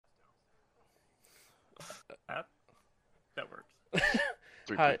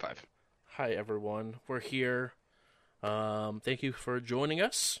Hi, 3.5. hi everyone. We're here. Thank you for joining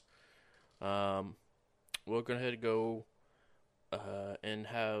us. Um, we'll go ahead and go and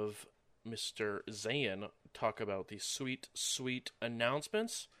have Mr. Zayn talk about the sweet, sweet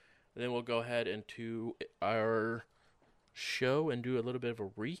announcements. Then we'll go ahead into our show and do a little bit of a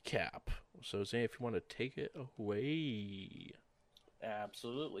recap. So, Zayn, if you want to take it away.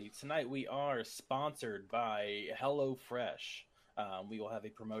 Absolutely. Tonight we are sponsored by HelloFresh. We will have a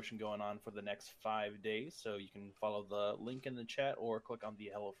promotion going on for the next 5 days, so you can follow the link in the chat or click on the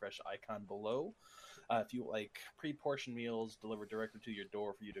HelloFresh icon below. If you like pre-portioned meals delivered directly to your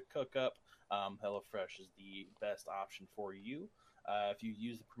door for you to cook up, HelloFresh is the best option for you. If you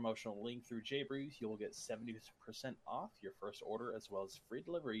use the promotional link through JBrews, you will get 70% off your first order as well as free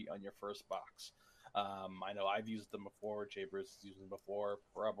delivery on your first box. I know I've used them before. Jay Bruce has used them before.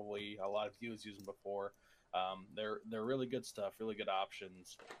 Probably a lot of you has used them before. They're really good stuff, really good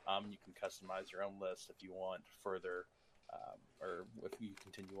options. You can customize your own list if you want further, or if you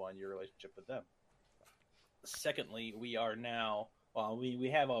continue on your relationship with them. Secondly, we are now, well, we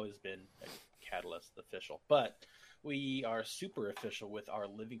have always been a Catalyst official, but we are super official with our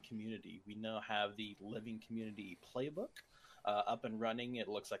living community. We now have the living community playbook up and running. It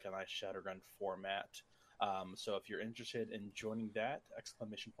looks like a nice Shadowrun format. So if you're interested in joining that,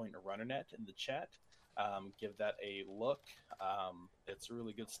 exclamation point RunnerNet in the chat, give that a look. It's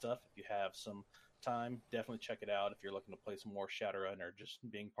really good stuff. If you have some time, definitely check it out. If you're looking to play some more Shadowrun or just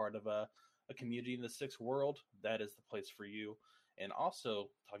being part of a community in the Sixth World, that is the place for you. And also,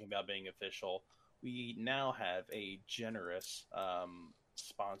 talking about being official, we now have a generous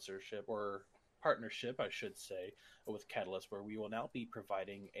sponsorship or partnership, I should say, with Catalyst, where we will now be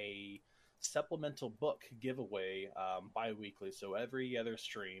providing a supplemental book giveaway bi-weekly. So every other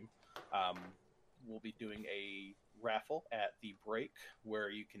stream, we'll be doing a raffle at the break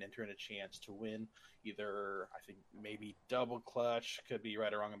where you can enter in a chance to win either, I think maybe double clutch, could be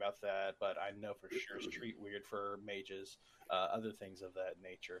right or wrong about that, but I know for sure Street Weird for mages, other things of that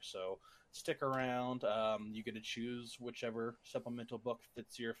nature. So stick around. You get to choose whichever supplemental book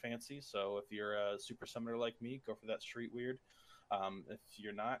fits your fancy. So if you're a super summoner like me, go for that Street Weird. If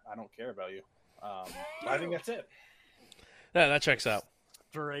you're not, I don't care about you. I think that's it. Yeah, that checks out.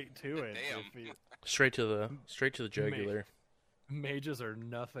 Straight to it. Damn. Straight to the jugular. Mages are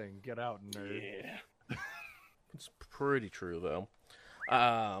nothing. Get out, nerd. Yeah. It's pretty true, though.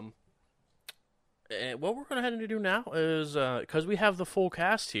 And what we're going to do now is, because we have the full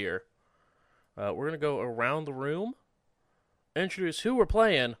cast here, we're going to go around the room, introduce who we're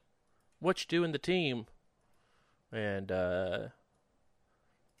playing, what you do in the team, and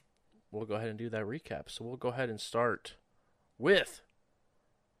we'll go ahead and do that recap. So we'll go ahead and start with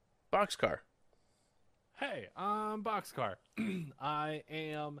Boxcar. Hey, I'm Boxcar. I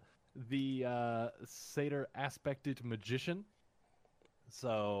am the satyr aspected magician.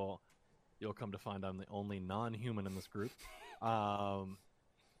 So you'll come to find I'm the only non-human in this group.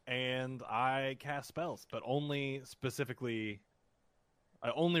 And I cast spells, but only specifically... I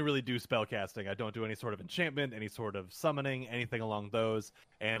only really do spell casting. I don't do any sort of enchantment, any sort of summoning, anything along those.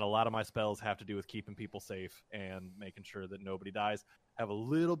 And a lot of my spells have to do with keeping people safe and making sure that nobody dies. Have a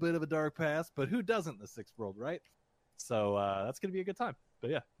little bit of a dark past, but who doesn't in the Sixth World, right? So that's going to be a good time.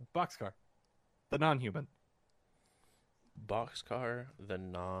 But yeah, Boxcar, the non-human. Boxcar, the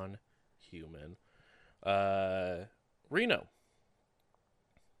non-human. Reno.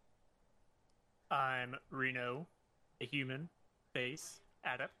 I'm Reno, a human base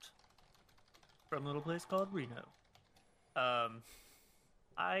adept from a little place called Reno.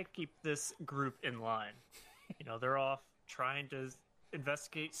 I keep this group in line. You know, they're off trying to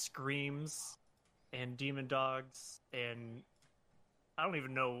investigate screams and demon dogs, and I don't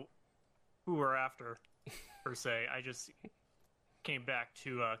even know who we're after, per se. I just came back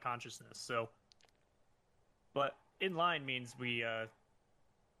to consciousness, so... But in line means we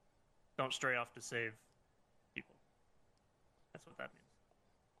don't stray off to save people. That's what that means.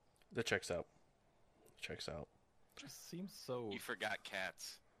 That checks out. Checks out. Just seems so... You forgot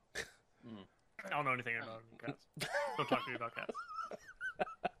cats. I don't know anything about cats. Don't talk to me about cats.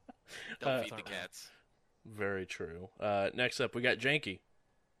 Don't feed the cats. Very true. Next up, we got Janky.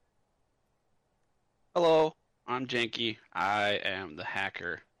 Hello, I'm Janky. I am the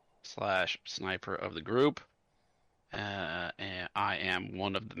hacker / sniper of the group. And I am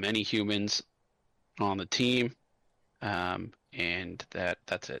one of the many humans on the team. And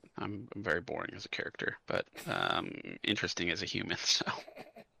that's it. I'm very boring as a character, but interesting as a human. So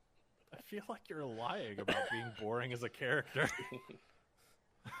I feel like you're lying about being boring as a character.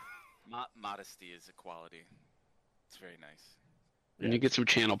 modesty is a quality. It's very nice. When you get some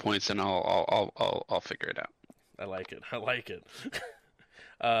channel points, then I'll figure it out. I like it. I like it.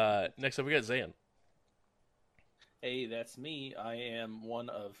 Next up, we got Zan. Hey, that's me. I am one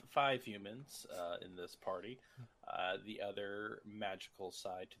of 5 humans in this party. The other magical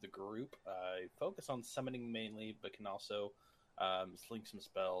side to the group. I focus on summoning mainly, but can also sling some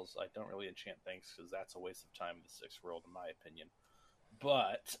spells. I don't really enchant things because that's a waste of time in the 6th world, in my opinion.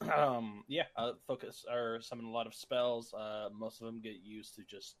 But yeah, focus or summon a lot of spells. Most of them get used to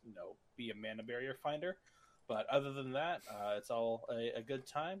just be a mana barrier finder. But other than that, it's all a good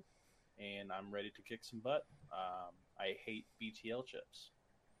time, and I'm ready to kick some butt. I hate BTL chips.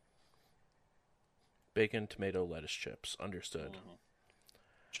 Bacon, tomato, lettuce chips. Understood.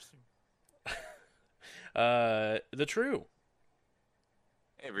 Interesting. The True.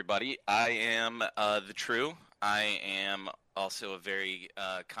 Hey everybody, I am the True. I am also a very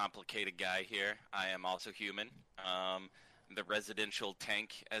complicated guy here. I am also human. The residential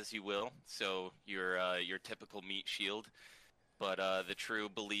tank, as you will. So your typical meat shield. But the True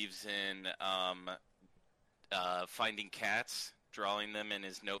believes in finding cats, drawing them in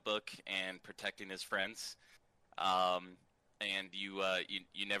his notebook, and protecting his friends. And you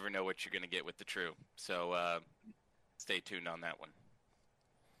never know what you're going to get with the True. So stay tuned on that one.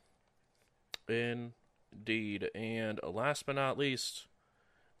 Indeed. And last but not least,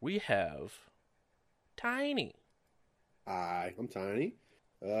 we have Tiny. Hi, I'm Tiny.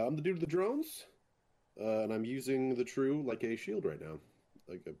 I'm the dude with the drones, and I'm using the True like a shield right now,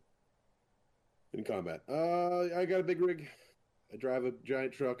 in combat. I got a big rig. I drive a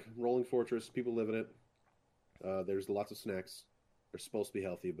giant truck, rolling fortress. People live in it. There's lots of snacks. They're supposed to be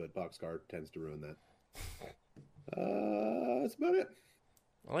healthy, but Boxcar tends to ruin that. That's about it.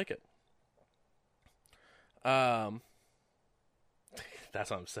 I like it. That's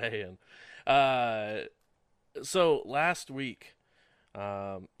what I'm saying. So last week,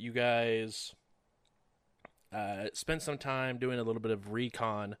 you guys spent some time doing a little bit of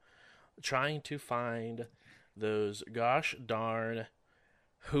recon, trying to find those gosh darn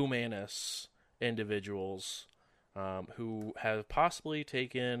humanist individuals who have possibly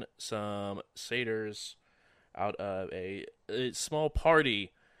taken some satyrs out of a small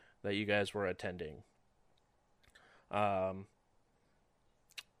party that you guys were attending.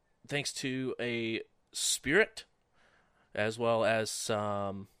 Thanks to a spirit, as well as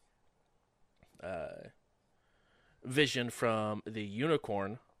some vision from the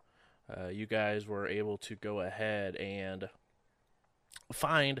unicorn, you guys were able to go ahead and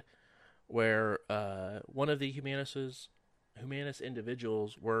find where one of the humanist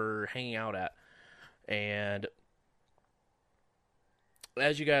individuals were hanging out at. And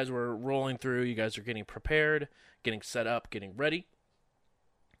as you guys were rolling through, you guys are getting prepared, getting set up, getting ready.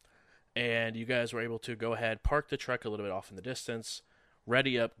 And you guys were able to go ahead, park the truck a little bit off in the distance,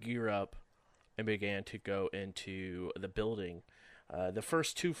 ready up, gear up, and began to go into the building. The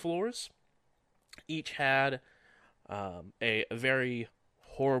first 2 floors each had a very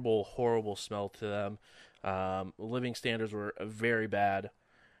horrible smell to them. Living standards were very bad,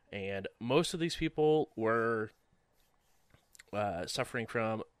 and most of these people were suffering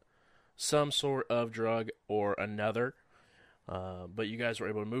from some sort of drug or another. But you guys were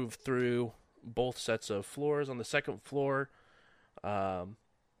able to move through both sets of floors. On the second floor,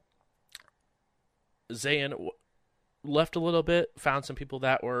 Zayn left a little bit, found some people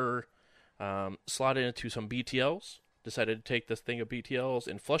that were slotted into some BTLs, decided to take this thing of BTLs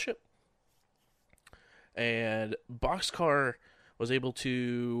and flush it. And Boxcar was able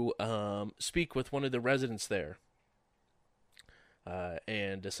to speak with one of the residents there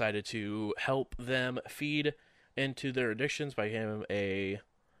and decided to help them feed into their addictions by giving him a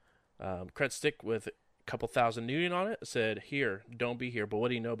cred stick with a couple thousand Nudian on it. Said, "Here, don't be here, but what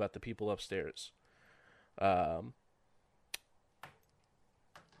do you know about the people upstairs?"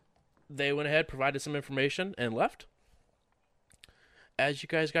 They went ahead, provided some information, and left. As you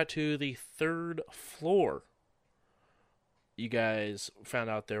guys got to the 3rd floor, you guys found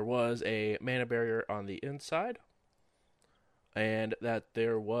out there was a mana barrier on the inside, and that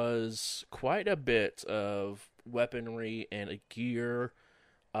there was quite a bit of weaponry and gear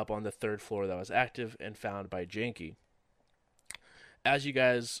up on the 3rd floor that was active and found by Janky. As you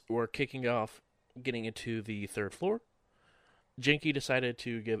guys were kicking off, getting into the 3rd floor, Janky decided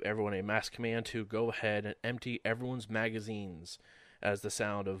to give everyone a mass command to go ahead and empty everyone's magazines, as the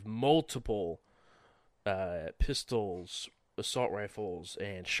sound of multiple pistols, assault rifles,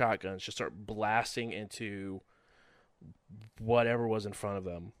 and shotguns just start blasting into whatever was in front of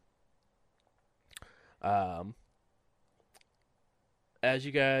them. As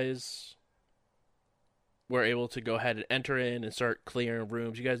you guys were able to go ahead and enter in and start clearing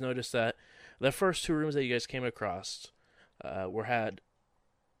rooms. You guys noticed that the first 2 rooms that you guys came across had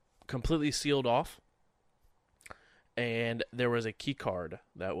completely sealed off, and there was a key card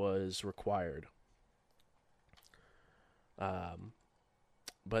that was required.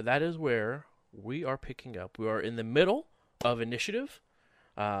 But that is where we are picking up. We are in the middle of initiative.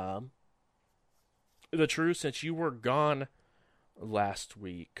 The True, since you were gone last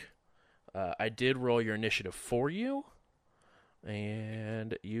week, I did roll your initiative for you,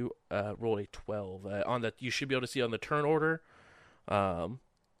 and you rolled a 12. On that, you should be able to see on the turn order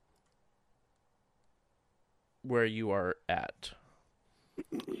where you are at.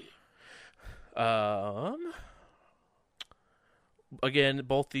 Again,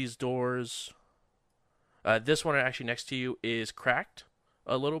 both these doors. This one actually next to you is cracked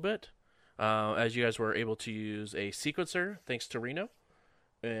a little bit, as you guys were able to use a sequencer, thanks to Reno,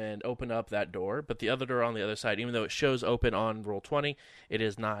 and open up that door. But the other door on the other side, even though it shows open on Roll20, it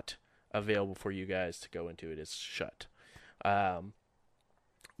is not available for you guys to go into. It is shut. But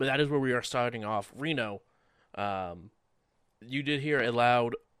that is where we are starting off. Reno, you did hear a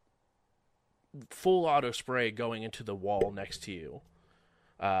loud full auto spray going into the wall next to you,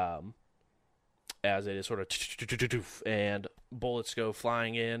 as it is sort of and bullets go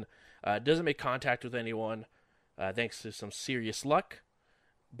flying in. Doesn't make contact with anyone, thanks to some serious luck,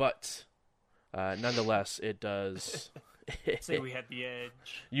 but nonetheless, it does. Say we had the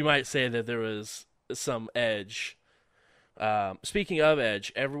edge. You might say that there was some edge. Speaking of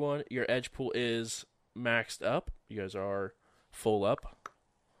edge, everyone, your edge pool is maxed up. You guys are full up.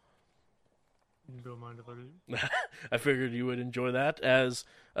 Don't mind if I do. I figured you would enjoy that. As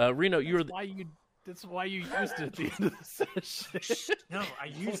Reno, you were. That's why you used it at the end of the session. No, I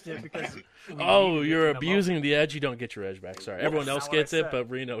used it because. Oh, you're abusing the edge. You don't get your edge back. Sorry, everyone That's else not what I gets it, said. but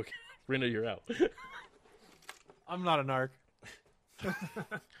Reno, you're out. I'm not a narc.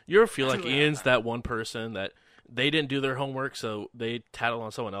 You ever feel like Ian's that one person that they didn't do their homework, so they tattled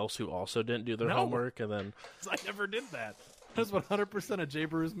on someone else who also didn't do their No. homework, and then I never did that. That's 100% a Jay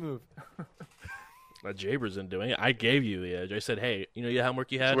Brew's move. Jabers didn't do it. I gave you the edge. I said, hey, you know the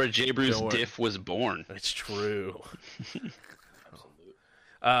homework you had? That's where Jay Brew's Don't worry. diff was born, It's true.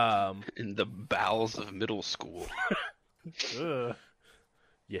 in the bowels of middle school. Ugh,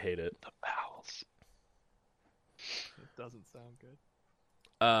 You hate it. The bowels. it doesn't sound good.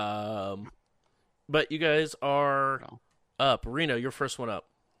 But you guys are No. up. Reno, you're first one up.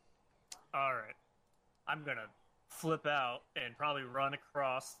 All right, I'm gonna flip out and probably run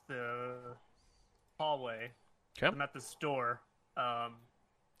across the hallway. Okay. I'm at this door.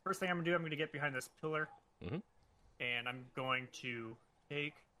 First thing I'm gonna do, I'm gonna get behind this pillar, Mhm. and I'm going to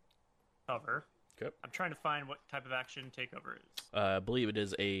take cover. Okay. I'm trying to find what type of action takeover is. I believe it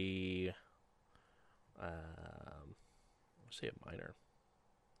is a. Let's say a minor.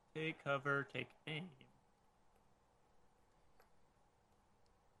 Take cover, take aim.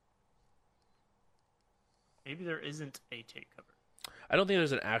 Maybe there isn't a take cover. I don't think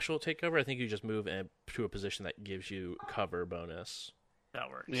there's an actual takeover. I think you just move to a position that gives you cover bonus. That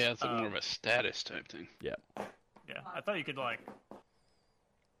works. Yeah, it's more of a status type thing. Yeah, I thought you could like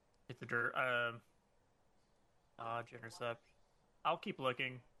hit the dirt. Dodge, intercept. I'll keep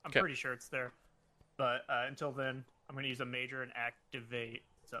looking. I'm 'Kay. pretty sure it's there. But until then, I'm going to use a major and activate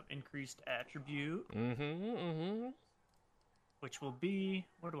some increased attribute, which will be,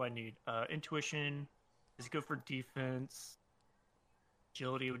 what do I need? Intuition is good for defense.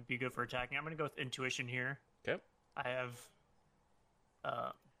 Agility would be good for attacking. I'm going to go with intuition here. Okay. I have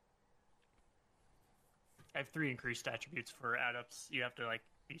 3 increased attributes for add-ups. You have to like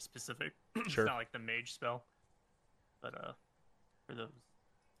be specific. Sure. It's not like the mage spell. But for those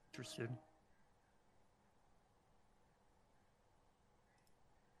interested.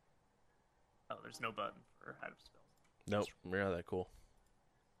 Oh, there's no button for add-up spells. Nope, you're not that cool.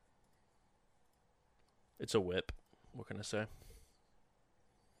 It's a whip. What can I say?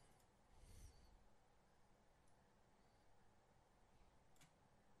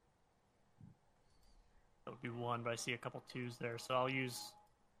 That would be 1, but I see a couple 2s there, so I'll use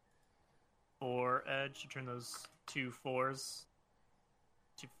 4 edge to turn those 2 4s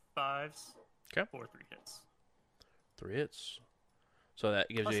to 5s. Okay. 4 3 hits. 3 hits. So that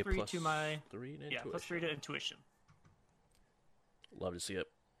gives Plus you a 3 plus to my 3 in intuition. Yeah, plus 3 to intuition. Love to see it.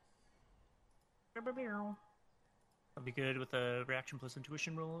 I'll be good with a reaction plus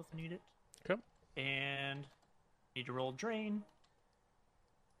intuition roll if I need it. Okay. And need to roll drain.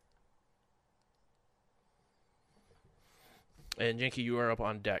 And Yankee, you are up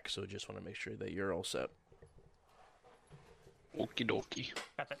on deck, so just want to make sure that you're all set. Okie dokie.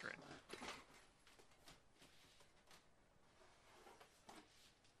 Got that drain.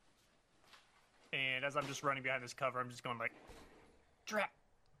 And as I'm just running behind this cover, I'm just going like, Drat.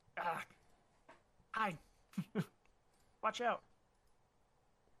 Hi. Watch out.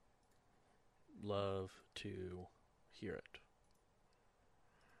 Love to hear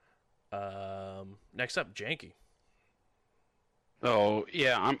it. Next up, Janky. Oh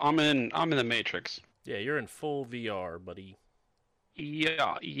yeah, I'm in the Matrix. Yeah, you're in full VR, buddy.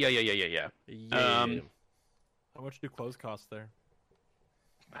 Yeah. Yeah. How much do clothes cost there?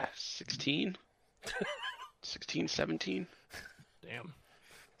 16? 16, 17? Damn.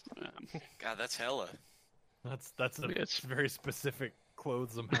 God, that's hella. That's a It's- very specific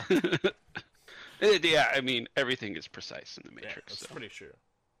clothes amount. Yeah, I mean, everything is precise in the Yeah, Matrix. that's so. pretty sure.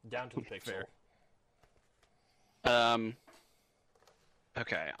 Down to the pixel. Fair.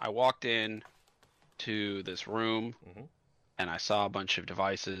 Okay, I walked in to this room Mhm. and I saw a bunch of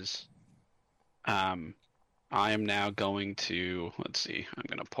devices. I am now going to, let's see, I'm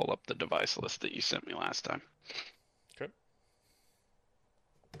going to pull up the device list that you sent me last time. Okay.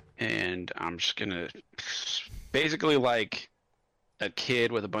 And I'm just going to, basically like a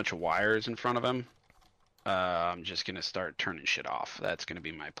kid with a bunch of wires in front of him. I'm just going to start turning shit off. That's going to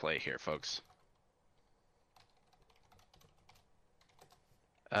be my play here, folks.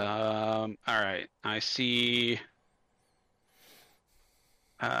 All right. I see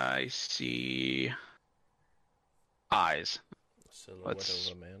eyes. Silhouette Let's-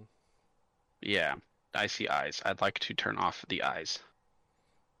 of a man. Yeah, I see eyes. I'd like to turn off the eyes.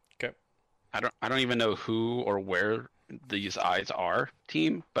 Okay. I don't even know who or where these eyes are,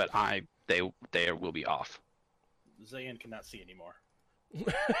 team, but they will be off. Zayn cannot see anymore.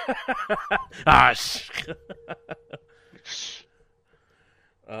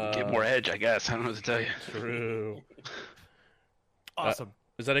 Get more edge, I guess. I don't know what to tell you. True. Awesome.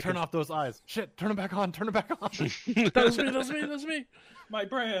 Is that a Turn off those eyes. Shit, turn them back on. Turn them back on. That was me. That was me. That was me. My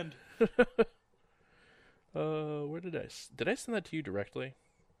brand. Where did did I send that to you directly?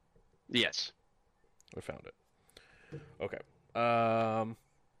 Yes. I found it. Okay.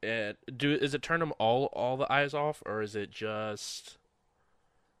 Is it turn them all the eyes off, or is it just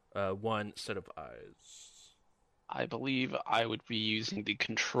one set of eyes? I believe I would be using the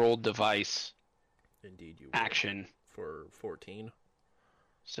controlled device Indeed, you will. action. For 14.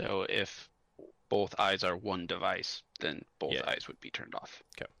 So if both eyes are one device, then both Yeah. eyes would be turned off.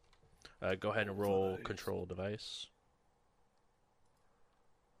 Go ahead and roll control device.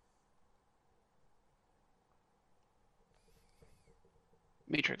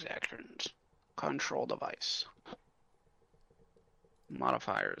 Matrix actions. Control device.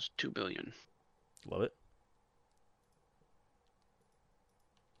 Modifiers 2 billion. Love it.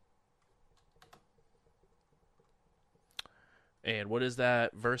 And what is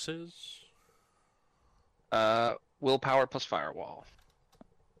that versus? Willpower plus firewall.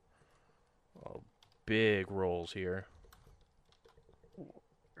 Oh, big rolls here.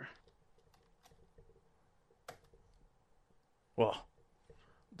 Well,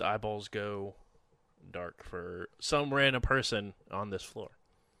 the eyeballs go dark for some random person on this floor.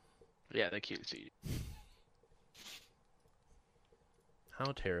 Yeah, they can't see you.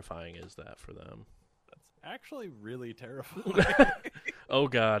 How terrifying is that for them? That's actually really terrifying. Oh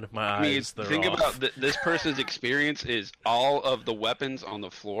god, my I mean, eyes, they're think off. about this person's experience is all of the weapons on the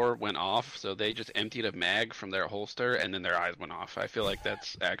floor went off, so they just emptied a mag from their holster and then their eyes went off. I feel like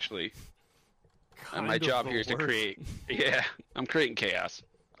that's actually my Kind of job the here is to worst. create. Yeah, I'm creating chaos.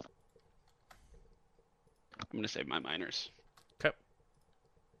 I'm gonna save my miners. Okay.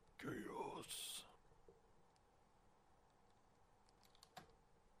 Chaos.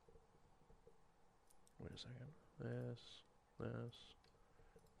 Wait a second.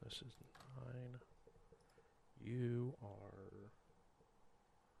 This is 9. You are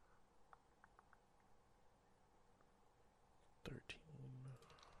 13. 1,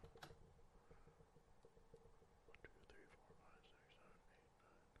 2, 3, 4,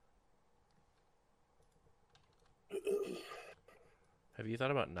 5, 6, 7, 8, 9. Have you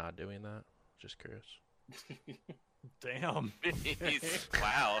thought about not doing that? Just curious. Damn.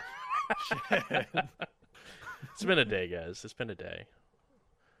 Wow. Shit. It's been a day, guys. It's been a day.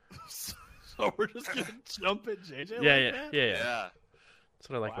 So we're just gonna jump at JJ? Yeah, like yeah, that? yeah. Yeah. That's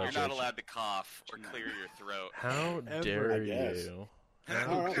what I like Wow. You're about not JJ. allowed to cough or clear your throat. How Ever, dare I guess. you?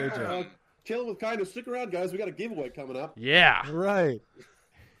 All right, JJ. Kill with kindness. Stick around, guys. We got a giveaway coming up. Yeah. Right.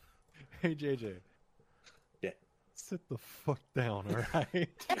 Hey JJ. Yeah. Sit the fuck down, alright?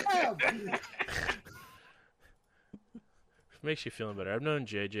 Makes you feeling better. I've known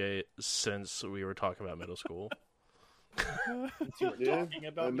JJ since we were talking about middle school. You were Yeah, talking I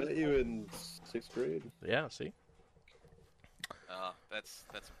about met you in 6th grade. Yeah, see? That's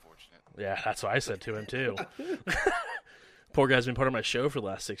unfortunate. Yeah, that's what I said to him too. Poor guy's been part of my show for the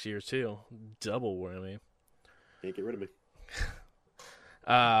last 6 years too. Double whammy. Can't get rid of me.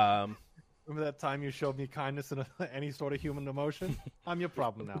 Remember that time you showed me kindness and any sort of human emotion? I'm your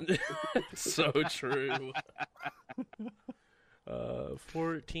problem now. So true.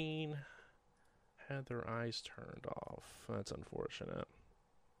 14 had their eyes turned off. That's unfortunate.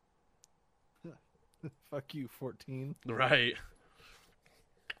 Fuck you, 14. Right.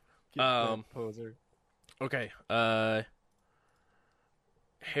 Get that poser. Okay.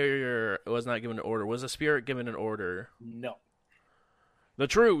 Harrier was not given an order. Was the spirit given an order? No. The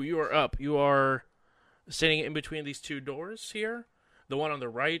True, you are up. You are standing in between these two doors here. The one on the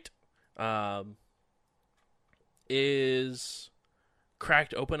right is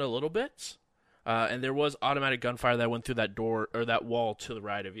cracked open a little bit, and there was automatic gunfire that went through that door or that wall to the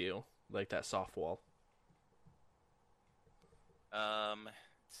right of you, like that soft wall. Let's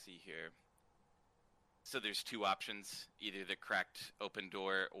see here. So there's two options: either the cracked open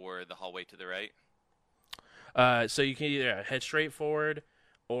door or the hallway to the right. So you can either head straight forward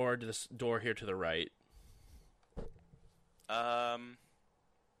or to this door here to the right. I'm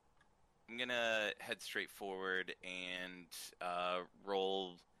gonna head straight forward and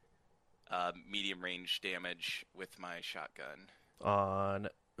roll medium range damage with my shotgun. On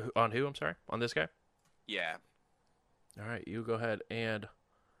who? I'm sorry. On this guy? Yeah. All right, you go ahead and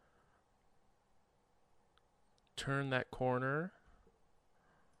turn that corner.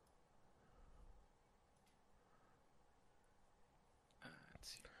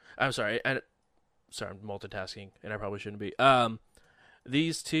 Let's see. I'm sorry. I'm multitasking, and I probably shouldn't be.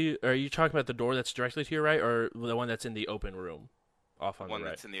 These two. Are you talking about the door that's directly to your right, or the one that's in the open room, off on One the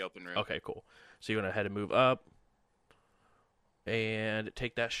right? that's in the open room. Okay, cool. So you're gonna head and move up, and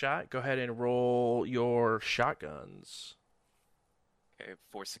take that shot. Go ahead and roll your shotguns. Okay,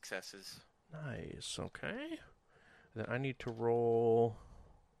 4 successes. Nice. Okay. Then I need to roll.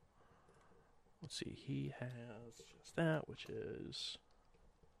 Let's see. He has just that, which is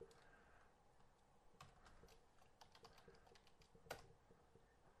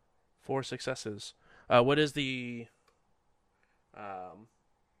 4 successes. What is the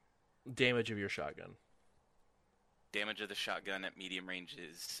damage of your shotgun? Damage of the shotgun at medium range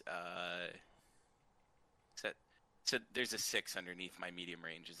is so there's a 6 underneath my medium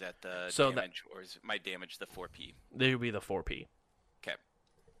range. Is that the damage, or is my damage the 4p? They would be the 4p. Okay.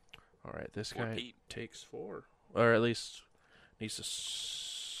 All right, this 4p. guy takes 4, or at least needs to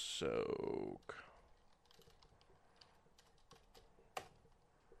soak.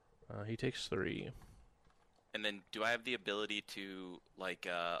 He takes 3. And then, do I have the ability to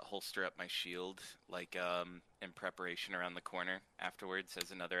holster up my shield, in preparation around the corner afterwards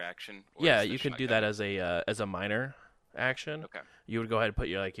as another action? Or Yeah, is the you could do shotgun- that as a minor action. Okay. You would go ahead and put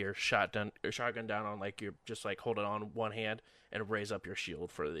your shotgun down on you're just hold it on one hand and raise up your shield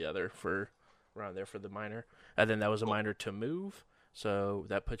for the other for around there for the minor, and then that was a minor to move. So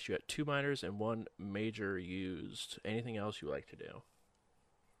that puts you at 2 minors and 1 major used. Anything else you like to do?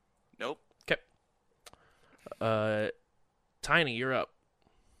 Nope. Tiny, you're up.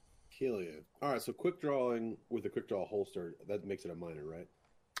 Kill you. All right, so quick drawing with a quick draw holster, that makes it a minor, right?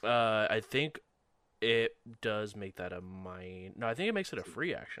 I think it does make that a mine. No, I think it makes it a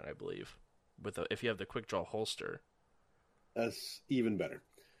free action, I believe, if you have the quick draw holster. That's even better.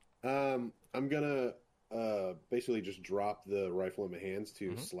 I'm going to basically just drop the rifle in my hands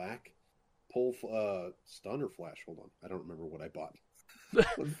to slack, pull stun or flash. Hold on. I don't remember what I bought.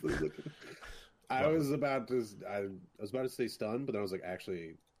 I was about to say stun, but then I was like,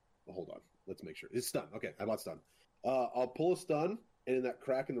 actually, hold on. Let's make sure. It's stun. Okay, I bought stun. I'll pull a stun, and in that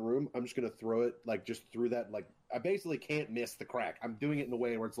crack in the room, I'm just going to throw it, just through that, I basically can't miss the crack. I'm doing it in a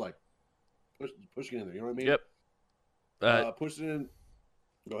way where it's pushing it in there, you know what I mean? Yep. Push it in.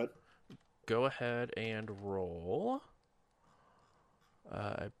 Go ahead. Go ahead and roll.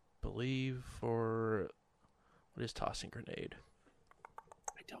 I believe for... What is tossing grenade?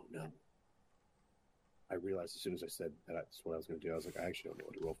 I don't know. I realized as soon as I said that's what I was going to do. I was like, I actually don't know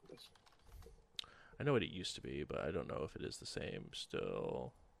what to roll for this. I know what it used to be, but I don't know if it is the same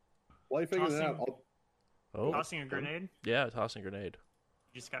still. While you figure that out, Tossing a grenade? Yeah, tossing grenade.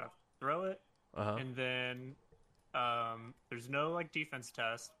 You just gotta throw it, and then there's no defense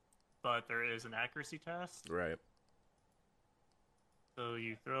test, but there is an accuracy test. Right. So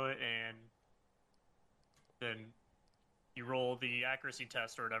you throw it, and then you roll the accuracy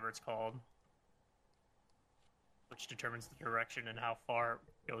test or whatever it's called, which determines the direction and how far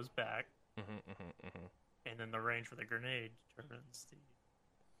it goes back. And then the range for the grenade determines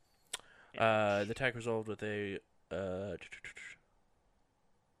the attack resolved with a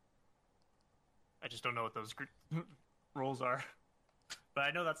I just don't know what those rolls are. But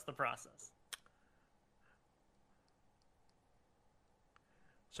I know that's the process.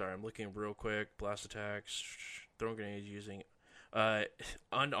 Sorry, I'm looking real quick. Blast attacks, throwing grenades using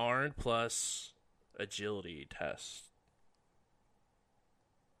unarmed plus agility test.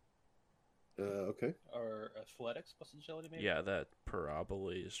 Okay. Or athletics plus agility, maybe? Yeah, that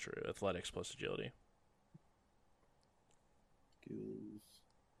probably is true. Athletics plus agility. Skills.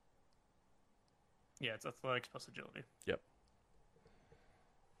 Yeah, it's athletics plus agility. Yep.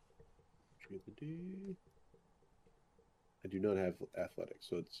 I do not have athletics,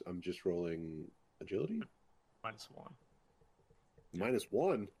 so I'm just rolling agility. -1.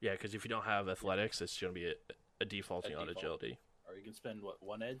 -1. Yeah, because if you don't have athletics, it's going to be a defaulting on default. agility. Or you can spend, what,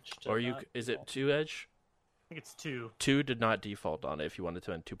 1 edge? To Or you not is it default? 2 edge? I think it's 2. 2 did not default on it if you wanted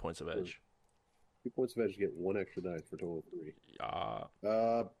to spend 2 points of edge. 2 points of edge to get 1 extra dice for a total of 3.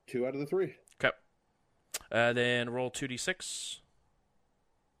 3. 2 out of the 3. Okay. Then roll 2d6.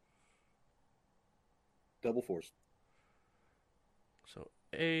 Double force. So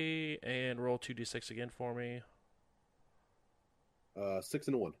A, and roll 2d6 again for me 6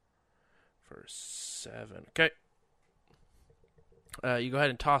 and a 1. for 7. Okay. You go ahead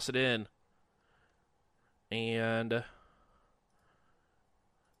and toss it in. And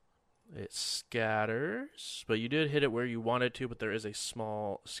it scatters. But you did hit it where you wanted to, but there is a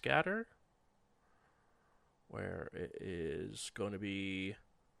small scatter. Where it is going to be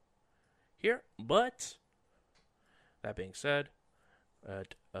here. But, that being said,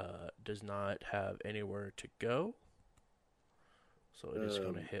 it does not have anywhere to go. So it is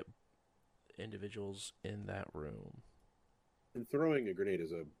going to hit individuals in that room. And throwing a grenade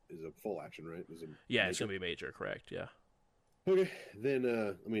is a full action, right? Yeah, it's going to be major, correct, yeah. Okay,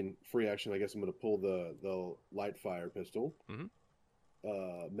 then, free action, I guess I'm going to pull the light fire pistol. Mhm.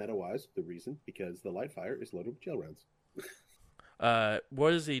 Meta-wise, the reason, because the light fire is loaded with gel rounds.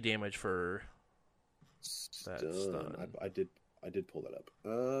 What is the damage for that Stun. stun? I did pull that up.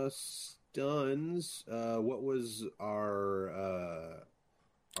 Stuns. What was our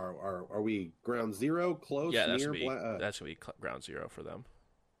are we ground 0, close, Yeah, that's near? going to be ground 0 for them.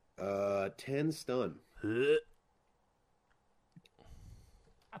 10 stun.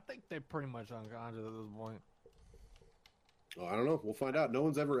 I think they're pretty much unconscious at this point. Oh, I don't know. We'll find out. No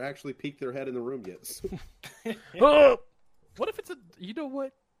one's ever actually peeked their head in the room yet. So. Oh! What if it's a... You know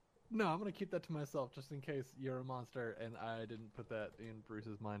what? No, I'm going to keep that to myself just in case you're a monster and I didn't put that in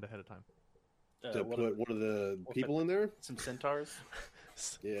Bruce's mind ahead of time. To what put one of the people in there? Some centaurs?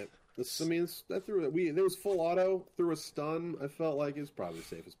 Yeah. There was full auto through a stun. I felt like it's probably the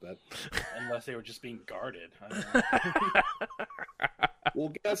safest bet. Unless they were just being guarded. I don't know.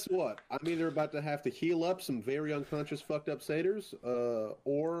 Well, guess what? I'm either about to have to heal up some very unconscious, fucked up satyrs,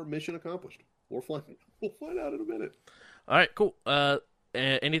 or mission accomplished. We'll find out in a minute. All right, cool.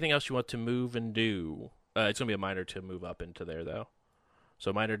 Anything else you want to move and do? It's going to be a minor to move up into there, though.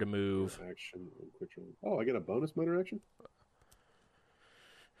 So minor to move. Action. Oh, I get a bonus minor action?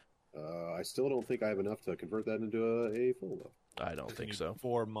 I still don't think I have enough to convert that into a full, though. I don't think so.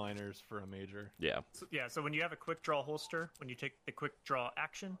 4 minors for a major. Yeah. So when you have a quick draw holster, when you take the quick draw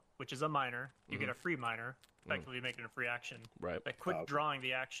action, which is a minor, you get a free minor, effectively making it a free action. Right. Like quick drawing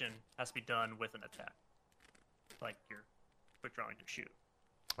the action has to be done with an attack. Like you're quick drawing your shoot.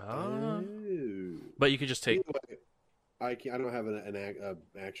 Oh. But you could just take... Anyway, I don't have an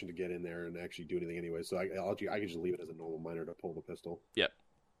action to get in there and actually do anything anyway, so I can just leave it as a normal minor to pull the pistol. Yep.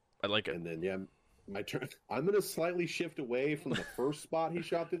 I like it. And then, my turn. I'm going to slightly shift away from the first spot he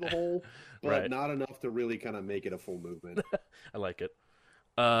shot through the hole, but Right. not enough to really kind of make it a full movement. I like it.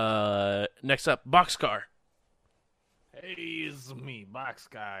 Next up, Boxcar. Hey, it's me, Box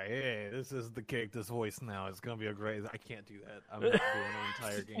Guy. Hey, this is the character's voice now. It's going to be a great... I can't do that. I'm not doing an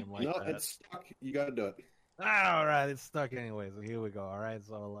entire game like No, that. it's stuck. You got to do it. All right, it's stuck anyway, so here we go. All right,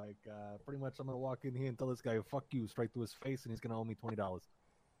 so, pretty much I'm going to walk in here and tell this guy, fuck you, straight to his face, and he's going to owe me $20.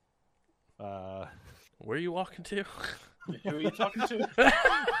 Where are you walking to? Who are you talking to?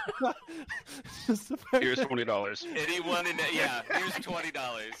 Here's $20. Anyone in that? Yeah, here's $20.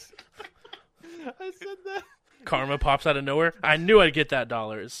 I said that. Karma pops out of nowhere. I knew I'd get that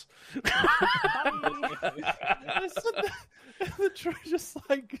 $. I said that. And the tree just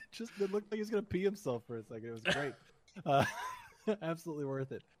it looked like he was gonna pee himself for a second. It was great. Absolutely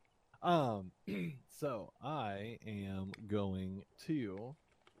worth it. So I am going to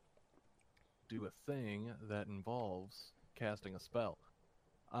do a thing that involves casting a spell.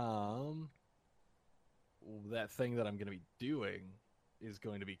 That thing that I'm going to be doing is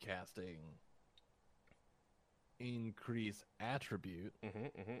going to be casting Increase Attribute.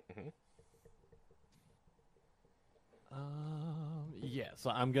 Yeah, so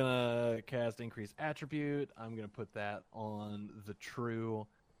I'm gonna cast Increase Attribute. I'm gonna put that on the True,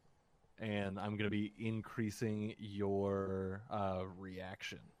 and I'm gonna be increasing your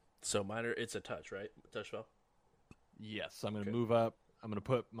reaction. So minor, it's a touch, right? Touch spell. Yes, so I'm gonna Okay. move up. I'm gonna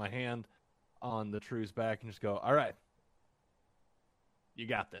put my hand on the True's back and just go, all right, you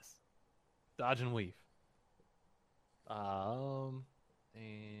got this. Dodge and weave.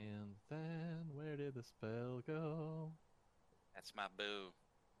 And then where did the spell go? That's my boo.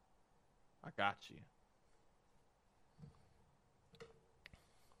 I got you.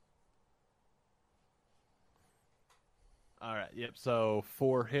 All right. Yep. So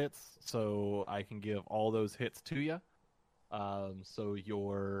 4 hits. So I can give all those hits to you. So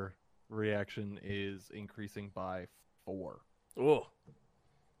your reaction is increasing by 4. Oh,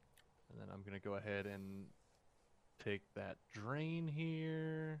 And then I'm gonna go ahead and take that drain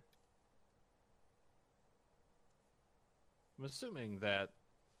here. I'm assuming that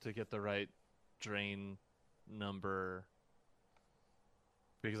to get the right drain number,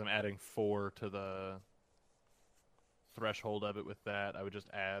 because I'm adding 4 to the threshold of it with that, I would just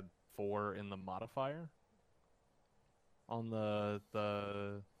add 4 in the modifier on the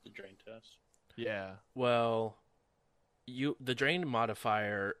The drain test. yeah. well, the drain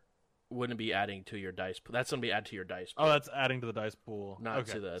modifier wouldn't be adding to your dice. That's gonna be added to your dice. Oh, that's adding to the dice pool. Not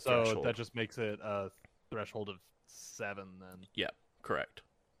okay. to the so threshold. that just makes it a threshold of 7 then. correct.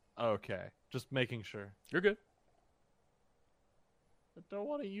 Okay, just making sure. You're good. I don't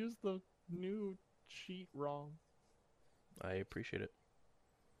want to use the new cheat wrong. I appreciate it.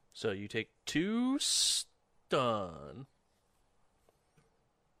 So you take 2 stun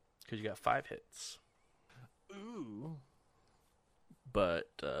because you got 5 hits, Ooh. but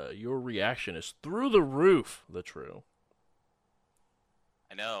your reaction is through the roof. The True.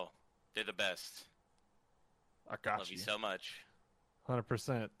 I know. They're the best. I got Love you. you so much.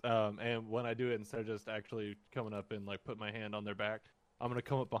 100%. And when I do it, instead of just actually coming up and like put my hand on their back, I'm gonna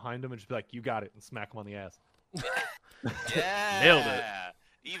come up behind them and just be like, "You got it," and smack them on the ass. Yeah. Nailed it.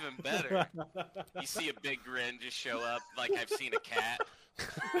 Even better. You see a big grin just show up like I've seen a cat.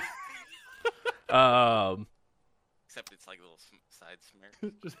 Except it's like a little side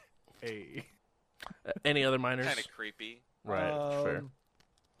smirk. Just, hey. Any other minors? Kind of creepy. Right. Fair.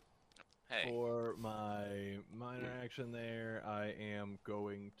 Hey. For my minor action there, I am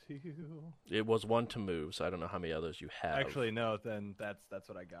going to. It was 1 to move, so I don't know how many others you have. Actually, no. Then that's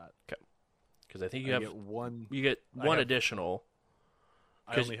what I got. because I think you I have get one. you get I one have- additional.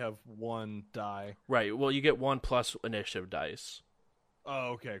 I 'cause- only have 1 die. Right. Well, you get 1 plus initiative dice.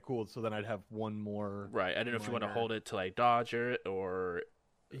 Oh, okay, cool. So then I'd have 1 more. Right. I don't know if you want to Minor. hold it to like dodge it or.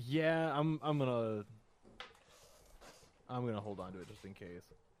 Yeah, I'm gonna hold on to it just in case.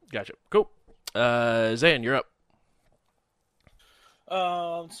 Gotcha. Cool. Zan, you're up.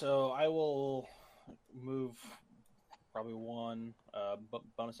 So I will move probably one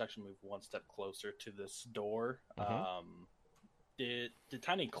bonus action, move 1 step closer to this door. Did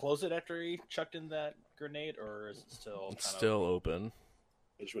Tiny close it after he chucked in that grenade, or is it still It's kind still open.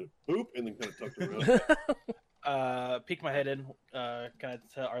 I just went boop and then kind of tucked around. peek my head in? Can I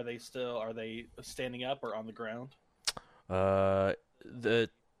tell? Are they standing up or on the ground?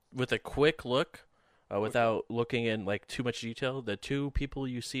 With a quick look, without looking in like too much detail, the 2 people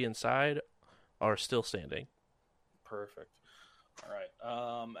you see inside are still standing. Perfect. All right.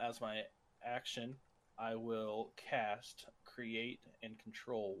 As my action, I will cast Create and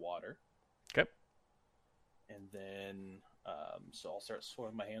Control Water. Okay. And then, so I'll start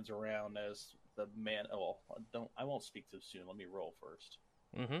swirling my hands around as the man. Oh, well, I won't speak too soon. Let me roll first.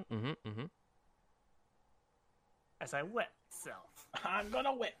 As I wet self. I'm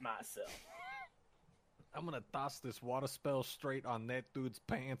gonna wet myself. I'm gonna toss this water spell straight on that dude's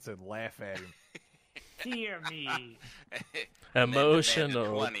pants and laugh at him. Hear me.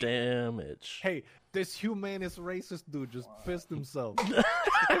 Emotional 20. damage. Hey, this humanist racist dude just pissed himself.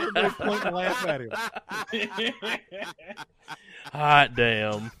 Everybody point and laugh at him. Hot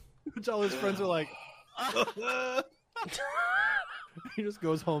damn. Which all his friends are like. He just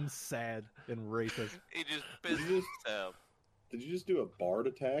goes home sad and racist. He just pissed himself. Did you just do a bard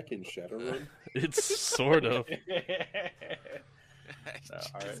attack in Shadowrun? It's sort of. He all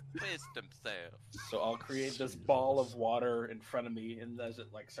right. just pissed himself. So I'll create this ball of water in front of me, and as it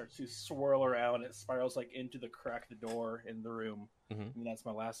like starts to swirl around, it spirals like into the crack of the door in the room. Mhm. And that's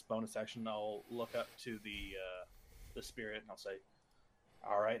my last bonus action. I'll look up to the spirit, and I'll say,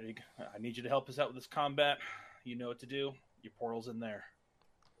 "All right, I need you to help us out with this combat. You know what to do. Your portal's in there."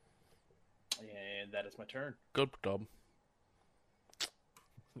 And that is my turn. Good job.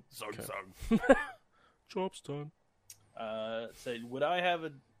 Zug Okay. zug. Job's done. Said, would I have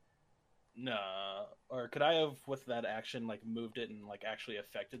a or could I have with that action like moved it and like actually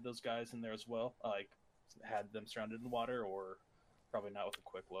affected those guys in there as well? Like had them surrounded in water, or probably not with a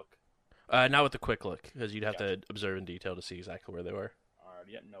quick look. Not with the quick look, because you'd have Gotcha. to observe in detail to see exactly where they were. All right,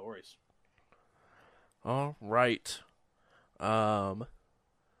 yeah, no worries. All right. Top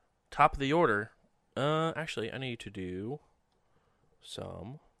of the order. Actually, I need to do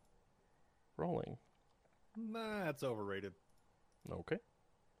some rolling. Nah, it's overrated. Okay.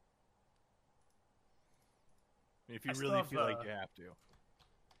 If you I still really have, feel like you have to.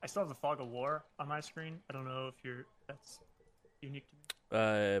 I still have the Fog of War on my screen. I don't know if that's unique to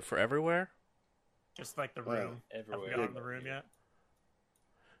me. For everywhere. Just like the Oh, yeah. room. Have we Everywhere. gotten the room yet?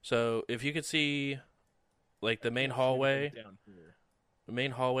 So if you could see, like the main hallway, Down here.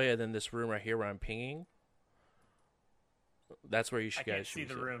 and then this room right here where I'm pinging. That's where you I should can't guys see should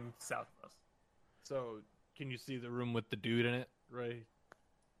the be. room south of us. So, can you see the room with the dude in it? Right.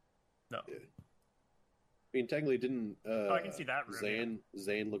 No. I mean, technically, didn't I can see that room,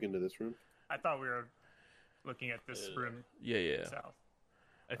 Zane look into this room? I thought we were looking at this room Yeah. south.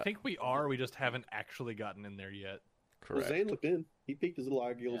 I think we are. We just haven't actually gotten in there yet. Correct. Well, Zane looked in. He peeked his little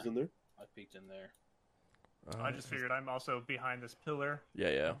eye gills Yeah. in there. I peeked in there. I just figured I'm also behind this pillar.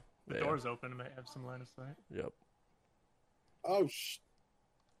 Yeah. The Yeah. door's open. I might have some line of sight. Yep. Oh,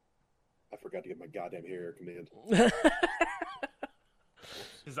 I forgot to get my goddamn hair command.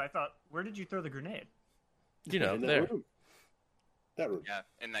 Because I thought, where did you throw the grenade? You know, in that there. room. That room. Yeah,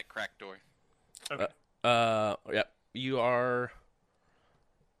 in that cracked door. Okay. Yep. You are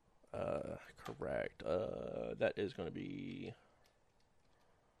correct. That is going to be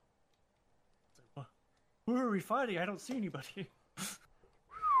Who are we fighting? I don't see anybody.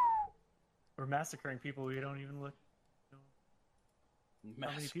 We're massacring people. We don't even look how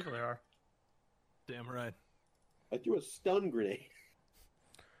many people there are. Damn right. I threw a stun grenade.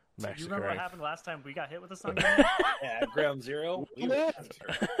 Do you remember what Massacring. happened last time we got hit with a stun grenade? Yeah, at ground zero. we were-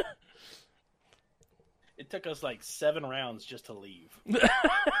 It took us like 7 rounds just to leave. That's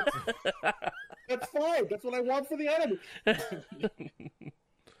fine. That's what I want for the enemy.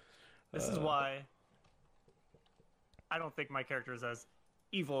 This is why I don't think my character is as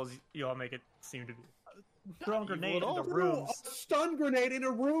evil as you all make it seem to be. Throwing grenade I'll into throw rooms. a stun grenade in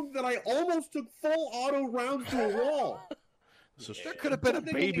a room that I almost took full auto rounds to a wall. There could have been a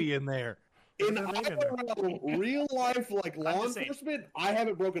baby in there. In There's a baby in IRL, real life, like law just saying. enforcement, I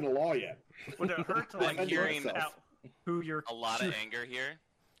haven't broken a law yet. Would it hurt to I'm like hearing point out who you're a lot of anger here.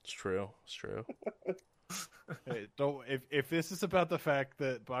 It's true. It's true. Hey, don't. If this is about the fact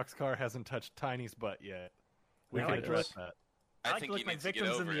that Boxcar hasn't touched Tiny's butt yet, we No, can it address is. that. I I like to think look he my needs to get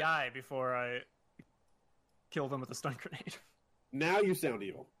victims in over the it. eye before I kill them with a stun grenade. Now you sound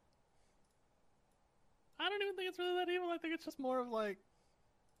evil. I don't even think it's really that evil. I think it's just more of like,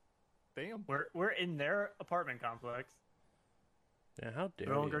 damn. We're in their apartment complex, Yeah. How dare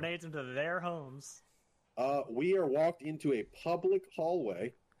throwing you? grenades into their homes. We are walked into a public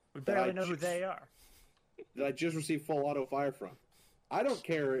hallway We But I barely know who just- they are. that I just received full auto fire from. I don't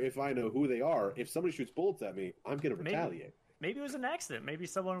care if I know who they are. If somebody shoots bullets at me, I'm going to Maybe. retaliate. Maybe it was an accident. Maybe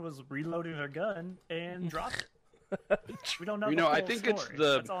someone was reloading their gun and dropped it. We don't know. You the know, I full think it's story.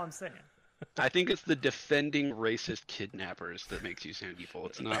 the- That's all I'm saying. I think it's the defending racist kidnappers that makes you sound evil.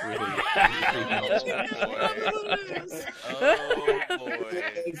 It's not really anything else. Oh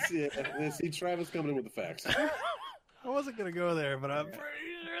boy. See Travis coming in with the facts. I wasn't gonna go there, but I'm pretty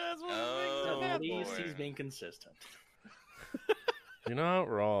sure that's what Oh, At least boy. he's being consistent. You're not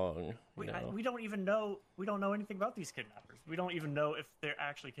wrong. We, You know. we don't even know. We don't know anything about these kidnappers. We don't even know if they're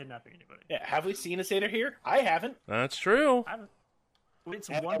actually kidnapping anybody. Yeah, have we seen a satyr here? I haven't. That's true. I haven't. It's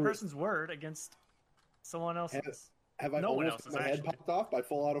Have one we- person's word against someone else's. Have I No one almost else had is my head actually. popped off by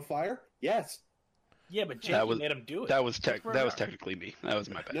full auto fire? Yes. Yeah, but That Jackie was- made him do it. That was where we are. technically me. That was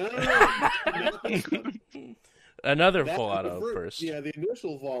my bad. No. Another That full was auto the first. Yeah, the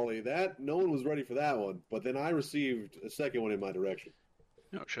initial volley, that no one was ready for that one. But then I received a second one in my direction.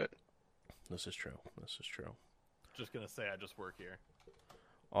 No shit. This is true. This is true. Just gonna say I just work here.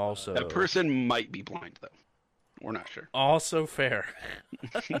 Also, That person might be blind though. We're not sure. also fair.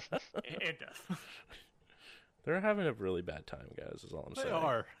 It does. They're having a really bad time, guys. Is all I'm They saying.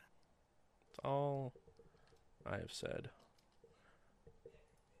 are. That's all I have said.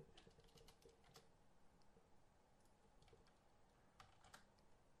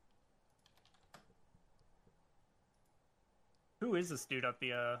 Who is this dude up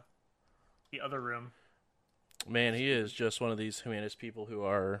the other room? Man, he is just one of these humanist people who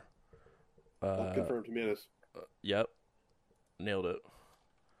are. Confirmed Jimenez. Yep, nailed it.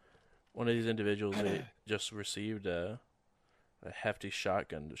 One of these individuals that just received A hefty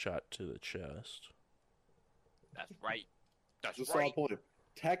shotgun shot to the chest. That's right. That's Just a solid point.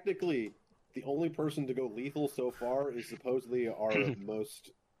 Technically, the only person to go lethal so far is supposedly our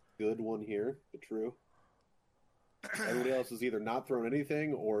most good one here, the True. Everybody else has either not thrown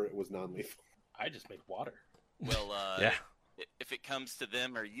anything or it was non-lethal. I just made water. Well, Yeah. if it comes to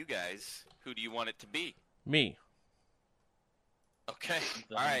them or you guys, who do you want it to be? Me. Okay.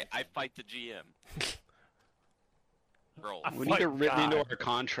 All right. I fight the GM. Roll. We need it written into our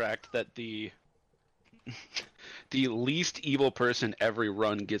contract that the least evil person every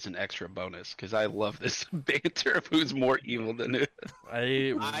run gets an extra bonus, because I love this banter of who's more evil than who.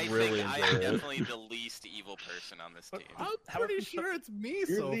 I really think enjoy I'm it. definitely the least evil person on this team. I'm pretty sure it's me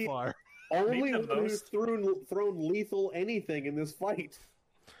You're so the- far. Only the one who's most- thrown lethal anything in this fight.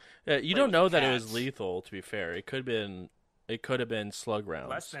 You don't know that it was cats. lethal. To be fair, it could have been slug rounds.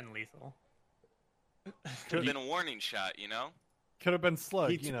 Less than lethal. Could have been a warning shot, you know? Could have been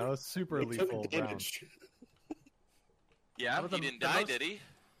slug, He you know, super He took lethal round. damage. Yeah, Well, he the- didn't the die, most- did he?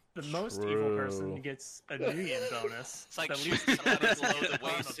 The most True. evil person gets a million bonus. It's like the shooting least somebody evil below person the gets a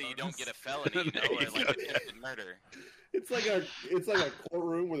waist so you bonus. don't get a felony, you know, or like attempted murder. It's like a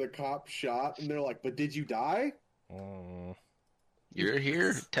courtroom where the cop shot, and they're like, "But did you die? Mm. You're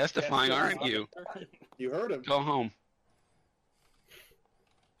here testifying, aren't you? You heard him." Go home.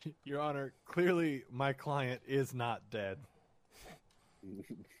 Your Honor, clearly my client is not dead.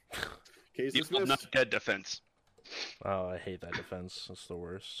 Case You will dismissed. not dead defense. Oh, I hate that defense. It's the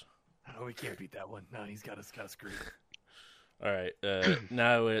worst. Oh, we can't beat that one. No, he's got to scream. All right,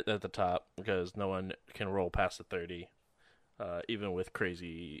 now at the top because no one can roll past the 30, even with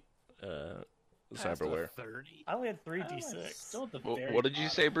crazy cyberware. 30. I only had Oh, 3d6. Still at the Well, very what did you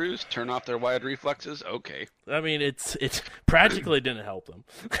say, bottom. Bruce? Turn off their wide reflexes? Okay. I mean, it's practically didn't help them.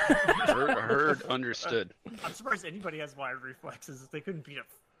 Heard, understood. I'm surprised anybody has wide reflexes if they couldn't beat a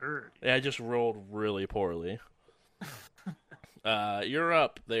 30. Yeah, I just rolled really poorly. You're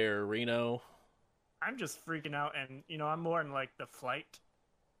up there, Reno. I'm just freaking out, and I'm more in like the fight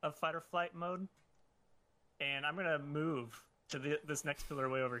or flight mode, and I'm gonna move to this next pillar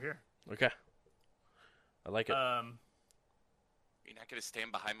way over here. Okay, I like it. You're not going to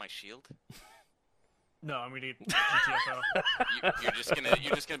stand behind my shield? No, I'm gonna get GTFO. You're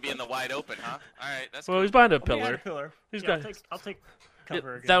just gonna be in the wide open, huh? All right, that's Well, cool. he's behind a I'll be behind a pillar. pillar. He's Yeah, got- I'll take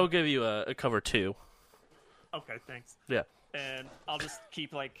cover again. That will give you a cover 2. Okay, thanks. Yeah. And I'll just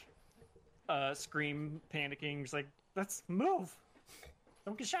keep like scream panicking, just like let's move.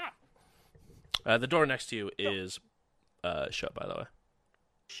 Don't get shot. The door next to you is shut, by the way.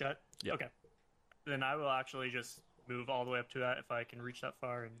 Shut. Yep. Okay. Then I will actually just move all the way up to that if I can reach that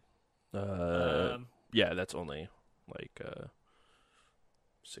far. And Yeah, that's only like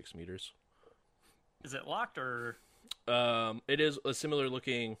 6 meters. is it locked or? It is a similar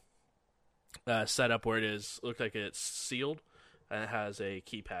looking setup where looks like it's sealed and it has a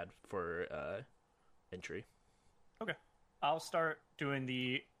keypad for entry. Okay. I'll start doing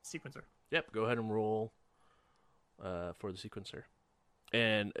the sequencer. Yep, go ahead and roll for the sequencer.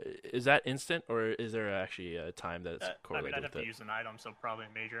 And is that instant, or is there actually a time that's correlated I'd have with to it? use an item, so probably a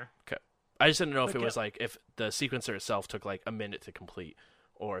major. Okay. I just didn't know if it Okay. was like if the sequencer itself took like a minute to complete,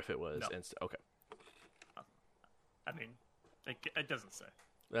 or if it was No. instant. Okay, I mean, it doesn't say.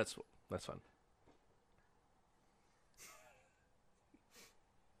 that's fine.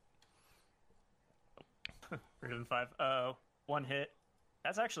 Greater than 5. One hit.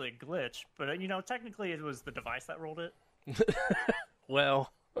 That's actually a glitch, but technically it was the device that rolled it.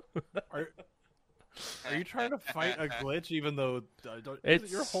 Well, Are you trying to fight a glitch even though It's-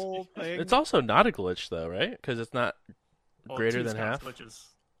 your whole thing? it's also not a glitch though, right? Because it's not Well, greater twos than counts half. Glitches.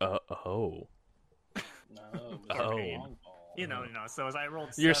 Oh, No, Oh. Long ball. So as I rolled,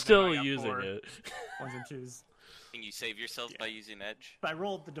 you're 7, still I got using 4 it. ones and twos. Can you save yourself by using Edge? But I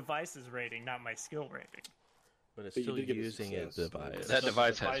rolled the device's rating, not my skill rating. But it's But you still did get a using a success. device. That So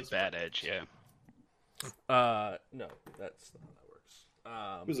device the has device bad works. edge, yeah. No, that's not how that works.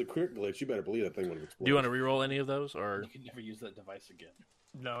 It was a crit glitch. You better believe that thing would have exploded. Do you want to re-roll any of those, or You can never use that device again.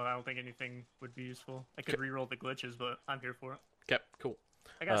 No, I don't think anything would be useful. I could re-roll the glitches, but I'm here for it. okay, cool.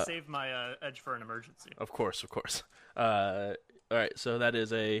 I gotta save my edge for an emergency. Of course. All right, so that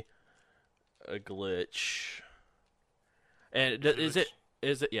is a glitch. And is it?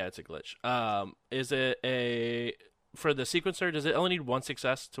 Yeah, it's a glitch. Is it a for the sequencer? Does it only need one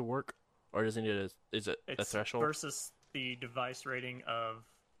success to work, or does it need is it a It's threshold? versus the device rating of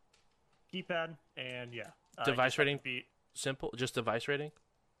keypad, and yeah, you Device just have to rating? beat. Simple, just device rating.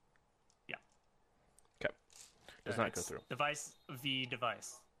 Yeah. Okay. Does not go It's through. Device v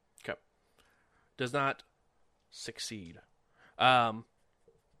device. Okay. Does not succeed. Yep.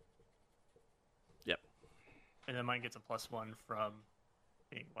 And then mine gets a +1 from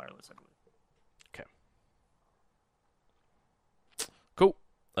being wireless, I believe. Cool.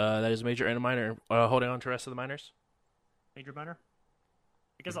 That is a major and a minor. Holding on to the rest of the minors. Major, minor?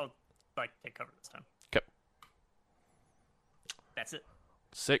 I guess I'll take cover this time. Okay. That's it.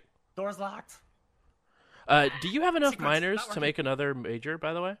 Sick. Door's locked. Do you have enough Secrets, minors not to working. make another major,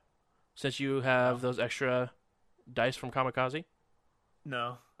 by the way? Since you have those extra dice from Kamikaze?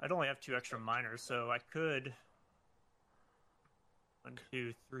 No, I'd only have 2 extra minors, so I could. 1,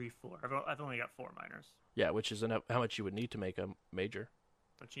 2, 3, 4. I've only got 4 minors. Yeah, which is enough. How much you would need to make a major?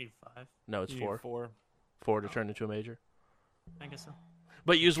 Don't you need 5? No, it's You need 4. 4. 4 to turn into a major. I guess so.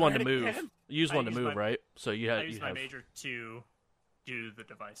 But use one to Try it move. again. Use I one to use move, my- right? So you I have. used You my have major to do the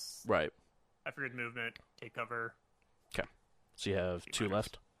device. right. I figured movement, take cover. So you have 2 minors.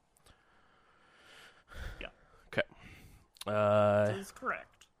 left. Yeah. Okay. That is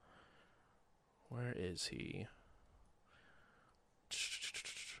correct. Where is he?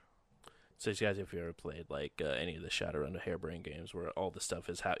 So you guys, if you ever played any of the Shadowrun or Hairbrain games, where all the stuff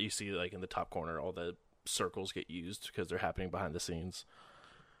is you see in the top corner, all the circles get used because they're happening behind the scenes.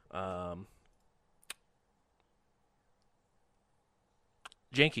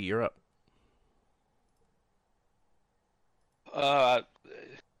 Janky, you're up.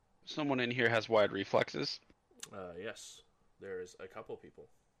 Someone in here has wide reflexes. Yes, there's a couple people.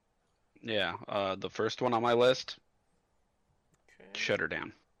 Yeah, the first one on my list, Okay. shut her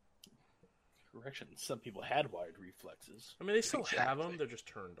down. Correction, some people had wide reflexes. I mean, they still have them. Exactly. They're just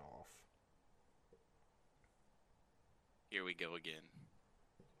turned off. Here we go again.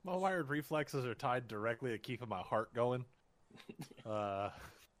 My wired reflexes are tied directly to keeping my heart going.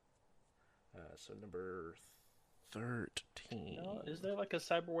 So number 13. Is there a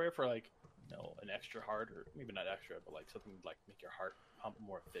cyberware for an extra heart, or maybe not extra, but something make your heart pump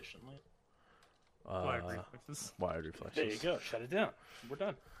more efficiently? Wire reflexes. Wired reflexes. There you go. Shut it down. We're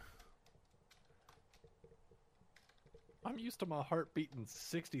done. I'm used to my heart beating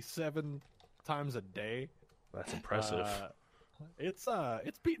 67 times a day. That's impressive. It's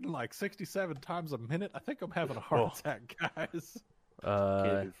beating 67 times a minute. I think I'm having a heart attack, guys.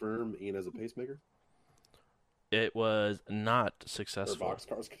 Can confirm Ian has a pacemaker? It was not Or successful.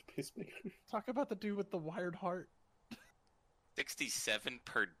 boxcars get a pacemaker? Talk about the dude with the wired heart. 67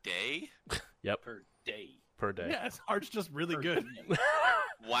 per day? Yep, Per day. per day. Yeah, his heart's just really good.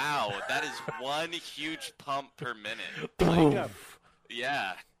 Wow, that is one huge pump per minute. Yeah,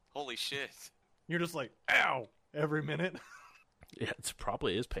 Yeah, holy shit. you're just like, ow, every minute. Yeah, it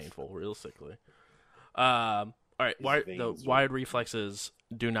probably is painful, realistically. All right, His the veins are- wired reflexes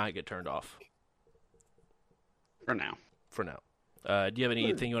do not get turned off For now. for now. Do you have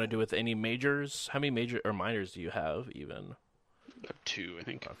anything you want to do with any majors? How many major or minors do you have, even? 2, I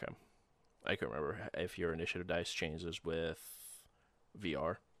think. Okay. I can remember if your initiative dice changes with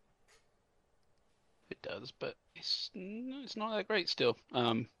VR. It does, but it's not that great still.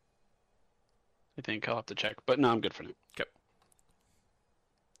 I think I'll have to check, but no, I'm good for now.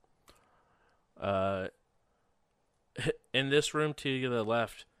 In this room to the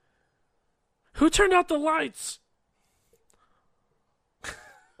left, who turned out the lights?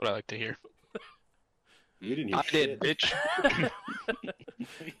 What I like to hear. You didn't hear I shit. did, bitch.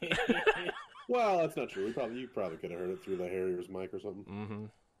 Well, that's not true. You probably could have heard it through the Harrier's mic or something.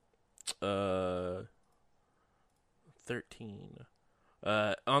 Mm-hmm. 13.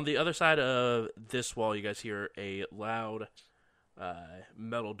 On the other side of this wall, you guys hear a loud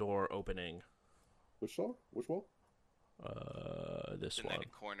metal door opening. Which wall? Which wall? This In one.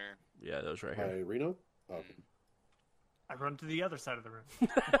 that corner. Yeah, that was right Hi, here. Reno? Oh. I run to the other side of the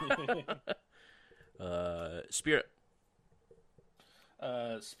room. Spirit.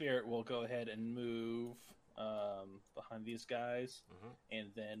 Spirit will go ahead and move behind these guys, and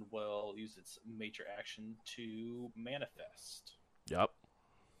then will use its major action to manifest. Yup.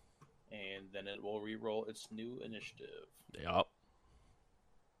 And then it will re-roll its new initiative. Yup.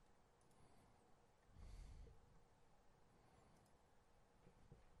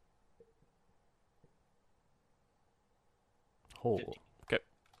 Oh. 50. Okay.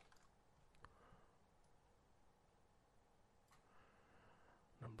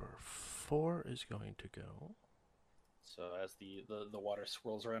 Number 4 is going to go. So as the water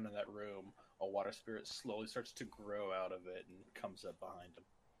swirls around in that room, a water spirit slowly starts to grow out of it and comes up behind him.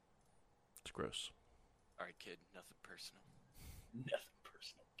 It's gross. All right, kid, nothing personal. Nothing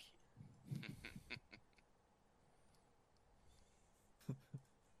personal, kid.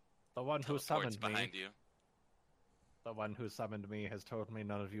 The one who Teleports summoned me. behind you. The one who summoned me has told me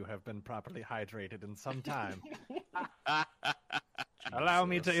none of you have been properly hydrated in some time. Allow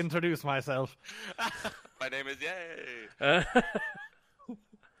me to Jesus. introduce myself. My name is Yay.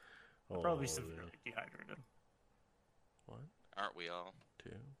 Probably Oh, severely dehydrated. One, Aren't we all? 2,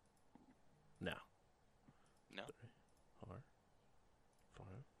 no. No. 4, 5.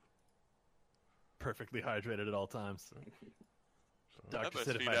 Perfectly hydrated at all times. That Doctor must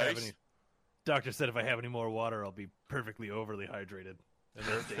said be if I have nice. any. Doctor said if I have any more water, I'll be perfectly overly hydrated. And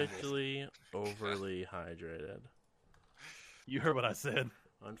that's dangerous. Perfectly overly hydrated. You heard what I said.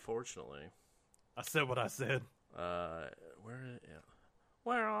 Unfortunately. I said what I said.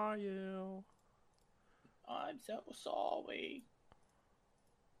 Where are you? I'm so sorry.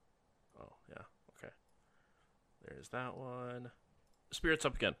 Oh, yeah. Okay. There's that one. Spirit's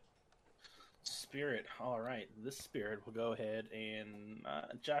up again. Spirit. All right. This spirit will go ahead and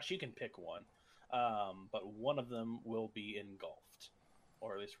Josh, you can pick one. But one of them will be engulfed,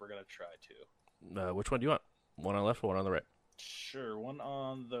 or at least we're gonna try to. Which one do you want? One on the left or one on the right? Sure, one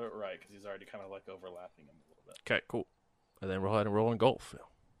on the right because he's already kind of like overlapping him a little bit. Okay, cool. And then we'll go ahead and roll engulf.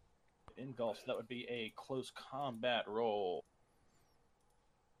 Engulfed. That would be a close combat roll.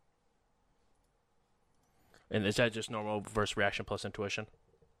 And is that just normal versus reaction plus intuition?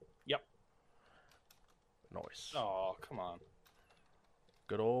 Yep. Nice. Oh, come on.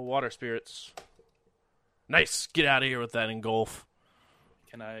 Good old water spirits. Nice. Get out of here with that engulf.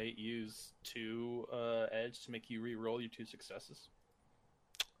 Can I use 2 edge to make you re-roll your 2 successes?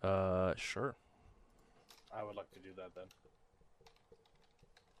 Sure. I would like to do that then.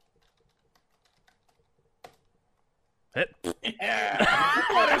 Hit.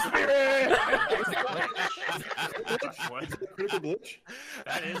 Water spirit! What? Critical glitch.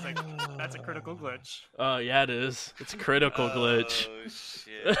 That's a critical glitch. Oh, yeah, it is. It's a critical glitch. Oh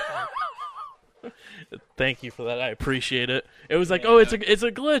shit! Thank you for that. I appreciate it. It was like, Yeah. oh, it's a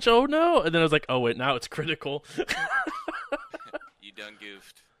glitch. Oh no! And then I was like, oh wait, now it's critical. You done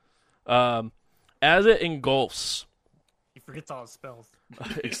goofed. As it engulfs, He forgets all his spells.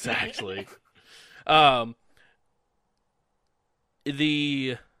 exactly.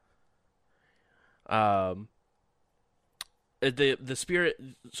 The spirit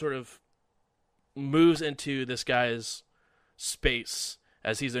sort of moves into this guy's space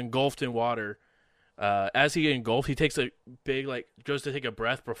as he's engulfed in water. As he engulfs, he takes a big, goes to take a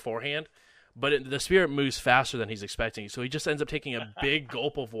breath beforehand, but the spirit moves faster than he's expecting. So he just ends up taking a big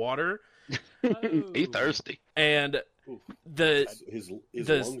gulp of water. He thirsty. And His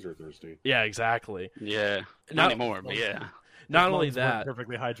the- lungs are thirsty. yeah, exactly. Yeah. Not- Not anymore, but yeah. Not His only lungs weren't that,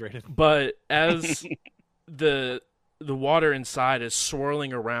 perfectly hydrated. but as the water inside is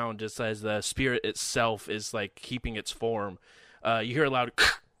swirling around, just as the spirit itself is like keeping its form, you hear a loud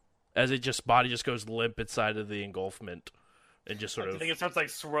as body just goes limp inside of the engulfment, and just sort I of think it starts like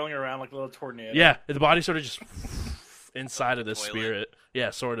swirling around like a little tornado. yeah, the body sort of just inside of the Toilet. spirit.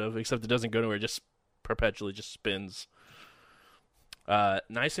 Yeah, sort of, except it doesn't go anywhere; it just perpetually just spins.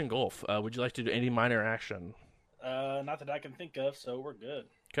 Nice engulf. Would you like to do any minor action? Not that I can think of, so we're good.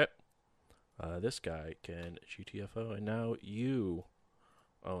 Okay. This guy can GTFO, and now you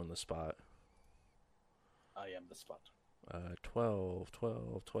own the spot. I am the spot. 12,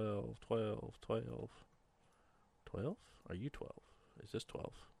 12, 12, 12, 12. 12? Are you 12? Is this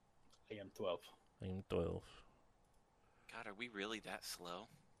 12? I am 12. I am 12. God, are we really that slow?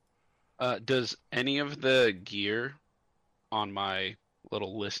 Does any of the gear on my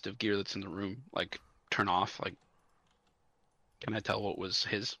little list of gear that's in the room turn off? Can I tell what was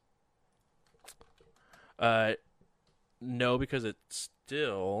his? No, because it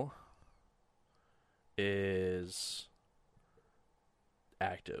still is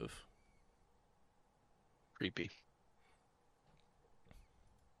active. Creepy.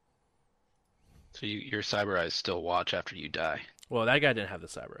 So your cyber eyes still watch after you die. Well, that guy didn't have the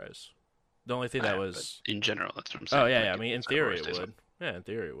cyber eyes. The only thing that But was... in general, that's what I'm saying. Oh, yeah, Like, yeah. I if mean, in cyber theory eyes it stays would. on. Yeah, in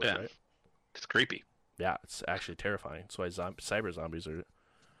theory it would, Yeah. right? It's creepy. Yeah, it's actually terrifying. That's why cyber zombies are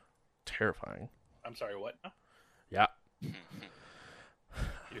terrifying. I'm sorry, what? Yeah. You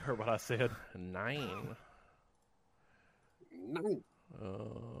heard what I said. 9. No.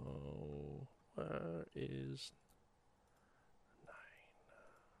 Oh, where is 9?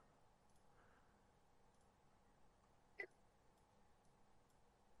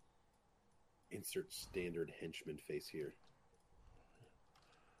 Insert standard henchman face here.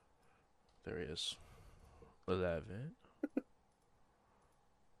 There he is. 11.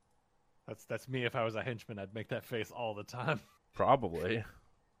 That's me. If I was a henchman, I'd make that face all the time. Probably.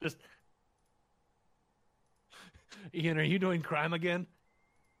 Just, Ian, are you doing crime again?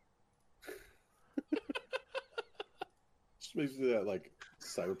 Just makes me do that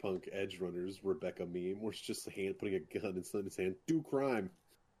Cyberpunk Edge Runners Rebecca meme where it's just a hand putting a gun in his hand. Do crime.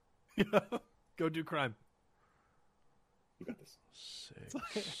 Go do crime. You got this.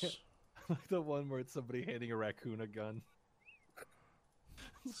 6. Like the one where it's somebody handing a raccoon a gun.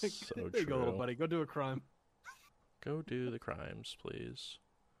 It's like, So there you go, little true. buddy. Go do a crime. Go do the crimes, please.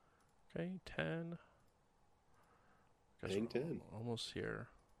 Okay, 10. Guys, Hang we're 10. Almost here.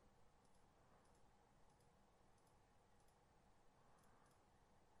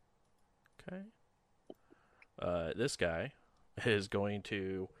 Okay. This guy is going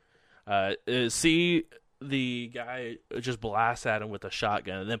to see the guy just blast at him with a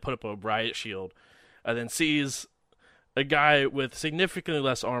shotgun and then put up a riot shield, and then sees a guy with significantly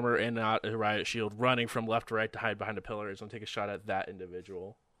less armor and not a riot shield running from left to right to hide behind a pillar. He's going to take a shot at that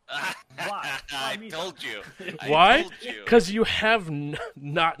individual. Why I me? told you. Why? I told you. Because you have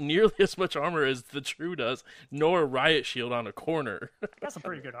not nearly as much armor as the True does, nor a riot shield on a corner. I got some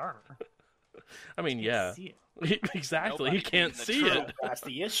pretty good armor. I mean, Can't yeah. see it. Exactly. Nobody He can't beating the see True. it. That's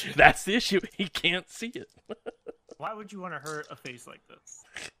the issue. That's the issue. He can't see it. Why would you want to hurt a face like this?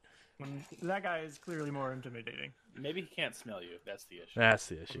 When that guy is clearly more intimidating. Maybe he can't smell you. That's the issue. That's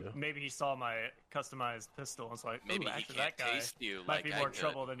the issue. Maybe he saw my customized pistol and was like, Maybe "Ooh, he actually, can't that guy taste you might like be I more could."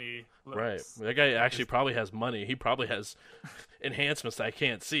 trouble than he looks." Right. That guy actually probably has money. He probably has enhancements I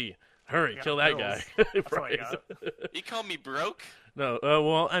can't see. Hurry, got kill that bills. guy. That's what I Right. got. You call me broke? No,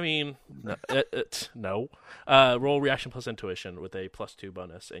 well, I mean, no. No. Roll reaction plus intuition with a +2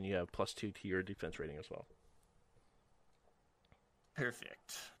 bonus, and you have +2 to your defense rating as well.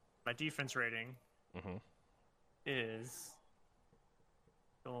 Perfect. My defense rating Mm-hmm. is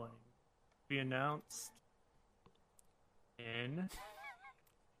going to be announced in.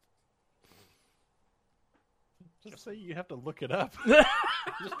 Just say you have to look it up.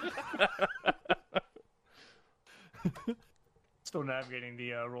 Still navigating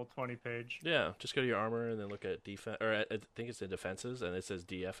the Roll20 page. Yeah, just go to your armor and then look at defense, or I think it's in defenses, and it says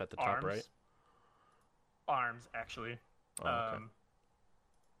DF at the top Arms. right. Arms, actually. Oh, okay.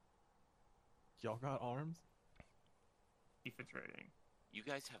 Y'all got arms? Defense rating. You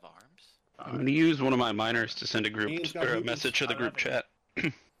guys have arms? I'm going to use one of my minors to send a group Ian's got or a movies. message to the group 11.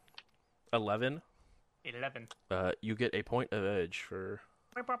 chat. 11. 11. You get a point of edge for.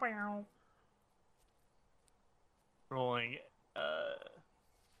 Rolling. Where's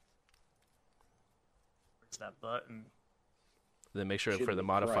that button? Then make sure for the Jiminy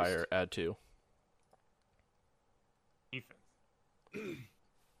modifier, Christ. add 2. Defense.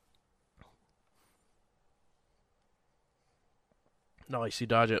 Nice, you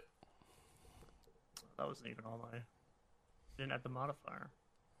dodge it. That wasn't even on my. Didn't add the modifier.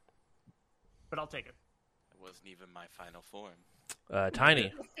 But I'll take it. It wasn't even my final form.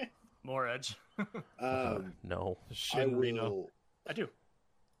 Tiny. More edge. No. I Shin Reno. will. I do.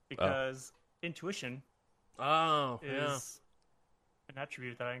 Because intuition Oh, is an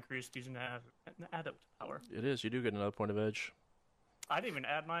attribute that I increased using an adept power. It is. You do get another point of edge. I didn't even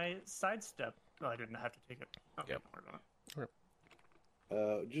add my sidestep. No, I didn't have to take it. Okay, Yep. don't worry about it.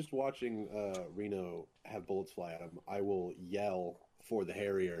 Just watching Reno have bullets fly at him, I will yell for the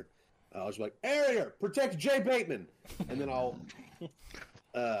Harrier. I was like, Harrier, protect Jay Bateman! And then I'll...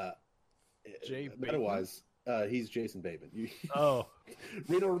 Jay Bateman? Otherwise, he's Jason Bateman. Oh.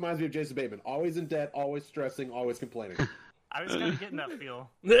 Reno reminds me of Jason Bateman. Always in debt, always stressing, always complaining. I was kind of getting that feel.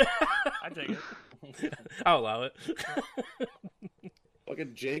 I take it. I'll allow it.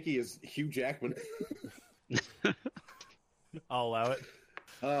 Fucking Janky is Hugh Jackman. I'll allow it.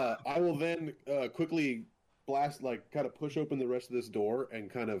 I will then quickly blast, kind of push open the rest of this door and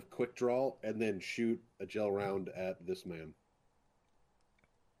kind of quick draw and then shoot a gel round at this man.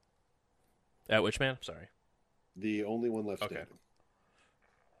 At which man? Sorry. The only one left Okay. standing.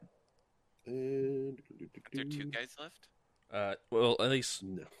 And... Are there 2 guys left? Well, at least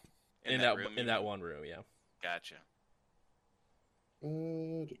No. in room, in you that mean? one room, yeah. Gotcha.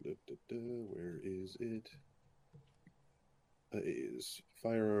 Where is it? It is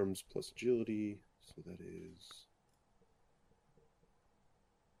firearms plus agility, so that is...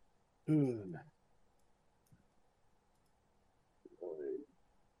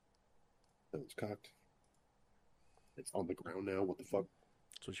 That one's cocked. It's on the ground now. What the fuck?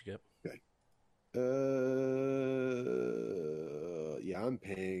 That's what you get. Yeah, I'm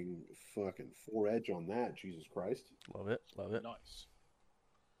paying fucking 4 edge on that. Jesus Christ. Love it. Love it. Nice.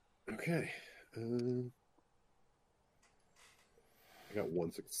 Okay. I got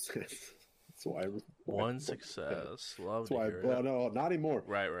 1 success. That's why I was One success. Love That's to why. hear Well, it. no, not anymore.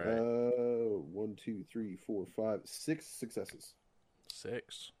 Right, right. 1, 2, 3, 4, 5, 6 successes.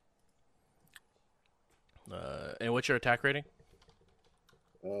 6. And what's your attack rating?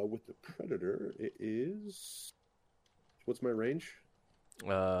 With the Predator, it is. What's my range?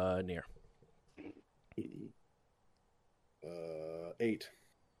 Near. 8.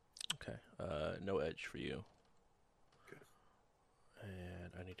 Okay. No edge for you. Okay.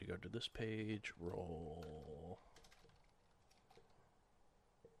 And I need to go to this page. Roll.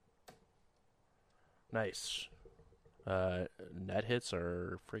 Nice. Net hits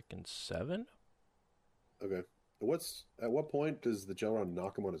are freaking 7. Okay. At what point does the gel round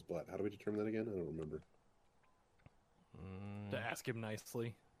knock him on his butt? How do we determine that again? I don't remember. To ask him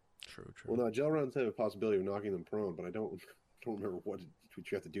nicely. True. Well, no, gel rounds have a possibility of knocking them prone, but I don't remember what you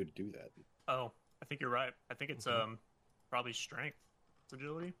have to do that. Oh, I think you're right. I think it's probably strength,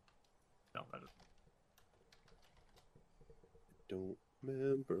 agility. No, that is. Don't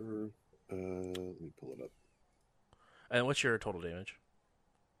remember. Let me pull it up. And what's your total damage?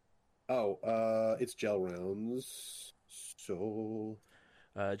 Oh, it's gel rounds. So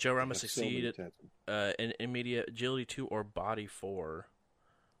Joe I Rama have so many succeed tats. in immediate agility 2 or body 4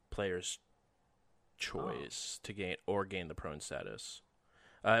 player's choice to gain the prone status.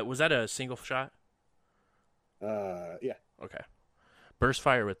 Was that a single shot? Yeah. Okay. Burst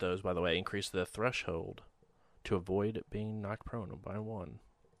fire with those, by the way, increase the threshold to avoid being knocked prone by 1.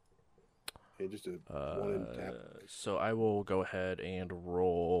 Okay, just a one in tap. So I will go ahead and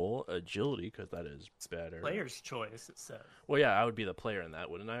roll agility because that is better. Player's choice, it said. Well, yeah, I would be the player in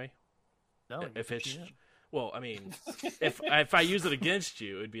that, wouldn't I? No, If it's well, I mean, if I use it against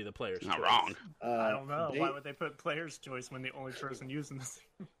you, it would be the player's Not choice. wrong. I don't know. Why would they put player's choice when the only person using this?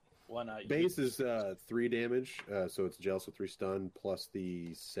 Why not? Base is 3 damage, so it's gel, so 3 stun plus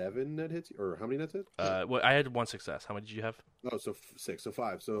the 7 net hits. Or how many net hits? Well, I had 1 success. How many did you have? Oh, so 6, so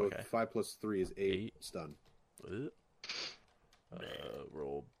 5. So Okay. 5 plus 3 is 8 stun.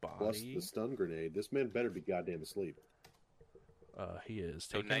 Roll body. Plus the stun grenade. This man better be goddamn asleep. He is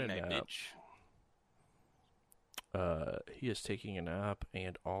So taking a night, nap. bitch. He is taking a nap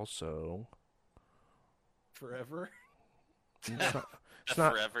and also Forever? it's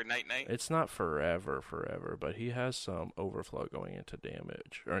not Forever night. it's not forever, but he has some overflow going into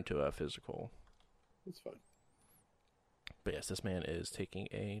damage or into a physical. That's fine. But yes, this man is taking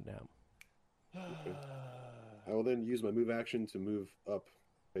a nap. Okay. I will then use my move action to move up,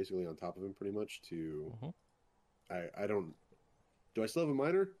 basically on top of him, pretty much. To I don't. Do I still have a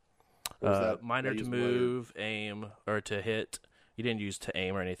minor? Or is that- Minor I to use move, aim, or to hit. You didn't use to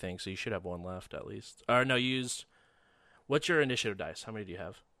aim or anything, so you should have 1 left at least. Or no, use. What's your initiative dice? How many do you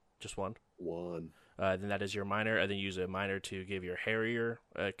have? Just 1. 1. Then that is your minor, and then use a minor to give your Harrier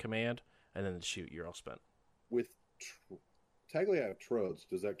command, and then shoot. You're all spent. With technically I have Trodes.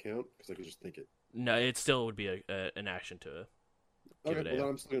 Does that count? Because I could just think it. No, it still would be an action to. Give Okay, it well a- then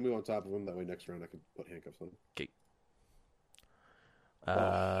I'm still gonna move on top of him. That way next round I can put handcuffs on him.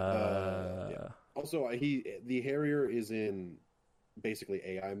 Yeah. Also, the Harrier is in basically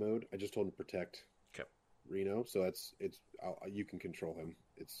AI mode. I just told him to protect Okay. Reno, so you can control him.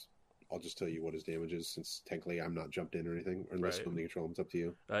 I'll just tell you what his damage is, since technically I'm not jumped in or anything, or unless Right. somebody control him. It's up to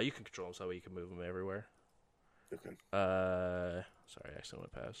you. You can control him so that way you can move him everywhere. Okay. Sorry, I accidentally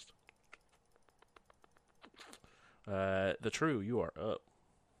went past. The True, you are up.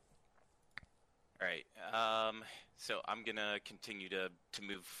 All right. So I'm gonna continue to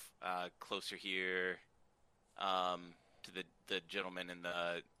move closer here, to the gentleman in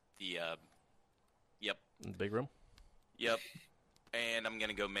the yep. In the big room. Yep. And I'm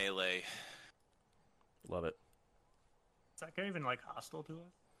gonna go melee. Love it. Is that guy even like hostile to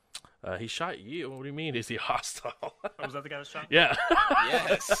us? He shot you. What do you mean? Is he hostile? Oh, was that the guy that shot? Yeah.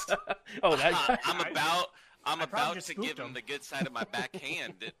 Yes. Oh, that guy. I'm I probably about just to spooked give him him. the good side of my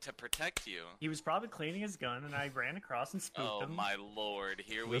backhand to protect you. He was probably cleaning his gun, and I ran across and spooked Oh him. my lord!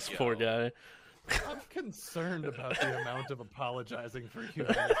 Here we This go. poor guy. I'm concerned about the amount of apologizing for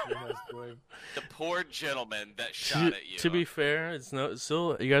humanity Reno's doing. The poor gentleman that shot at you. To be fair,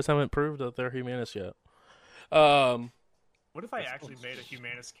 still you guys haven't proved that they're humanist yet. What if I actually made a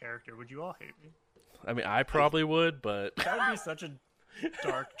humanist character? Would you all hate me? I mean, I probably would, but That would be such a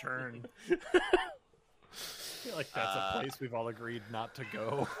dark turn. I feel like that's a place we've all agreed not to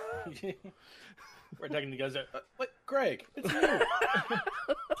go. We're attacking the guys. Wait, Greg, it's you.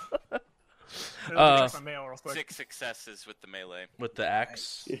 Let me check my mail real quick. 6 successes with the melee. with the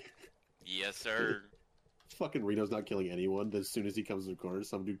axe, Yes, sir. Fucking Reno's not killing anyone. As soon as he comes to the corner,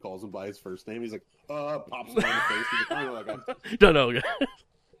 some dude calls him by his first name. He's like, pops him in the face. He's like, I know that guy. no.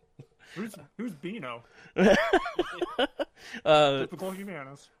 Who's Beano? Typical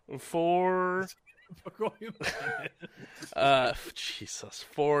humanist. 4 Jesus,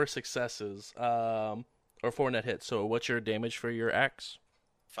 4 successes, or 4 net hits. So what's your damage for your axe?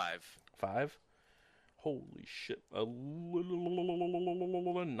 5. 5. Holy shit.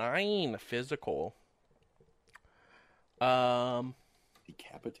 9 physical.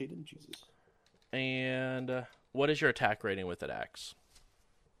 Decapitated? Jesus. And what is your attack rating with an axe?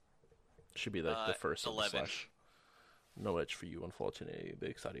 Should be the first of the 11. slash. No edge for you, unfortunately.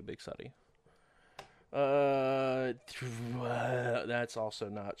 Big Sadi, Big Sadi. That's also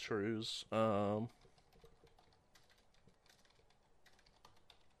not trues.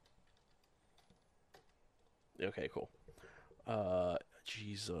 Okay, cool.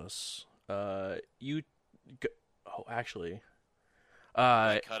 Jesus. You. Actually.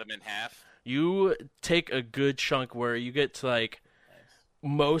 I cut him in half. You take a good chunk where you get to like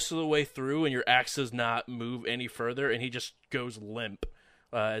most of the way through, and your axe does not move any further, and he just goes limp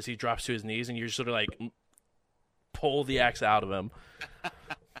as he drops to his knees, and you sort of like pull the axe out of him.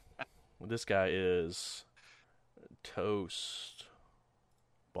 This guy is toast.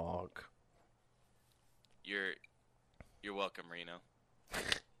 Bonk. You're welcome, Reno.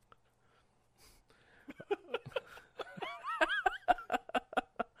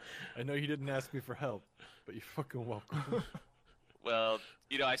 I know you didn't ask me for help, but you're fucking welcome. Well,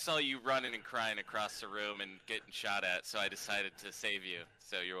 I saw you running and crying across the room and getting shot at, so I decided to save you.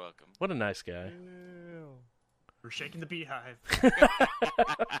 So you're welcome. What a nice guy. We're shaking the beehive.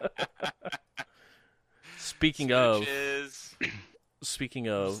 Speaking of,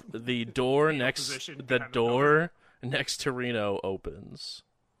 the door next to Reno opens.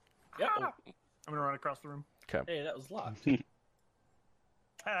 Yeah. I'm gonna run across the room. Okay. Hey, that was locked.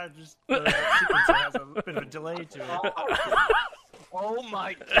 Just the sequencer has a bit of a delay to it. Oh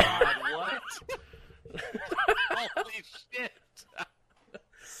my god, what? Holy shit!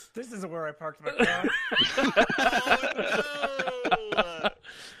 This isn't where I parked my car.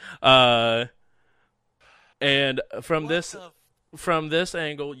 Oh no! And from What this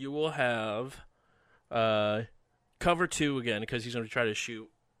angle, you will have cover 2 again, because he's going to try to shoot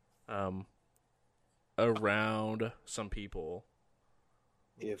around some people.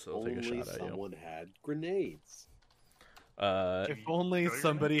 If So I'll take a only shot at you. someone had grenades. If only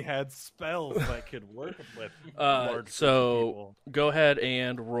somebody had spells that could work with large groups of so people. go ahead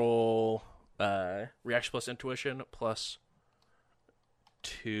and roll reaction plus intuition plus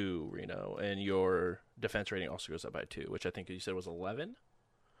 2, Reno, and your defense rating also goes up by 2, which I think you said was 11.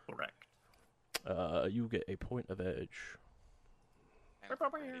 Correct. You get a point of edge. I'm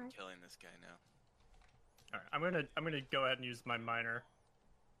already killing this guy now. All right, I'm gonna go ahead and use my minor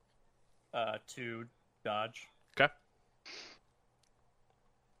to dodge. Okay.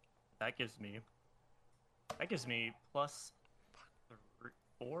 That gives me plus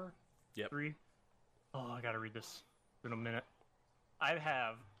 4. Yep. 3. Oh, I gotta read this in a minute. I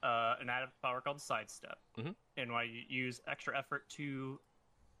have an added power called Sidestep, Mhm. and when I use extra effort to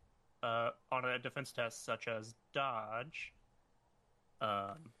on a defense test such as dodge,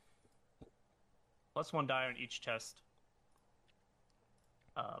 plus 1 die on each test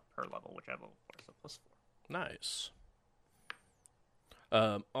per level, which I have level 4, so plus 4. Nice.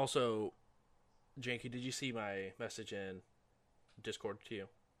 Also, Janky, did you see my message in Discord to you?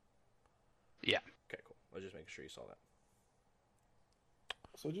 Yeah. Okay, cool. I was just making sure you saw that.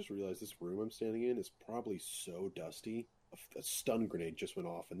 So I just realized this room I'm standing in is probably so dusty. A stun grenade just went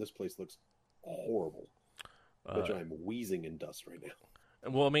off, and this place looks horrible. Which I'm wheezing in dust right now.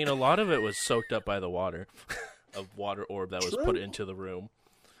 Well, I mean, a lot of it was soaked up by the water, a water orb that was put True. into the room.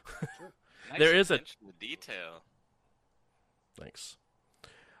 Nice There is a- attention to detail. Thanks.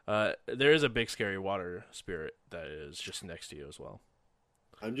 There is a big scary water spirit that is just next to you as well.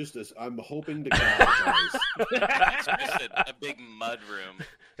 I'm hoping to God, It's just a big mud room.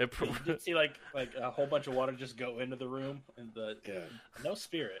 It You did see like a whole bunch of water just go into the room, and yeah, no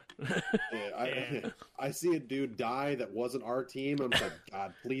spirit. yeah. I see a dude die that wasn't our team. I'm just like,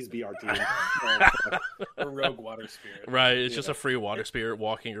 God, please be our team. A rogue water spirit. Right, it's just a free water spirit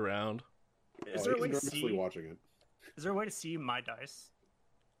walking around. Is there a way to nervously see? watching it. Is there a way to see my dice?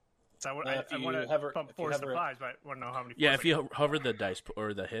 So I If you want to hover- pump if you 4s hover to it- 5s, but I want to know how many. Yeah, 4s if you hover the dice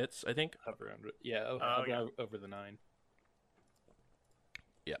or the hits, I think. Hover under it. Yeah, Oh, yeah. over the 9.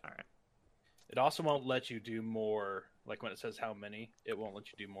 Yeah. All right. It also won't let you do more. Like when it says how many, it won't let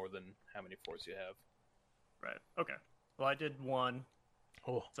you do more than how many 4s you have. Right. Okay. Well, I did 1,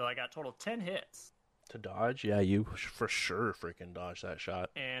 Oh, so I got total 10 hits. to dodge? Yeah, you for sure freaking dodged that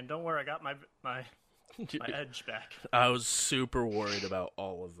shot. And don't worry, I got my edge back. I was super worried about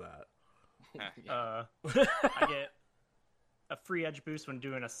all of that. I get a free edge boost when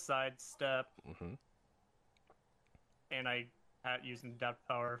doing a sidestep, Hmm. and I had using depth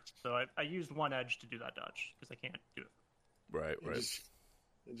power. So I used 1 edge to do that dodge because I can't do it. Right, right.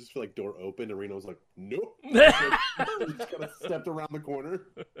 I just feel like door opened and Reno's like, nope. He just kind of stepped around the corner.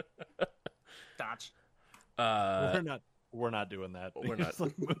 Dodge. We're not doing that. We're He not. just,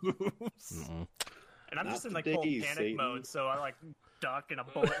 like, moves. Mm-mm. And I'm Not just in like today, full panic Satan. mode, so I like duck and a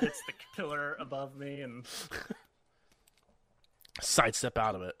bullet hits the pillar above me, and Sidestep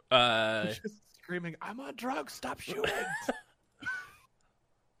out of it. Just screaming, "I'm on drugs! Stop shooting!"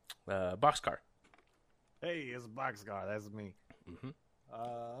 Boxcar. Hey, it's Boxcar. That's me. Mm-hmm.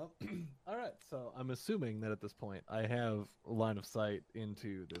 All right. So I'm assuming that at this point I have line of sight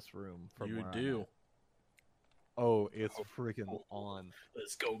into this room. From You where I'm do. at. Oh, it's freaking on.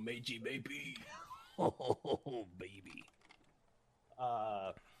 Let's go, Meiji, baby. Oh, baby.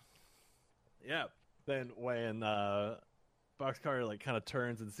 Yeah. Then when Boxcar like kind of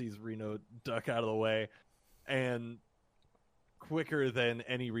turns and sees Reno duck out of the way, and quicker than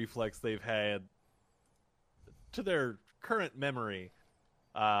any reflex they've had to their current memory,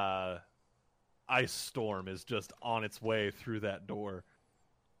 Ice Storm is just on its way through that door.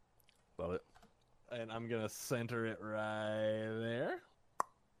 Love it. And I'm gonna center it right there.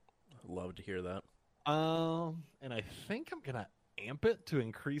 Love to hear that. And I think I'm gonna amp it to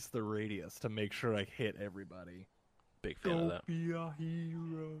increase the radius to make sure I hit everybody. Big fan of that. Be a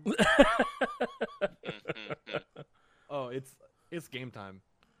hero. Mhm. Oh, it's game time.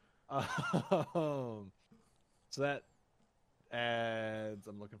 So that adds.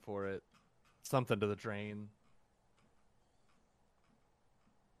 I'm looking for it. Something to the drain.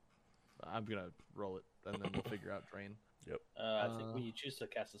 I'm gonna roll it, and then we'll figure out drain. I think when you choose to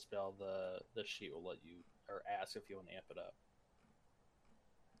cast a spell, the sheet will let you or ask if you want to amp it up.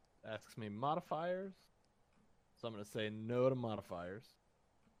 Asks me modifiers, so I'm gonna say no to modifiers.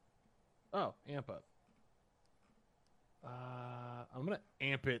 Oh, amp up. I'm gonna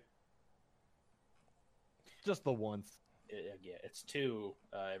amp it just the once. Yeah, it's 2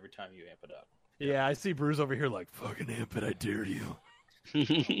 every time you amp it up. Yeah, I see Bruce over here like, fucking amp it, I dare you.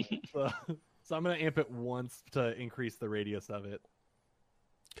 So I'm going to amp it once to increase the radius of it.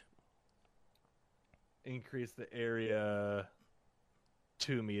 Increase the area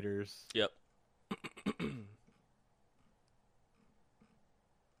 2 meters. Yep.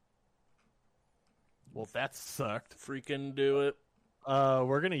 Well, that sucked. Freaking do it.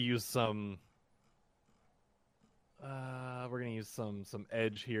 We're going to use some... we're going to use some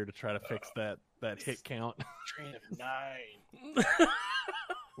edge here to try to fix that hit count. Train of 9.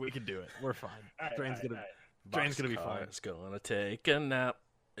 We can do it. We're fine. Alright, Drain's alright, gonna alright. Drain's gonna be fine. It's gonna take a nap.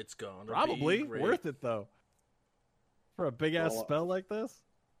 It's gonna Probably be great. worth it though. For a big ass Well, spell like this.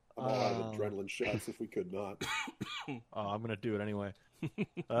 I'm all out of adrenaline shots if we could not. Oh, I'm gonna do it anyway.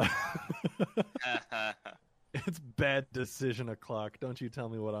 It's bad decision o'clock. Don't you tell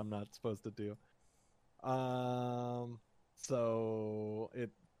me what I'm not supposed to do. So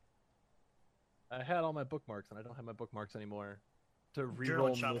I had all my bookmarks and I don't have my bookmarks anymore. To Journal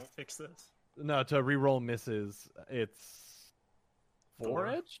reroll shot will fix this. No, to reroll misses, it's 4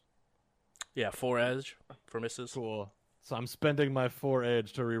 edge? Yeah, 4 edge for misses. Cool. So I'm spending my 4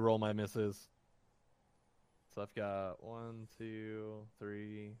 edge to reroll my misses. So I've got 1, 2,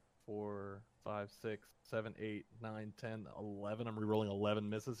 3, 4, 5, 6, 7, 8, 9, 10, 11. I'm rerolling 11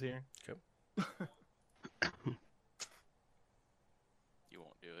 misses here. Okay. You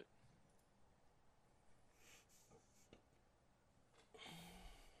won't do it.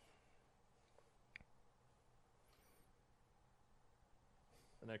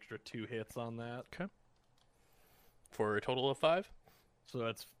 An extra 2 hits on that. For a total of 5. So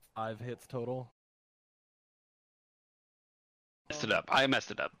that's 5 hits total. Messed it up. I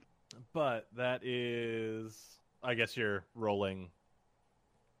messed it up. But that is, I guess you're rolling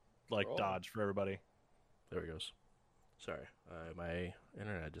like Roll. dodge for everybody. There he goes. Sorry, my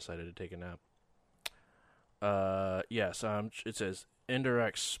internet decided to take a nap. Yes. It says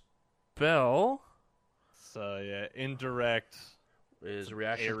indirect spell So yeah, indirect. is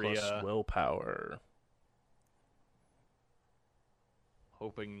reaction plus area. willpower.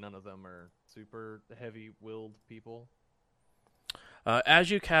 Hoping none of them are super heavy-willed people. As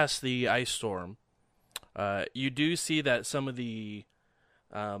you cast the ice storm, you do see that some of the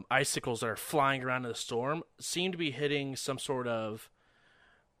icicles that are flying around in the storm seem to be hitting some sort of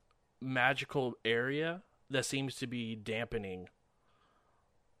magical area that seems to be dampening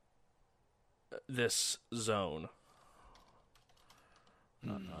this zone.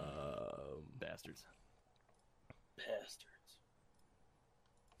 Bastards. Bastards.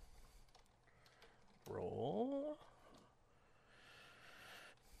 Roll.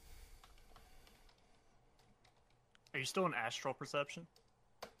 Are you still in astral perception?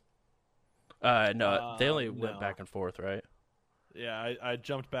 No, they only went no. back and forth, right? Yeah, I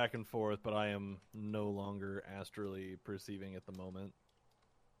jumped back and forth, but I am no longer astrally perceiving at the moment.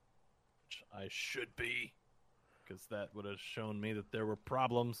 Which I should be, because that would have shown me that there were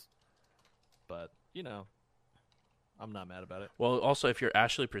problems. But, I'm not mad about it. Well, also, if you're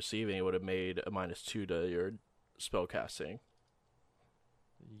actually perceiving, it would have made a -2 to your spell casting.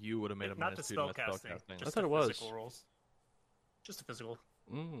 You would have made a Not the -2 to my spellcasting. spellcasting. Just thought the it was. physical rolls. Just the physical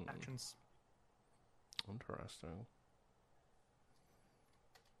actions. Interesting.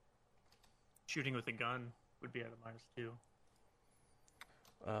 Shooting with a gun would be at a -2.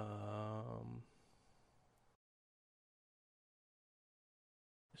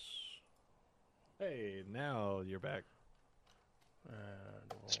 Hey, now you're back.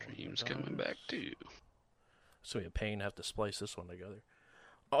 And we'll Stream's done. coming back too. It's gonna be a pain to have to splice this one together.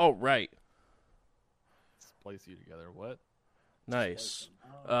 Oh, right. Splice you together. What? Nice.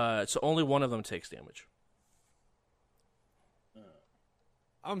 So only one of them takes damage.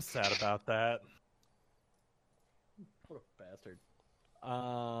 I'm sad about that. What a bastard.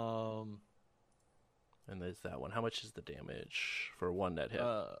 And there's that one. How much is the damage for one net hit?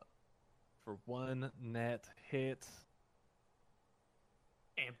 For one net hit,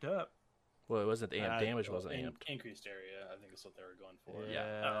 Amped up. Well, it wasn't amped. Damage wasn't amped. Increased area, I think is what they were going for.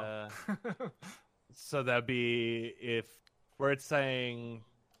 yeah. Oh. So that'd be if where it's saying,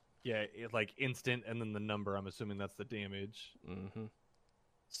 like instant, and then the number. I'm assuming that's the damage. Mm-hmm.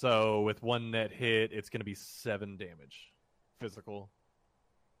 So with one net hit, it's going to be 7 damage, physical.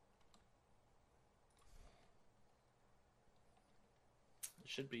 It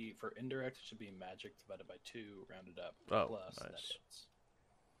should be, for indirect, it should be magic divided by 2, rounded up, Oh, plus nice. net hits.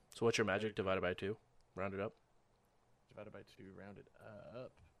 So what's your magic divided by 2? Rounded up? Divided by 2, rounded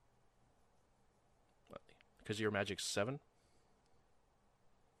up. Because your magic's 7?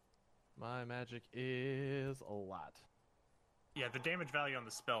 My magic is a lot. Yeah, the damage value on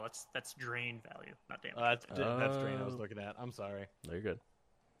the spell, that's drain value, not damage. That's drain I was Oh. looking at. I'm sorry. No, you're good.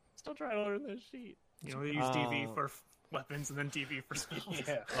 Still trying to learn this sheet. You know, they use DV for weapons and then DV for spells.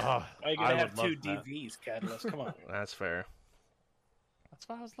 Yeah. Oh, Why you gonna I have would 2 love that. DVs, Catalyst? Come on. That's fair. That's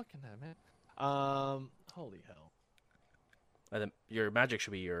what I was looking at, man. Holy hell. And then your magic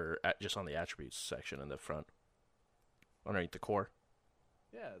should be just on the attributes section in the front, underneath the core.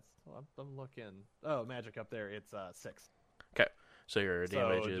 Yeah, I'm looking. Oh, magic up there. It's 6. So your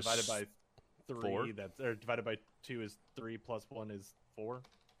damage so is divided by 3. 4? Or divided by 2 is 3 plus 1 is 4.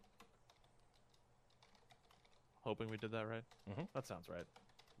 Hoping we did that right. Mhm. That sounds right.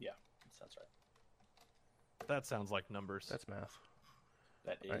 Yeah, that sounds right. That sounds like numbers. That's math.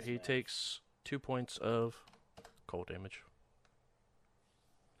 That is. Alright, he math. takes 2 points of cold damage.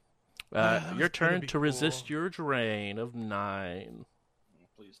 That was Your gonna turn be to resist cool. your drain of 9.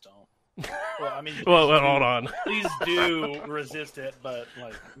 Please don't. Well, I mean, Well, please hold do- on. Please do resist it, but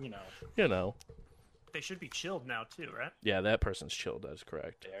You know. They should be chilled now too, right? Yeah, that person's chilled. That's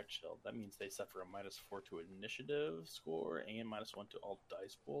correct. they are chilled. That means they suffer a -4 to initiative score and -1 to all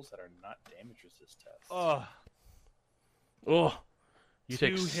dice pools that are not damage resist tests. Oh, Oh, you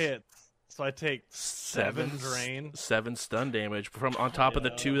 2 take hits. So I take 7 7 drain. 7 stun damage from on top of the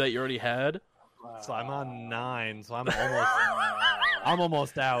Yeah. 2 that you already had. So I'm on 9. So I'm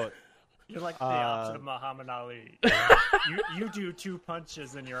almost out. You're like the opposite of Muhammad Ali. you do 2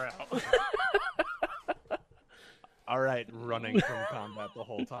 punches and you're out. All right, running from combat the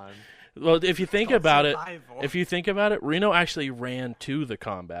whole time. Well, if you think Called about survival. it, Reno actually ran to the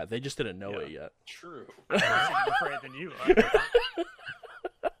combat. They just didn't know Yeah. it yet. True. I'm more afraid than you are.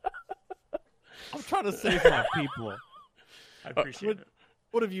 I'm trying to save my people. I appreciate it.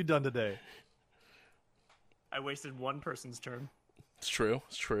 What have you done today? I wasted one person's turn. It's true.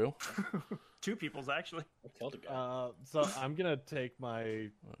 It's true. 2 people's actually. I killed a guy. So I'm gonna take my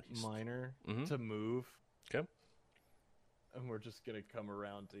minor Mhm. to move. Okay. And we're just gonna come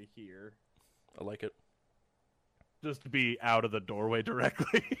around to here, I like it. just to be out of the doorway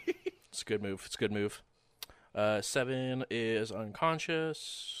directly. It's a good move. It's a good move. 7 is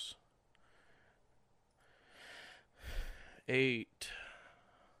unconscious. 8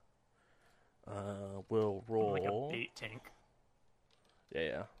 will roll. Like a bait tank.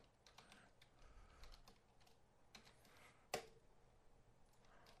 Yeah.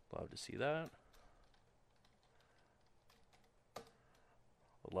 Love to see that.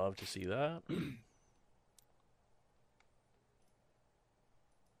 Love to see that.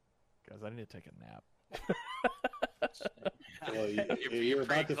 Guys, I need to take a nap. Well, You're you're about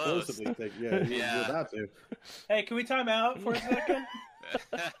pretty to close. forcibly think, you're Yeah. about to. Hey, can we time out for a second?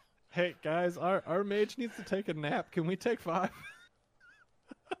 Hey guys, our mage needs to take a nap. Can we take 5?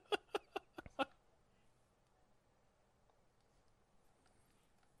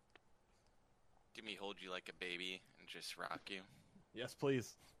 Can we hold you like a baby and just rock you? Yes,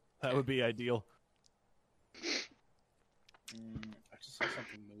 please. That would be ideal. I just saw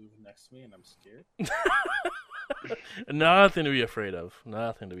something move next to me, and I'm scared. Nothing to be afraid of.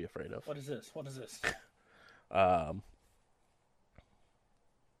 Nothing to be afraid of. What is this? What is this? I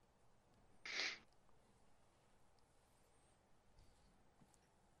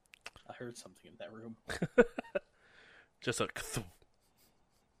heard something in that room. Just a.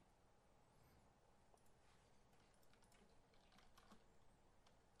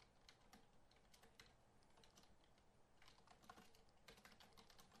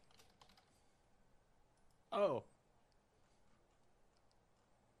 Oh.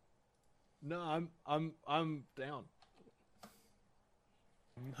 No, I'm down.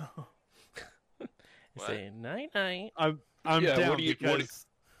 What? Say night night. I'm Yeah, down what are you because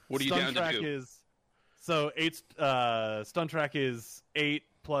down to track do? is so stun track is 8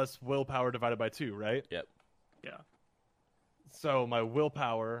 plus willpower divided by 2, right? Yep. Yeah. So my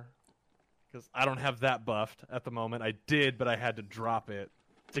willpower, because I don't have that buffed at the moment. I did, but I had to drop it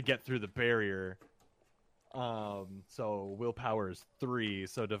to get through the barrier. So willpower is 3,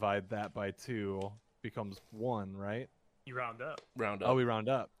 so divide that by 2 becomes 1, right? You round up. Round up. Oh, we round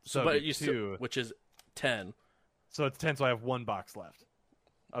up. So but it'd be you 2. still, which is 10. So it's 10, so I have 1 box left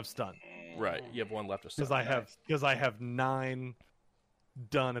of stun. Right. You have 1 left to Because stun. I have 9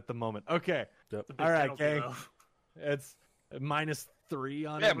 done at the moment. Okay. Yep. The big All right, penalty, gang. though. It's -3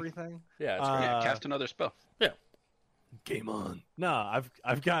 on Yeah. everything. Yeah, it's Uh, Yeah, cast another spell. Game on. No,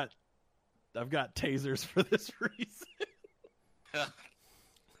 I've got tasers for this reason.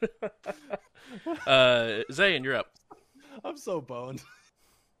 great. Zayn, you're up. I'm so boned.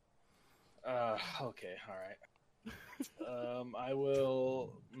 Okay, all right. I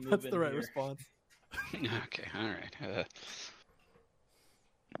will move That's in the right here. response. Okay, all right.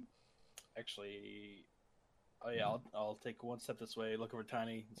 Actually, oh yeah, I'll take one step this way, look over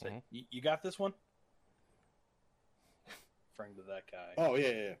Tiny, and say, Mhm. You got this one?" Referring to that guy. Oh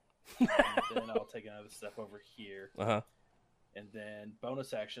yeah. And then I'll take another step over here, Uh huh. and then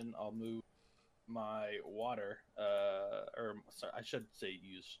bonus action, I'll move my water. Or sorry, I should say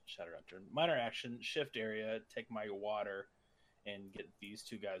use Shadowhunter. Minor action, shift area, take my water, and get these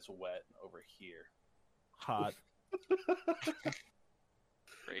two guys wet over here. Hot.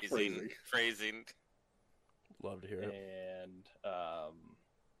 Phrasing. Love to hear it. And I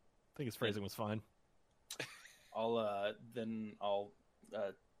think his phrasing was fine. I'll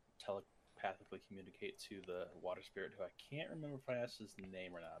telepathically communicate to the water spirit, who I can't remember if I asked his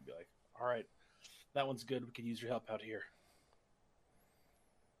name or not. I'll be like, "All right, that one's good. We could use your help out here."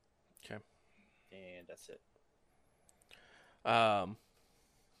 Okay. And that's it.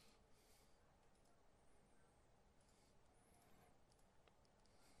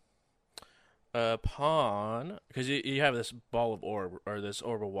 Upon, because you have this ball of orb or this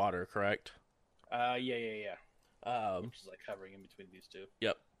orb of water, correct? Yeah. Um, Which is like hovering in between these two.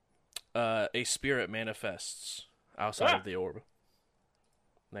 Yep. A spirit manifests outside of the orb,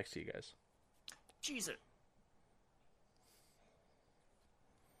 next to you guys. Jesus.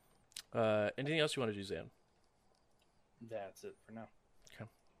 Anything else you want to do, Zan? That's it for now. Okay.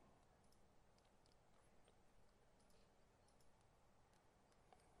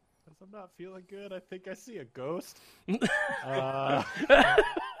 Because I'm not feeling good. I think I see a ghost.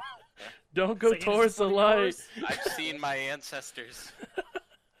 Don't go Say, is towards this the one of light. yours? I've seen my ancestors.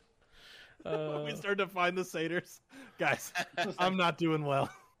 we start to find the satyrs. Guys, I'm not doing well.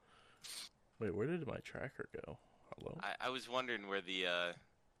 Wait, where did my tracker go? Hello? I was wondering where the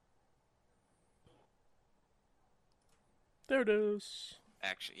There it is.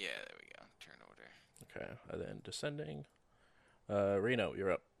 actually, yeah, there we go. Turn order. Okay, and then descending. Reno,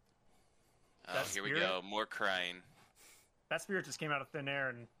 you're up. Oh, That here we spirit? go. More crying. That spirit just came out of thin air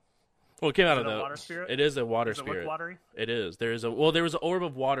and Well, it came out Is of it a the water spirit? It is a water does it look spirit. watery? It is. There was an orb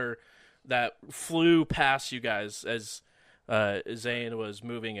of water that flew past you guys as Zane was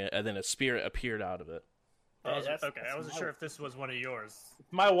moving it, and then a spirit appeared out of it. I was- that's- okay, I that's wasn't my- sure if this was one of yours.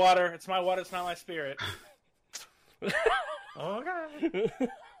 It's my water. It's my water. It's not my spirit. Okay.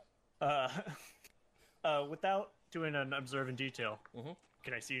 Without doing an observe in detail, Mhm.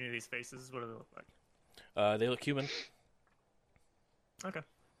 can I see any of these faces? What do they look like? They look human. Okay.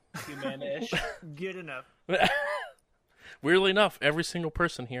 Human-ish. Good enough. Weirdly enough, every single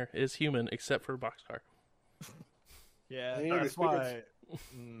person here is human except for Boxcar. Yeah, Hey, that's the why. spirits.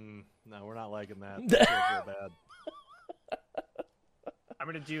 No, we're not liking that. That feels real bad. I'm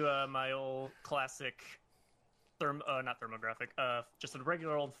gonna do my old classic, not thermographic, just a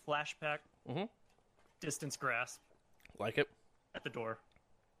regular old flashback, Mhm. distance grasp Like it? at the door.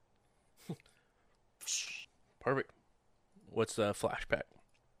 Perfect. What's the flashback?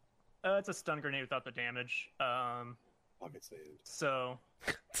 It's a stun grenade without the damage. Pocket sand. So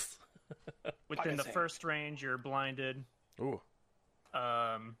within the sand. first range, you're blinded. Ooh.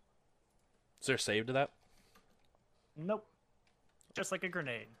 Um, Is there a save to that? nope. Just like a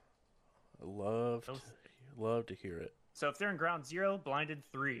grenade. I love to hear it. So if they're in ground 0, blinded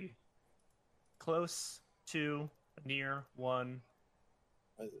 3. Close, 2, near, 1.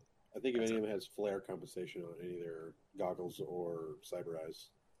 I think if any of them has flare compensation on any of their goggles or cyber eyes.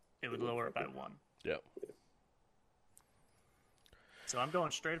 It would lower it by 1. Yep. So I'm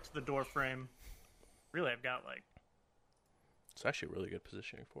going straight up to the door frame. Really, I've got like It's actually really good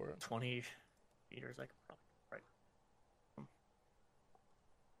positioning for it. 20 meters. I could probably right.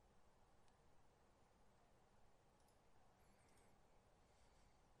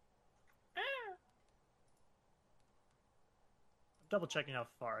 Double checking how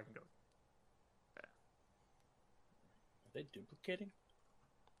far I can go. Are they duplicating?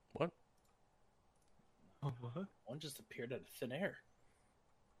 What? Oh, what? One just appeared out of thin air.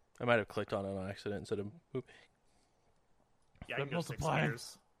 I might have clicked on it on accident instead of moving. Yeah, I can They're go 6 multiplying.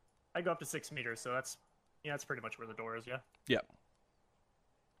 meters. I go up to 6 meters, so that's that's pretty much where the door is. Yeah. Yep.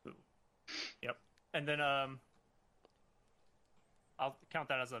 Ooh. Yep. And then I'll count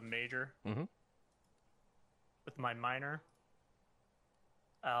that as a major. Mhm. With my minor,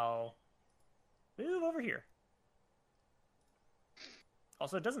 I'll move over here.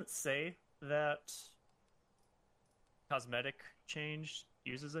 Also, it doesn't say that cosmetic change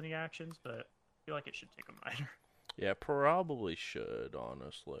uses any actions, but I feel like it should take a minor. Yeah, probably should,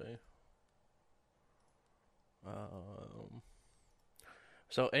 honestly.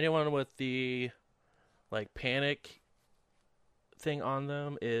 So anyone with the like panic thing on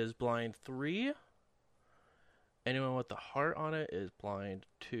them is blind 3. Anyone with the heart on it is blind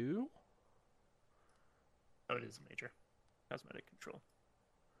 2. Oh, it is a major. Cosmetic control.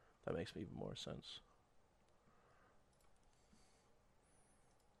 That makes even more sense.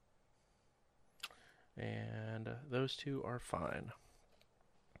 And those two are fine.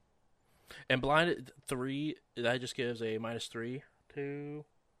 And blind 3, that just gives a -3 to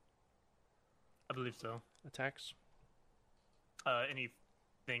I believe so. attacks.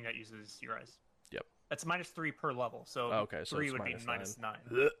 Anything that uses your eyes. Yep. That's -3 per level, so Oh, okay, so 3 it's would be -9.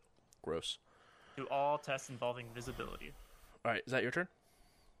 -9. Gross. To all tests involving visibility. All right, is that your turn?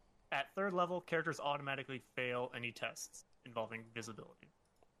 At 3rd level, characters automatically fail any tests involving visibility.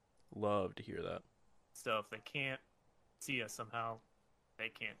 Love to hear that. So if they can't see us somehow, they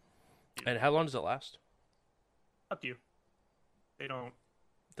can't. And how long does it last? Up to you. They don't.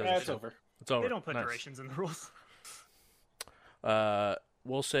 Doesn't It's say. over. It's over. They don't put Nice. durations in the rules.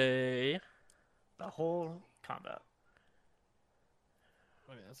 We'll say The whole combat.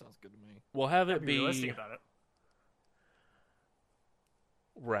 Okay, that sounds good to me. we'll have Gotta it be realistic be about it.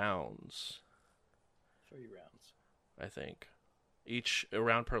 rounds. 3 rounds. I think each a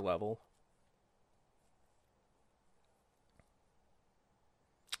round per level.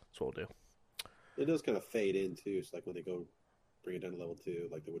 That's what we'll do. It does kind of fade in too. So like when they go bring it down to level 2,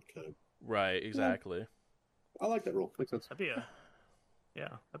 like they would kind of. Right, exactly. I like that rule. Makes sense. That'd be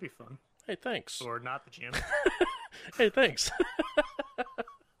that'd be fun. Hey, thanks. Or not the gym. Hey, thanks.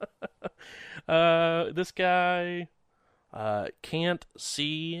 This guy can't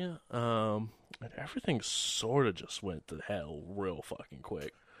see. And everything sort of just went to hell real fucking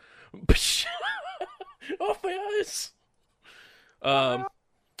quick. Off my eyes.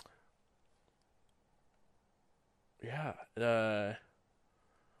 Yeah.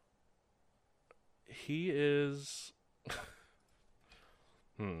 He is.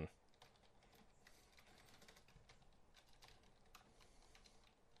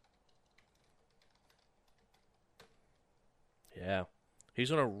 Yeah. He's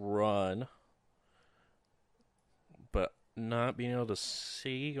gonna run. But not being able to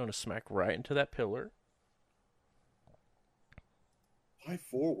see, gonna smack right into that pillar. Why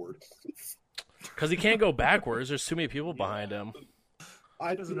forward? Because he can't go backwards. There's too many people behind him.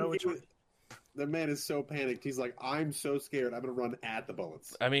 I Doesn't know which way. The man is so panicked. He's like, I'm so scared. I'm gonna run at the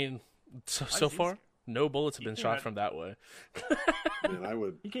bullets. I mean, so Why is he far, scared? no bullets have He been came shot at- from that way. Man, I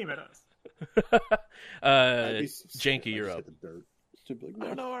would. He came at us. I'd be so scared. Janky, I'd you're just up. hit the dirt. Just be like, I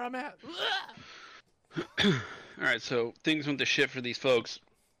don't know where I'm at. All right, so things went to shit for these folks.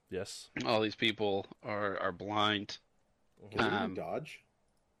 Yes. All these people are blind. Can we Um, dodge?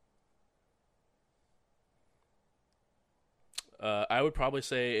 I would probably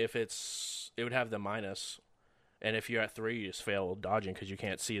say if it would have the minus, and if you're at 3, you just fail dodging because you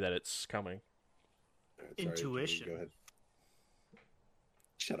can't see that it's coming. All right, sorry, Intuition. Go ahead.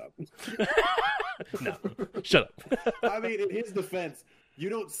 Shut up. No, shut up. I mean, in his defense, you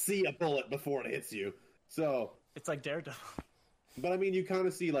don't see a bullet before it hits you. So, It's like Daredevil. but I mean, you kind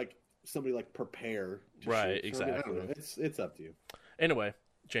of see like somebody like prepare. To Right, shoot. So, I mean, I don't exactly. know. It's up to you. Anyway,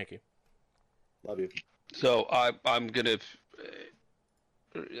 Janky. Love you. So I'm gonna.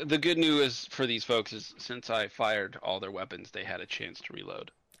 The good news for these folks is since I fired all their weapons, they had a chance to reload.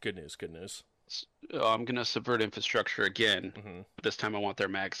 Good news. Good news. So I'm gonna subvert infrastructure again. Hmm. This time I want their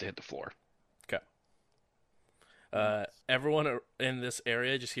mags to hit the floor. Everyone in this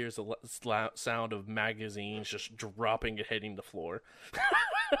area just hears the sound of magazines just dropping and hitting the floor.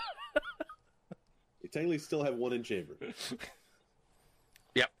 You technically still have one in chamber.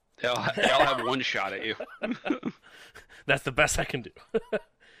 Yep, they'll have one shot at you. That's the best I can do.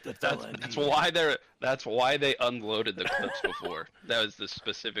 That's why they unloaded the clips before. That was the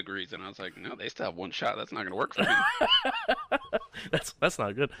specific reason. I was like, no, they still have one shot. That's not gonna work for me. That's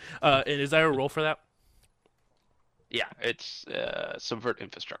not good. And is there a roll for that? Yeah, it's subvert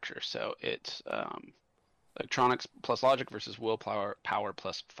infrastructure. So it's electronics plus logic versus willpower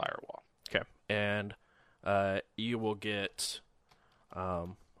plus firewall. Okay, and you will get a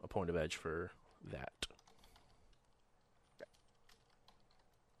point of edge for that.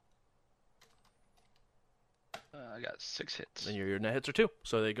 I got 6 hits. And your net hits are 2,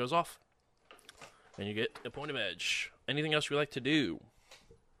 so it goes off, and you get a point of edge. Anything else you like to do?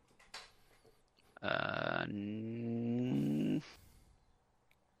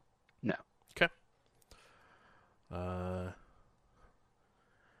 No. Okay.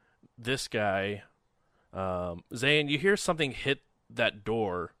 This guy, Zane, you hear something hit that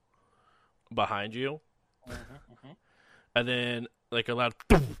door behind you, and then like a loud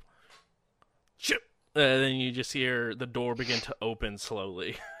shit, and then you just hear the door begin to open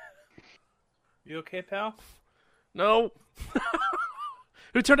slowly. You okay, pal? No.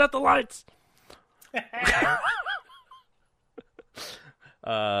 Who turned out the lights? Did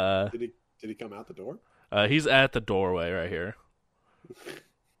he come out the door? He's at the doorway right here.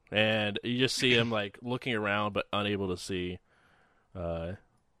 And you just see him like looking around but unable to see.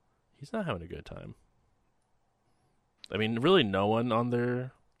 He's not having a good time. I mean, really no one on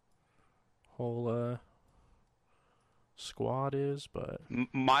their whole squad is, but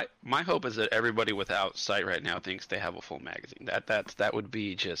My hope is that everybody without sight right now thinks they have a full magazine. That would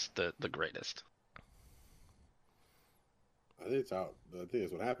be just the greatest. I think it's out. I think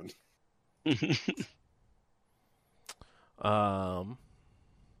that's what happened.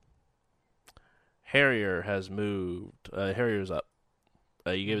 Harrier has moved. Harrier's up.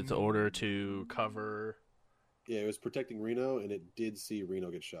 You gave it the order to cover. Yeah, it was protecting Reno, and it did see Reno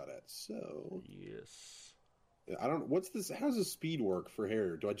get shot at. So Yes. I don't. What's this? How does the speed work for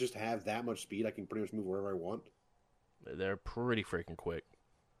Harrier? Do I just have that much speed? I can pretty much move wherever I want. They're pretty freaking quick.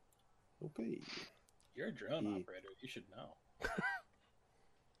 Okay. You're a drone operator. You should know.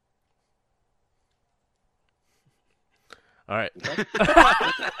 All right.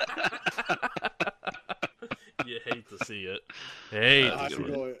 You hate to see it. Hate to see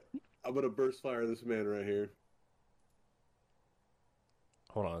it. I'm gonna burst fire this man right here.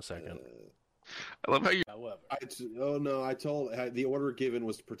 Hold on a second. I love how you. However, I told the order given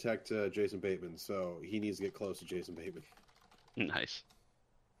was to protect Jason Bateman, so he needs to get close to Jason Bateman. Nice.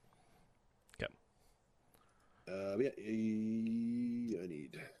 Okay. Yeah, I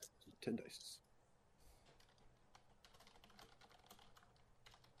need 10 dice.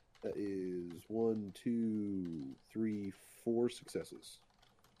 That is 1, 2, 3, 4 successes,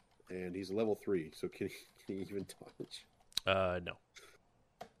 and he's a level 3. So can he even dodge? No.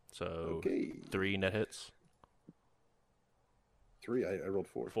 So Okay, 3 net hits. 3. I rolled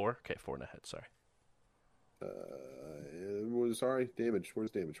 4. 4. Okay, 4 net hits. Sorry. Sorry, damage.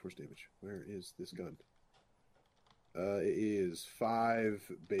 Where's damage? Where is this gun? It is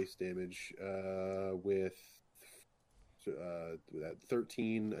 5 base damage with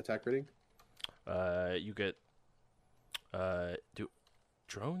 13 attack rating. You get do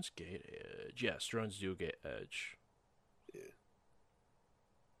drones get edge? Yes, drones do get edge.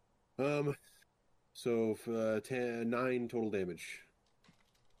 So 9 total damage.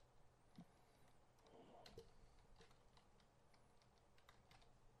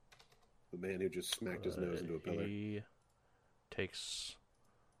 The man who just smacked his nose into a pillar. He takes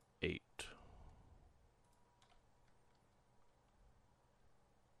 8.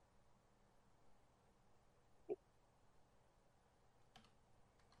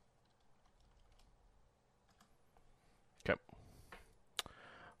 Okay.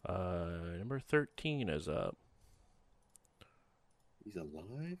 Number 13 is up. He's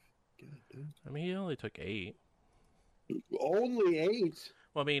alive? God damn. I mean, he only took 8. Only 8?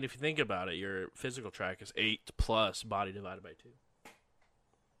 Well, I mean, if you think about it, your physical track is 8 plus body divided by 2.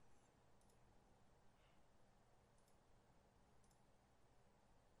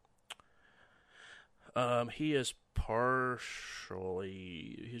 He is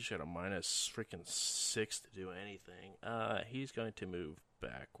partially. He's got a minus freaking 6 to do anything. He's going to move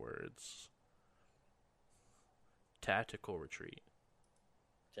backwards. Tactical retreat.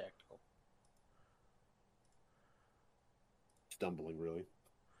 Tactical. Stumbling, really.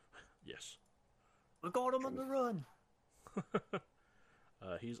 Yes. We got him on the run.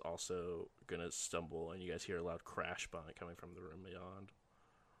 He's also gonna stumble, and you guys hear a loud crash coming from the room beyond.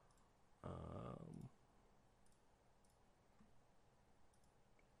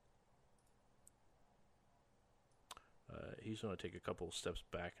 He's gonna take a couple of steps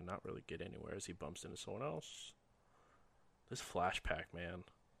back and not really get anywhere as he bumps into someone else. This flashback, man.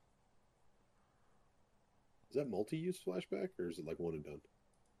 Is that multi-use flashback, or is it like one and done?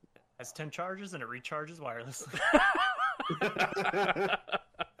 Has 10 charges and it recharges wirelessly.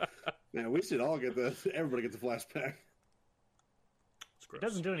 Man, we should all get this. Everybody gets a flashback. It's gross. It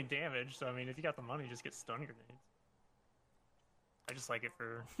doesn't do any damage, so I mean, if you got the money, just get stun grenades. I just like it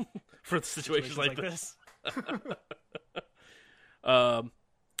for for the situations like this.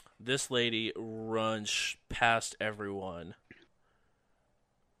 This lady runs past everyone.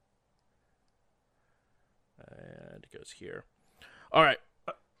 And it goes here. All right.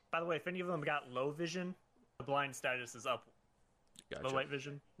 By the way, if any of them got low vision, the blind status is up. Gotcha. Low light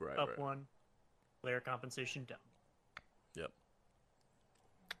vision, Right, up right. 1. Layer compensation, down. Yep.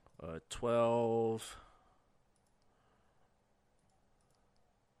 12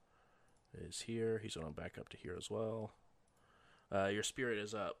 is here. He's going to back up to here as well. Your spirit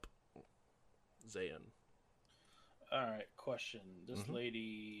is up, Zayn. All right, question. This Mhm.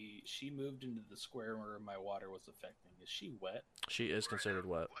 lady, she moved into the square where my water was affecting. Is she wet? She is considered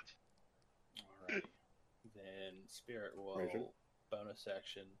wet. All right. Then spirit will Razor? bonus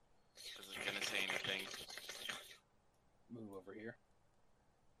action I was gonna say anything. move over here,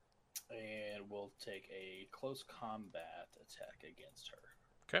 and we'll take a close combat attack against her.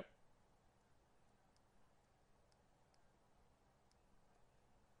 Okay.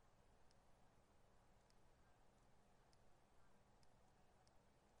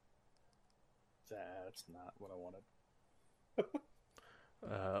 That's not what I wanted.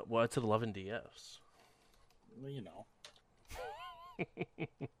 Well, it's 11 DFs. Well, you know.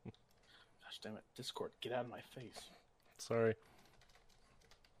 Gosh damn it. Discord, get out of my face. Sorry.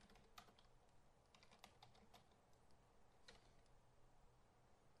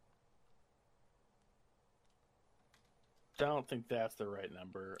 I don't think that's the right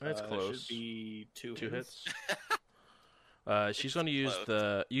number. That's It close. should be two Hits. That's She's going to use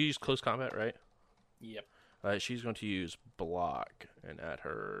close. You use close combat, right? Yep. She's going to use block and add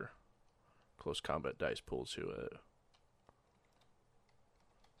her close combat dice pool to it.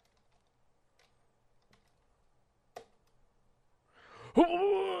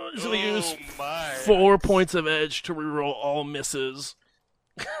 She's going to use my. 4 points of edge to reroll all misses.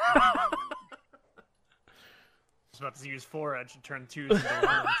 I was about to use 4 edge to turn 2s into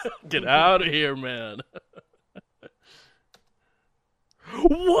 1s. Get out of here, man.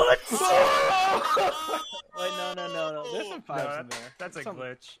 What? Wait, no. There's some fives No, in there. That's a Some-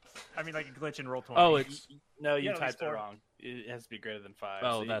 glitch. I mean, like a glitch in roll 20. Oh, it's No, you Yeah, at least typed it four. wrong. It has to be greater than 5.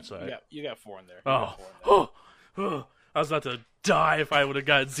 Oh, so that's you, right. You got 4 in there. You oh, got 4 in there. oh. I was about to die if I would have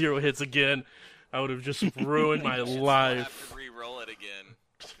got 0 hits again. I would have just ruined my You should still life. have to re-roll it again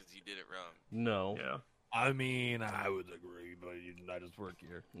because you did it wrong. No, Yeah. I mean, I would agree, but I just work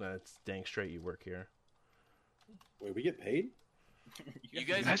here. that's dang straight. You work here. Wait, we get paid? You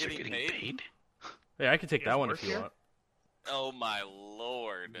guys are getting paid? Hey, I can take You that guys one work if you here? want. Oh my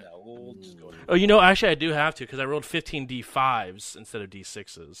lord! No, we'll just go. Oh, you know, actually, I do have to because I rolled 15 D5s instead of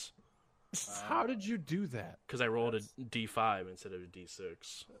D6s. How did you do that? Because I rolled a D5 instead of a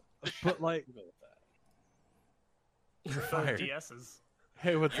D6. But like, We'll go with that. you're Both fired. DSs.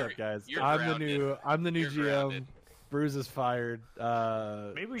 Hey, what's You're- up, guys? you're I'm grounded. the new You're GM. grounded. Bruce is fired.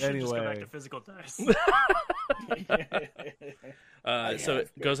 Maybe we should just go back anyway. to physical dice. So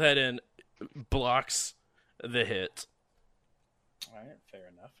it goes ahead and blocks the hit. All right, fair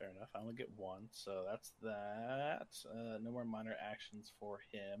enough. I only get 1, so that's that. No more minor actions for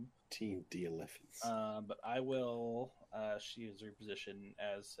him. Team D11s. But I will. She is repositioned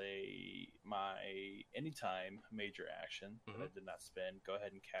as my anytime major action that I did not spend. Go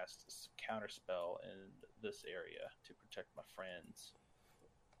ahead and cast a counter spell in this area to protect my friends.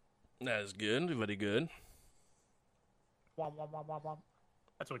 That is good. Very good. Womp, womp, womp, womp, womp.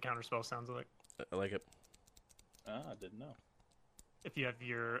 That's what counterspell sounds like. I like it. I didn't know. if you have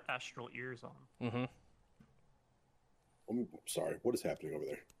your astral ears on. Mm-hmm. I'm sorry. What is happening over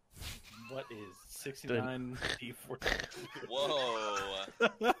there? What is 69 D4? Whoa.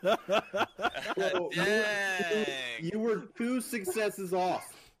 Bro, Dang. you were 2 successes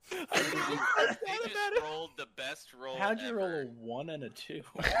off. They just rolled the best roll How'd you roll a ever. 1 and a 2?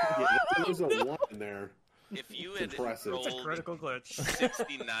 Yeah, there was a 1 in there. If you It's had impressive. It's a rolled critical glitch.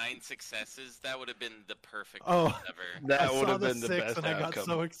 69 successes, that would have been the perfect Oh. roll ever. I That would saw have been the 6 best and I got outcome.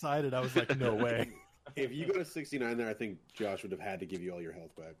 so excited. I was like, no way. If you got a 69 there, I think Josh would have had to give you all your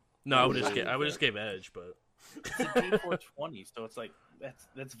health back. No, I would just gave Edge, but It's a D420, so it's like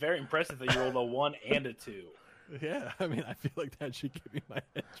that's very impressive that you rolled a 1 and a 2. Yeah, I mean, I feel like that should give me my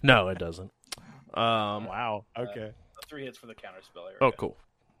edge. no, it doesn't. Wow. Okay. 3 hits for the counter spell. There we Oh, go. cool.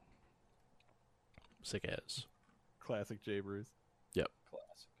 Sick as. Classic J Bruce.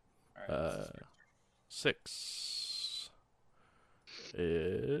 Classic. All right, this is 6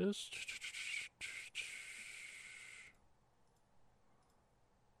 is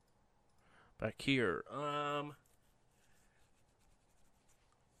back here.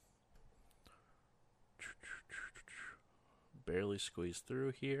 Barely squeeze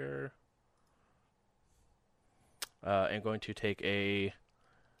through here. And going to take a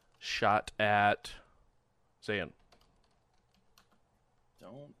shot at Zayn.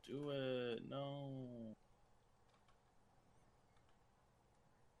 Don't do it. No.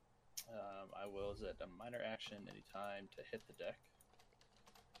 I will. Is it a minor action anytime to hit the deck?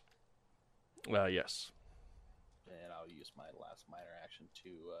 Yes. And I'll use my last minor action to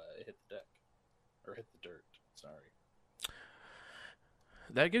hit the deck. Or hit the dirt. Sorry.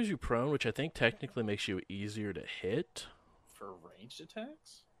 That gives you prone, which I think technically makes you easier to hit. For ranged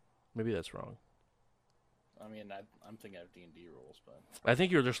attacks? Maybe that's wrong. I mean, I'm thinking of D&D rules, but... I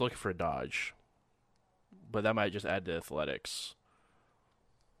think you're just looking for a dodge. But that might just add to athletics.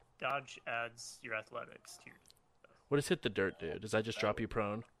 Dodge adds your athletics to your. What does hit the dirt do? Does that just drop you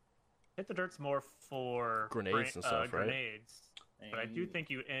prone? Hit the dirt's more for Grenades and stuff, right? Grenades, but I do think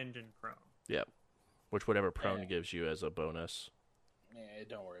you end in prone. Yep. Which whatever prone Yeah. gives you as a bonus. Yeah,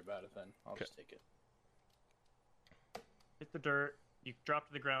 don't worry about it then. I'll Okay. just take it. Hit the dirt. You drop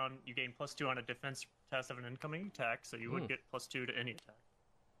to the ground. You gain +2 on a defense test of an incoming attack, so you would get +2 to any attack.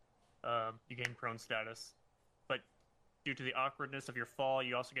 You gain prone status, but due to the awkwardness of your fall,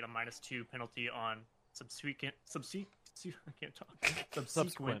 you also get a -2 penalty on subsequent I can't talk.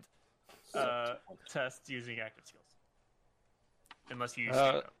 Subsequent tests using active skills, unless you use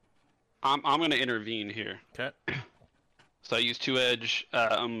stand up. I'm going to intervene here. Okay. So I use 2 edge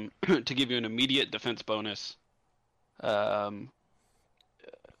to give you an immediate defense bonus.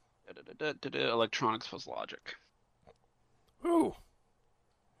 Electronics plus logic. Ooh.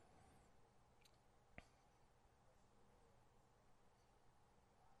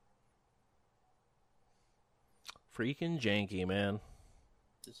 Freaking janky, man.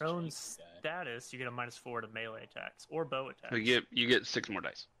 This Prone janky guy. status, you get a -4 to melee attacks or bow attacks. So you get 6 more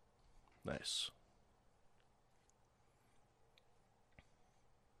dice. Nice.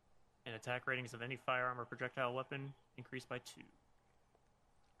 And attack ratings of any firearm or projectile weapon increase by 2.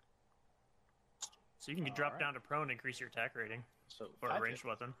 So you can drop Alright. down to prone to increase your attack rating So for a 5 ranged hits.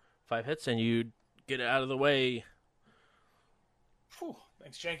 weapon. 5 hits and you get it out of the way. Whew,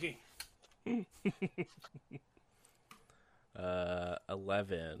 thanks, Janky.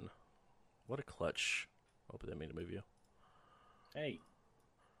 11. What a clutch. Hope that made a move you. Hey.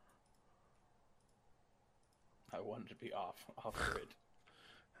 I wanted to be off grid.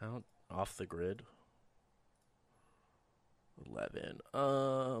 How off the grid? 11.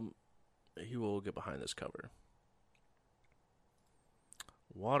 He will get behind this cover.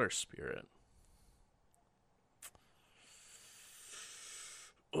 Water spirit.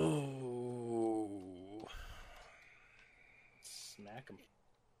 Oh. Smack him.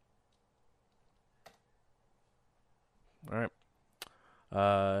 All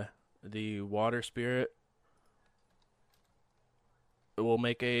right. The water spirit will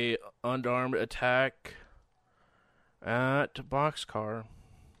make a unarmed attack at Boxcar.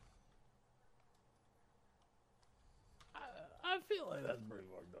 I feel like that's pretty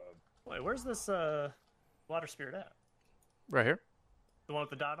fucked up. Wait, where's this water spirit at? Right here. The one with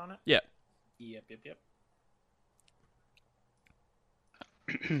the dot on it? Yeah. Yep.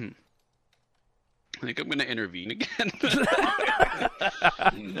 I think I'm going to intervene again. Is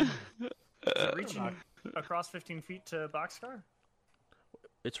it reaching across 15 feet to Boxcar?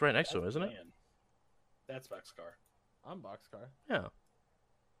 It's right next to him, isn't it? Man. That's Boxcar. I'm Boxcar. Yeah.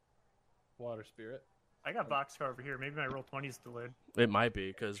 Water Spirit. I got boxcar over here. Maybe my roll 20 is delayed. It might be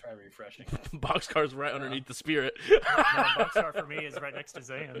because Try refreshing. boxcar's right underneath the spirit. No, boxcar for me is right next to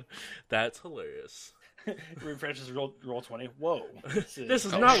Zayn. That's hilarious. Refreshes roll 20. Whoa. This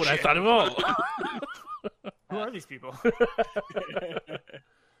is not what I thought at all. Who are these people?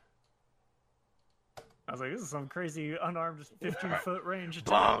 I was like, this is some crazy unarmed 15-foot range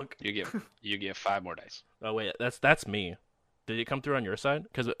attack. Bonk. You get 5 more dice. Oh wait, that's me. Did it come through on your side?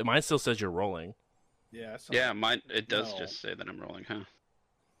 Because mine still says you're rolling. Yeah. Yeah, mine. It does No. just say that I'm rolling, huh?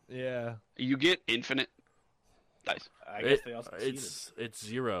 Yeah. You get infinite dice. I guess they also It's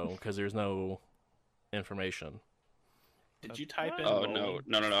 0 because there's no information. Did you type in? Oh rolling?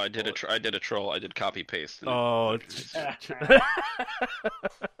 no! I did a troll. I did copy paste. Oh, I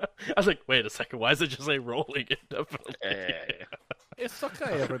was like, wait a second. Why does it just say rolling indefinitely? Yeah. It's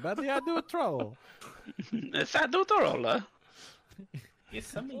okay, everybody. I do a troll. It's a do troll. It's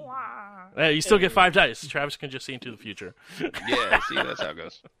something. Hey, you still get 5 dice. Travis can just see into the future. Yeah, see, that's how it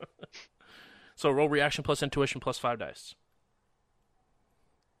goes. So roll reaction plus intuition plus 5 dice.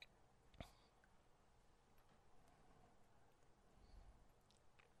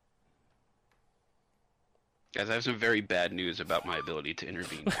 Guys, I have some very bad news about my ability to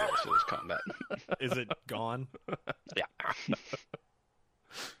intervene for the rest of this combat. Is it gone? Yeah.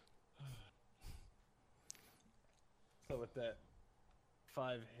 So with that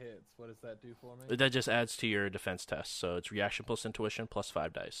 5 hits, what does that do for me? That just adds to your defense test. So it's reaction plus intuition plus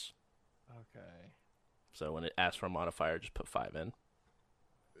 5 dice. Okay. So when it asks for a modifier, just put 5 in.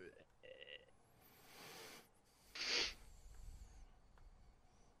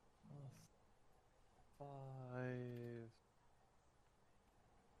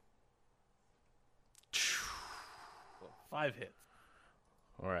 Well, 5 hits.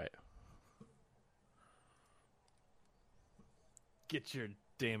 All right. Get your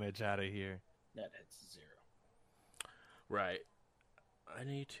damage out of here. That hits 0. Right. I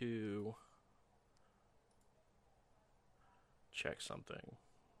need to check something.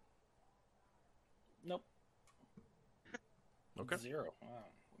 Nope. Okay. 0. Wow.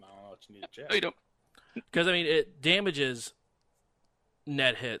 I don't know what you need to check. No, you don't. Because, I mean, it damages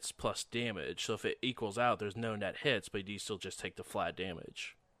net hits plus damage. So if it equals out, there's no net hits, but you still just take the flat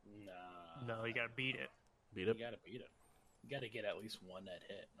damage. Nah. No, you gotta beat it. Beat You it? gotta beat it. You gotta get at least 1 net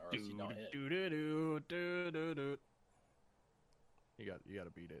hit, or else you don't hit. You got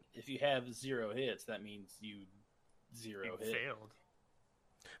to beat it. If you have 0 hits, that means you 0 You hit. failed.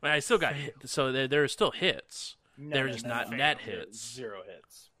 I mean, I still got hit. So there are still hits. No, They're no, just no, not no. net Zero- hits. 0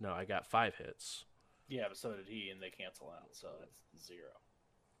 hits. No, I got 5 hits. Yeah, but so did he, and they cancel out, so it's 0.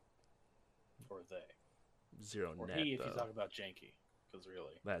 Or they. 0 Or net, he, if though. you talk about Janky. Because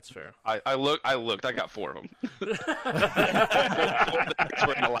really. That's fair. I looked. I got 4 of them. That's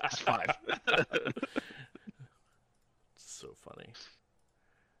were in the last 5. So funny.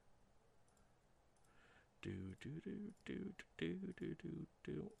 Do do do do do do do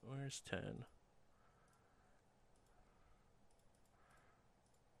do. Where's 10?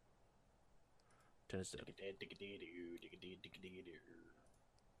 Ten is dead.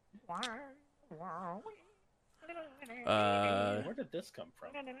 Where did this come from?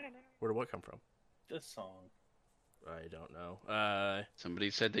 Where did what come from? This song. I don't know.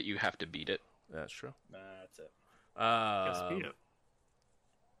 Somebody said that you have to beat it. That's true. Nah, that's it. Gotta beat it.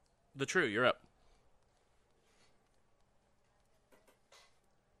 The True, you're up.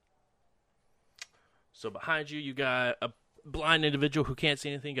 So behind you, you got a blind individual who can't see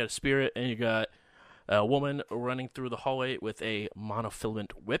anything. You got a spirit, and you got a woman running through the hallway with a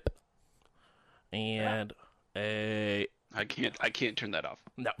monofilament whip, and a I can't turn that off.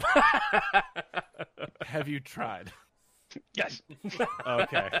 no. Have you tried? Yes,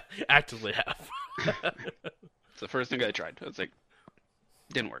 Okay. Actively have. it's the first thing I tried. It's like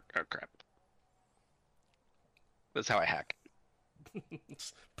didn't work. Oh crap! That's how I hack.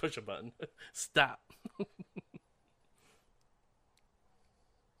 Push a button. Stop.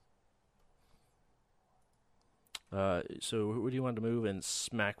 So who do you want to move and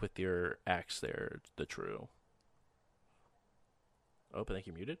smack with your axe there, the True? Oh, I think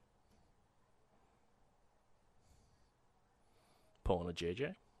you're muted. Pulling a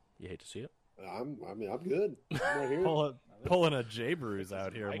JJ. You hate to see it. I'm good. I'm right here. Pulling a J Brews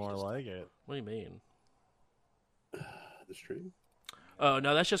out here, more like it. What do you mean? The stream. Oh,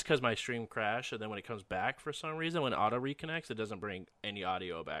 no, that's just because my stream crashed, and then when it comes back for some reason, when auto reconnects, it doesn't bring any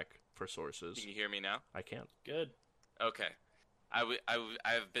audio back for sources. Can you hear me now? I can't. Good. Okay.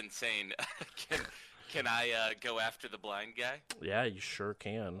 I've been saying, can I go after the blind guy? Yeah, you sure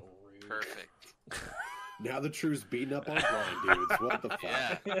can. Perfect. Now the truth's beating up on blind dudes. What the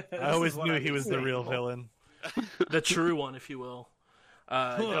fuck? Yeah. I always knew he was the real villain. The true one, if you will.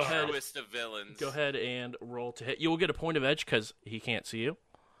 Go The ahead. truest of villains. Go ahead and roll to hit. You will get a point of edge because he can't see you,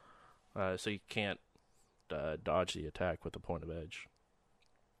 so you can't dodge the attack with a point of edge.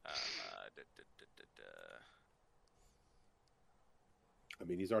 I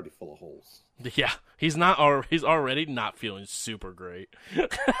mean, he's already full of holes. Yeah, he's not. He's already not feeling super great. 5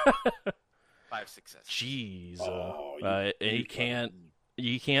 successes. Jeez, Oh, and he can't.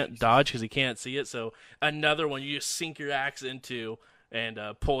 You can't dodge because he can't see it. So another one, you just sink your axe into and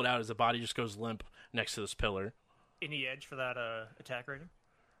pull it out as the body just goes limp next to this pillar. Any edge for that attack rating?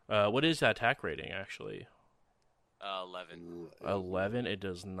 What is that attack rating actually? 11. 11. It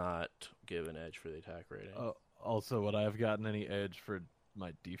does not give an edge for the attack rating. Also, would I have gotten any edge for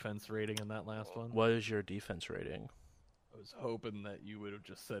my defense rating in that last one? What is your defense rating? I was hoping that you would have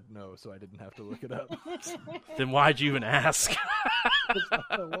just said no, so I didn't have to look it up. Then why'd you even ask?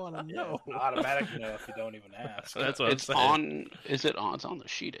 I want to know. Automatic no if you don't even ask. That's what It's I'm saying. on. Is it on? It's on the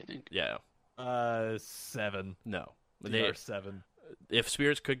sheet, I think. Yeah. 7. No. They are 7. If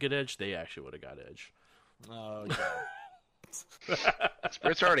spirits could get edge, they actually would have got edge. Oh, okay.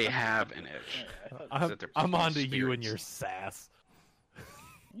 Spirits already have an edge. I'm, Is that I'm they're on to you and spirits? your sass.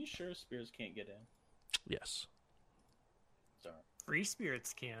 Are you sure spirits can't get in? Yes. Sorry. Free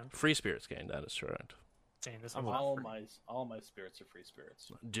spirits can. Free spirits gain, that is correct. Saying this I'm one's All not free. my spirits are free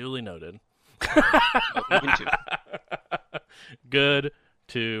spirits. Duly noted. Moving to- Good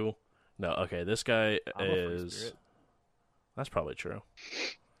to no. Okay, this guy I'm a free is. spirit. That's probably true.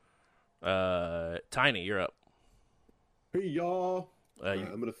 Tiny, you're up. Hey, y'all. You I'm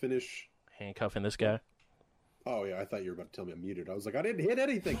going to finish. handcuffing this guy. Oh, yeah, I thought you were about to tell me I'm muted. I was like, I didn't hit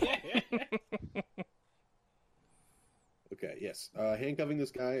anything. Okay, yes. Handcuffing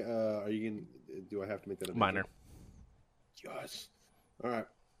this guy. Are you going to... Do I have to make that a Minor. Yes. All right.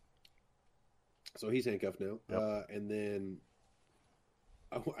 So he's handcuffed now. Yep. And then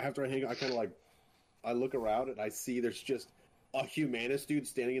after I hang I kind of like... I look around and I see there's just a Humanist dude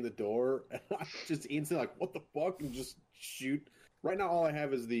standing in the door. And I just instantly like, what the fuck? And just shoot. Right now, all I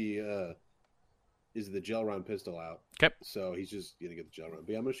have is the gel round pistol out. Okay. So he's just going to get the gel round.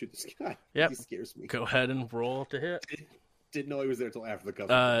 But yeah, I'm going to shoot this guy. Yep. He scares me. Go ahead and roll to hit. Didn't know he was there until after the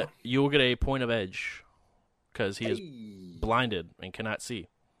cuff. You will get a point of edge because he is Hey. blinded and cannot see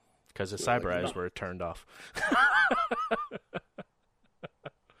because his Well, cyber like, eyes were turned off.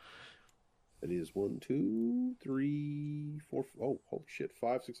 It is 1, 2, 3, 4. Oh, holy shit!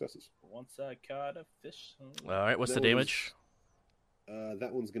 5 successes. Once I caught a fish. All right, what's the That damage?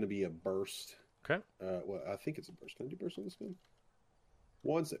 That one's going to be a burst. Okay. Well, I think it's a burst. Can I do burst on this gun?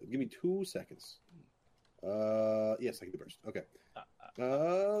 1 second. Give me 2 seconds. Yes, I can do burst. Okay.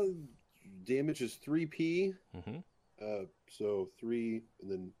 Damage is 3p. Mm-hmm. So 3, and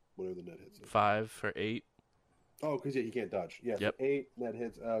then whatever the net hits. 5 for 8. Oh, because yeah, you can't dodge. Yeah, Yep. so 8 net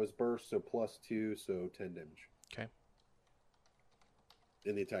hits. It was burst, so plus 2, so 10 damage. Okay.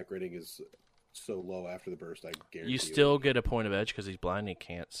 And the attack rating is so low after the burst, I guarantee You still get a point of edge because he's blind and he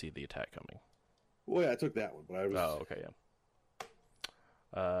can't see the attack coming. Well, yeah, I took that one, but I was. Oh, okay,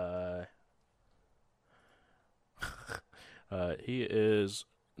 yeah. He is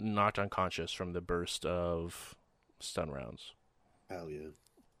knocked unconscious from the burst of stun rounds. Hell yeah.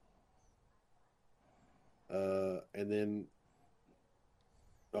 And then.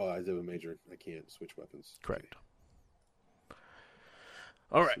 Oh, I have a major. I can't switch weapons. Correct.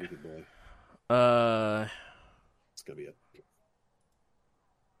 All right. Sneaky boy. It's gonna be it.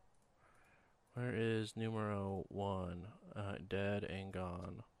 Where is numero 1? Dead and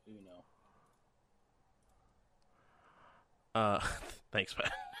gone. Uno. Thanks, man.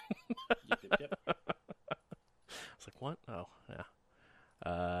 Yep. I was like, what? Oh,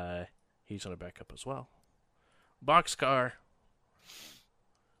 yeah. He's gonna back up as well. Boxcar.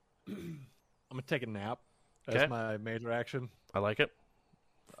 I'm gonna take a nap Okay. as my major action. I like it.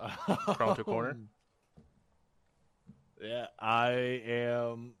 Crawl to a corner. Yeah, I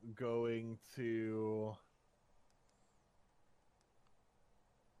am going to.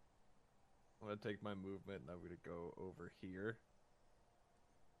 I'm gonna take my movement and I'm gonna go over here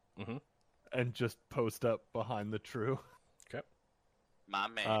Mm-hmm. and just post up behind the true. My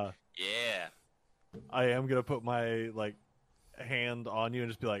man. Yeah. I am gonna put my hand on you and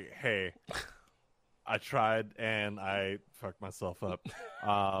just be like, "Hey, I tried and I fucked myself up."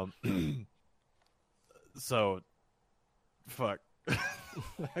 So, fuck.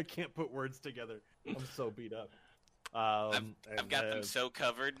 I can't put words together. I'm so beat up. I've got them so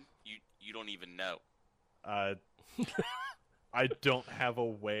covered, you don't even know. I don't have a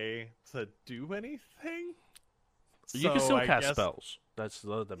way to do anything. You can So still I cast guess spells. That's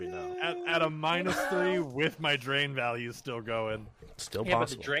let me know. at a -3 with my drain value still going. Still Yeah, but the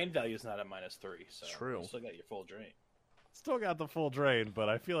possible. drain value is not at -3, so True. you still got your full drain. Still got the full drain, but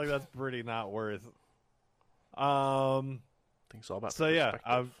I feel like that's pretty not worth. Things all about So yeah, perspective.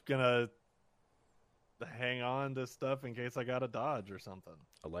 I'm gonna hang on to stuff in case I got a dodge or something.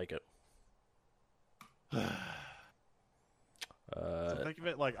 I like it. So think of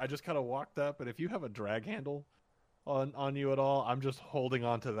it like I just kind of walked up, and if you have a drag handle on you at all, I'm just holding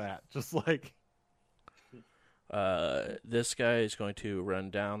on to that, just like This guy is going to run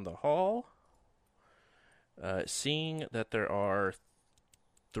down the hall. Seeing that there are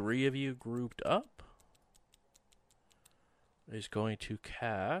 3 of you grouped up, is going to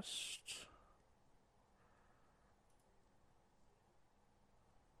cast.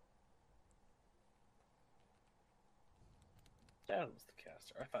 That was the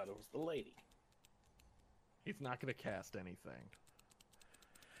caster. I thought it was the lady. he's not gonna cast anything.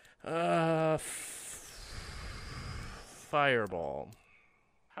 Fireball.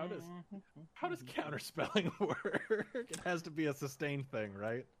 How does counterspelling work? It has to be a sustained thing,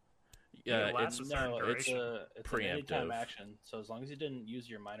 right? Yeah, It lasts it's a certain No, it's duration. it's an anytime preemptive. action. So as long as you didn't use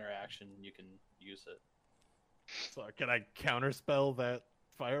your minor action, you can use it. So can I counterspell that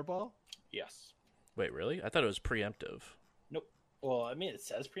fireball? Yes. Wait, really? I thought it was preemptive. Nope. Well, I mean, it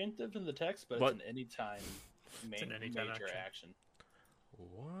says preemptive in the text, but What? it's an anytime, an anytime major action. action.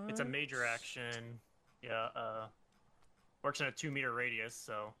 What? It's a major action. Yeah, works in a 2-meter radius,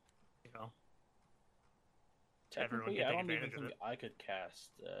 so you know. Everyone Technically, can I take don't even advantage of think I could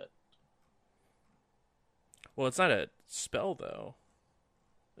cast that. Well, it's not a spell though.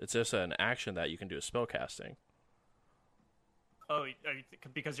 It's just an action that you can do a spell casting. Oh,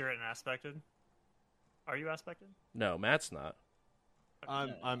 because you're an aspected. Are you aspected? No, Matt's not.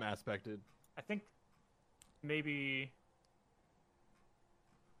 I'm aspected. I think maybe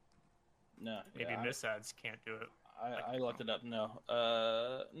No, maybe yeah, misads can't do it. I looked it up. No,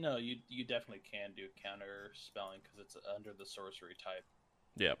 no, you definitely can do counter spelling because it's under the sorcery type,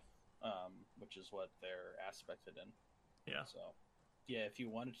 Yeah. which is what they're aspected in. Yeah. So, yeah, if you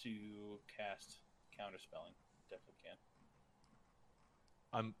wanted to cast counter spelling, definitely can.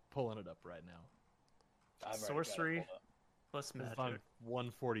 I'm pulling it up right now. I've already got it Sorcery pulled up. plus It's magic. on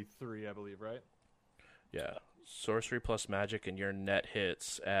 143, I believe, right? Yeah. Sorcery plus magic and your net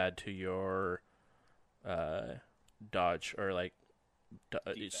hits add to your dodge or like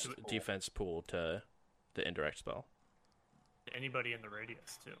defense pool to the indirect spell. Anybody in the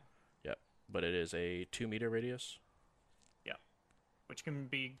radius too, Yep. But it is a 2-meter radius. which can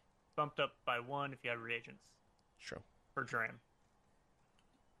be bumped up by 1 if you have reagents Sure. for Dram.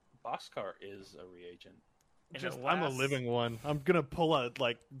 Boxcar is a reagent. And Just, it I'm a lasts- living one. I'm gonna pull a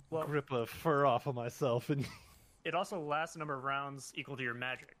Well- grip of fur off of myself and It also lasts a number of rounds equal to your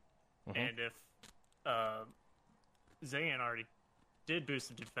magic. Mhm. And if Zayn already did boost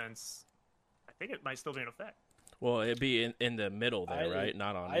the defense, I think it might still be in effect. Well, it'd be in the middle I there, did- right?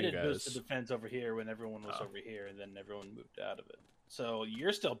 Not on I you did guys. boost the defense over here when everyone was Oh. over here, and then everyone moved out of it. So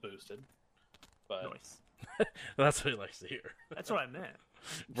you're still boosted, but Nice. That's what he likes to hear. That's what I meant.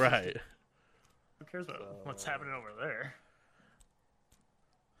 Right. Who cares about what's happening over there?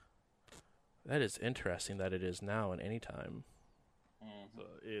 That is interesting that it is now and anytime.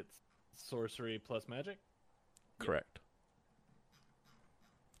 so it's sorcery plus magic. Correct.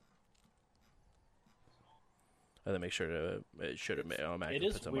 And then make sure to it should have it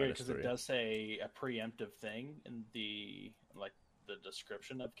is weird because it does say a preemptive thing in the the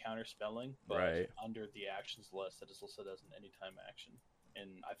description of counter spelling, but Right. under the actions list, it is listed as an anytime action.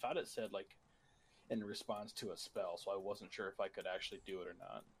 And I thought it said in response to a spell, so I wasn't sure if I could actually do it or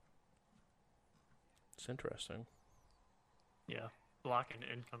not. It's interesting. Yeah, block an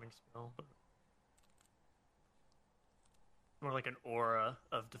incoming spell, but more like an aura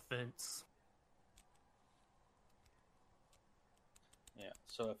of defense. Yeah.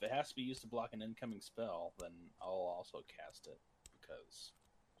 So if it has to be used to block an incoming spell, then I'll also cast it because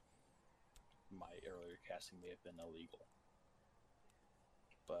my earlier casting may have been illegal.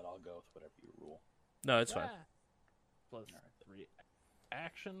 But I'll go with whatever you rule. No, it's fine. Plus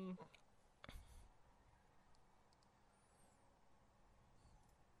reaction.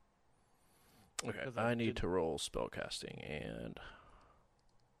 Okay, Because I I need did- to roll spellcasting, and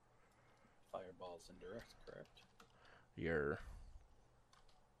Fireball's indirect, correct? you're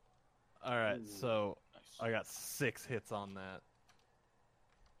All right, Ooh. so Nice. I got 6 hits on that.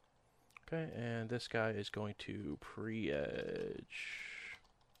 okay. And this guy is going to pre-edge.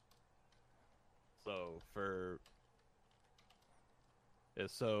 So for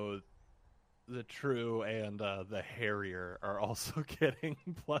So the True and the Harrier are also getting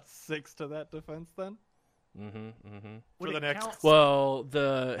 +6 to that defense then? Would For the it next- count? Well,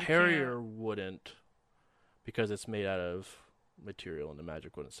 the You Harrier wouldn't, because it's made out of material and the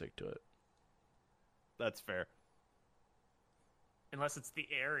magic wouldn't stick to it. That's fair. Unless it's the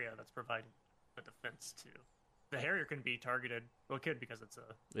area that's providing the defense too. The Harrier can be targeted. Well, it could because it's a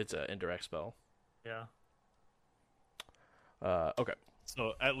It's an indirect spell. yeah. Okay.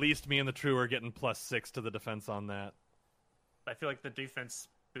 So at least me and the True are getting +6 to the defense on that. I feel like the defense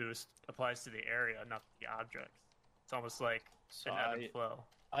boost applies to the area, not the object. It's almost like So an ebb and flow.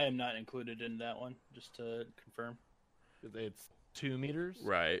 I am not included in that one, just to confirm. It's 2 meters.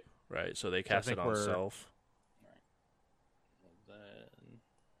 Right. So they cast think it on we're- self. Then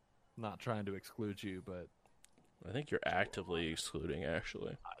Not trying to exclude you, but I think you're actively excluding,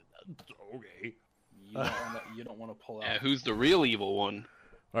 actually. okay. you don't want to pull out. Yeah, who's the real evil one?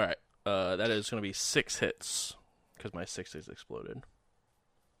 All right. That is going to be 6 hits, because my 6 is exploded.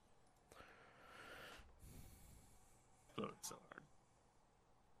 Float so hard.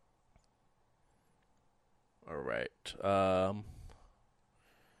 All right.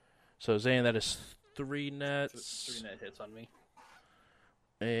 So Zane, that is 3 nets. 3 net hits on me.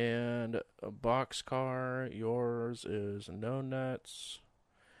 And a boxcar, yours is no nets.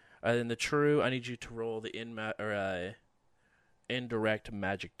 And then the True, I need you to roll the indirect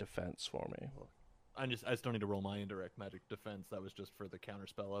magic defense for me. I just don't need to roll my indirect magic defense. That was just for the counter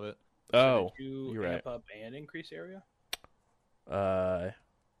spell of it. Oh, Did you you're amp right. up and increase area? I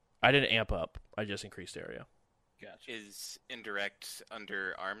didn't amp up. I just increased area. Gotcha. Is indirect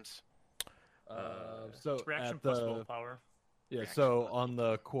under arms? So Reaction at plus the willpower. so on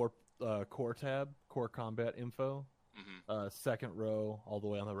the core tab, core combat info, Mm-hmm. second row all the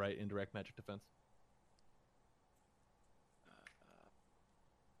way on the right, indirect magic defense.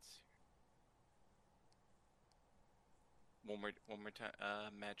 One more time.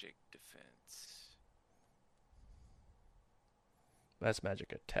 Magic defense. That's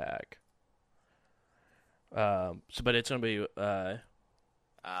magic attack. But it's gonna be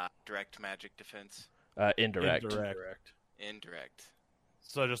Direct magic defense. indirect. Direct. Indirect.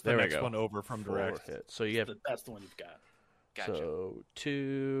 So just the There we next go. one over from 4 direct. hits. So you have That's the one you've got. Gotcha. so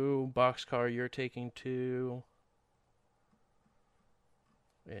 2 boxcar. You're taking 2,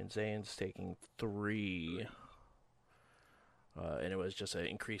 and Zane's taking 3. And it was just an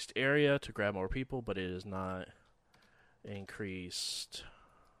increased area to grab more people, but it is not increased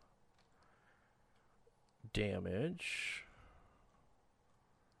damage.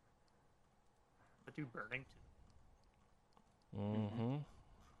 But do burning too. Mm-hmm.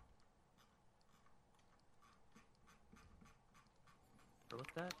 For what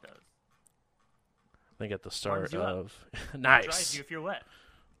that does. I think at the start Warms you up. of Dries nice. you if you're wet.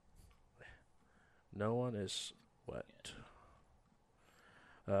 No one is wet.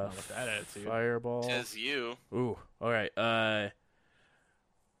 Not with that attitude. Fireball. Says you. Ooh, all right.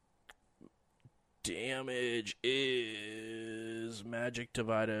 Damage is magic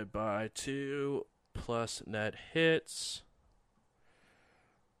divided by 2 plus net hits.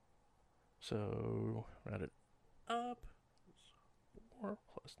 So round it up. 4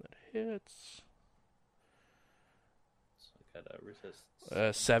 plus net hits. So I gotta resist.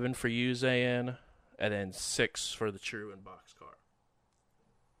 7 for you, Zayn, and then 6 for the True and Boxcar.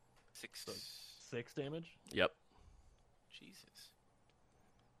 6. 6 damage. Yep. Jesus.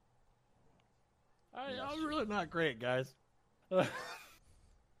 I'm really not great, guys. I'm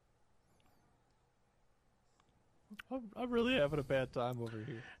really having a bad time over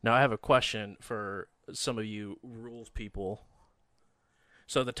here. Now I have a question for some of you rules people.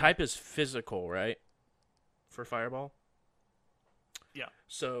 So the type is physical, right? For Fireball? Yeah.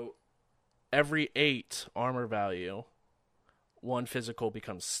 So every 8 armor value, 1 physical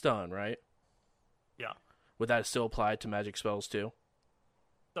becomes stun, right? Yeah. Would that still apply to magic spells too?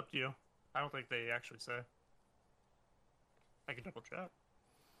 It's up to you. I don't think they actually say. I can double check.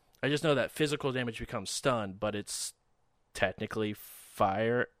 I just know that physical damage becomes stun, but it's technically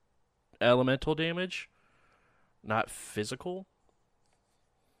fire elemental damage, not physical.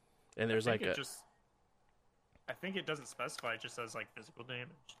 And there's I think like a I think it doesn't specify. It just says like physical damage.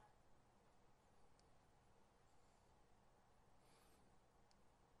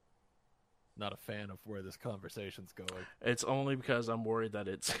 Not a fan of where this conversation's going. It's only because I'm worried that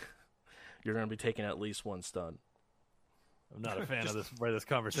it's you're going to be taking at least 1 stun. I'm not a fan Just- of this where this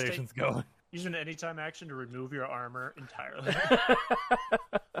conversation's take- going. Use an anytime action to remove your armor entirely.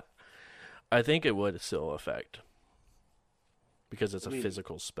 I think it would still affect because it's I a mean-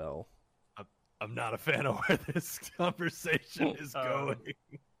 physical spell. I'm not a fan of where this conversation is going.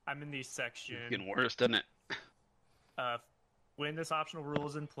 I'm in the section. Getting worse, doesn't it? When this optional rule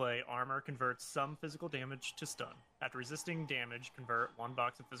is in play, armor converts some physical damage to stun. After resisting damage, convert 1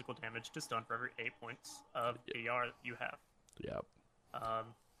 box of physical damage to stun for every 8 points of AR that you have. Yep.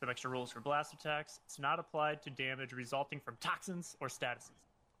 Some extra rules for blast attacks. It's not applied to damage resulting from toxins or statuses.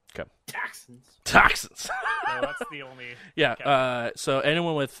 Okay. Toxins. So that's the only. Yeah. So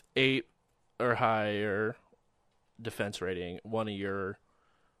anyone with 8 or higher defense rating,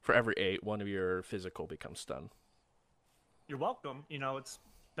 for every 8, one of your physical becomes stun. You're welcome. It's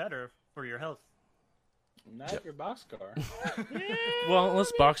better for your health. Not if you're boxcar. Well,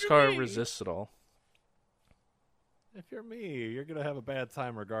 unless boxcar resists it all. If you're me, you're gonna have a bad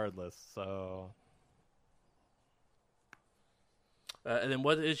time regardless. So, And then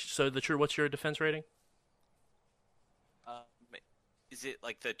what's your defense rating? Is it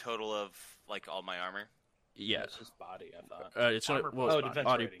like the total of like all my armor? Yeah. It's just body, I thought. It's Armor well, plus defense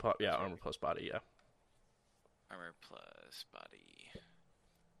body. rating. Armor plus body. Yeah. Armor plus body.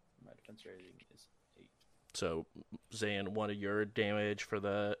 My defense rating is 8. So, Zan, one of your damage for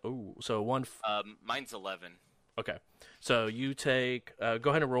the one. Mine's 11. Okay, so you take. Go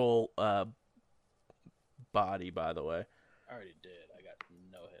ahead and roll body. By the way. I already did. I got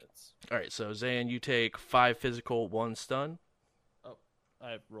no hits. All right, so Zan, you take 5 physical, 1 stun. oh,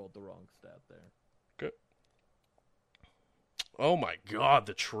 I rolled the wrong stat there. Good. Oh my God,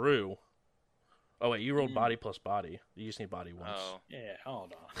 the true. Oh wait, you rolled body plus body. You just need body once. Oh. Yeah,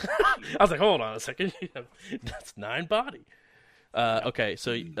 hold on. I was like, hold on a second. That's 9 body. Okay,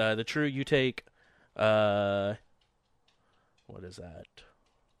 so the true, you take. What is that?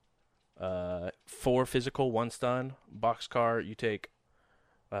 4 physical, 1 stun. Boxcar, you take.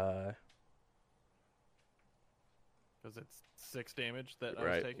 Because it's 6 damage that I was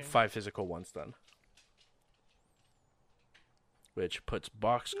Right, taking. 5 physical, 1 stun. Which puts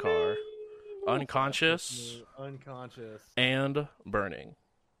Boxcar unconscious Unconscious. and burning.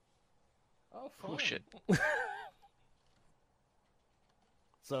 Oh, fun. Oh shit!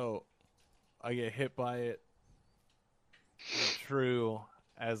 So, I get hit by it. True,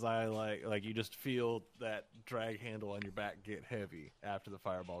 as I like you just feel that drag handle on your back get heavy after the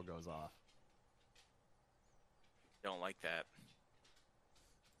fireball goes off. Don't like that.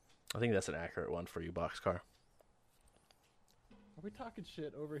 I think that's an accurate one for you, Boxcar. Are we talking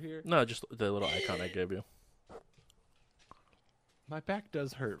shit over here? No, just the little icon I gave you. My back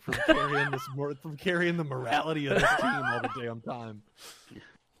does hurt from carrying the morality of this team all the damn time.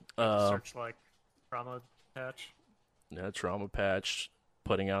 Search trauma patch. Yeah, trauma patch,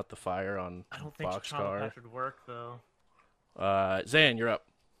 putting out the fire on I don't think trauma Boxcar. patch would work though. Zan, you're up.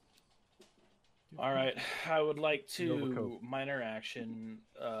 All right, I would like Nova to Coke. minor action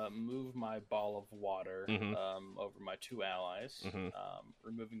move my ball of water Mhm. over my 2 allies, Mhm.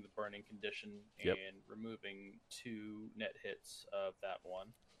 removing the burning condition Yep. and removing 2 net hits of that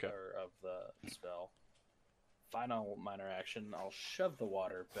one Okay. or of the spell. Final minor action: I'll shove the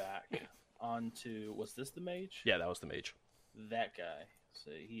water back onto. Was this the mage? Yeah, that was the mage. That guy.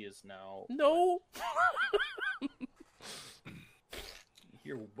 So he is now. No.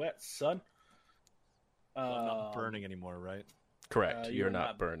 You're wet, son. I'm not burning anymore, right? Correct. You're You're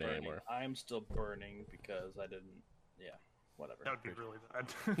not burning anymore. I'm still burning because I didn't. Yeah, whatever. That would be really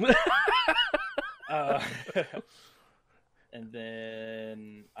bad. And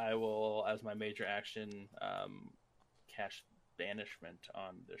then I will, as my major action, cast banishment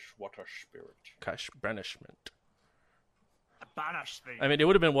on the water spirit. Cash banishment. Banish me. I mean, it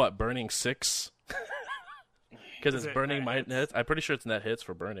would have been what, burning 6? Because Is it's it burning net net hits. I'm pretty sure it's net hits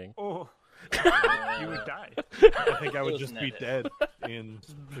for burning. Oh, you would die. I think I would It just was be net dead in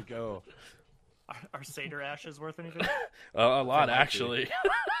to go. Are Seder ashes worth anything? A lot, might be. actually.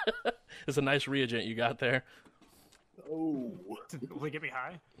 It's a nice reagent you got there. Oh. Will they get me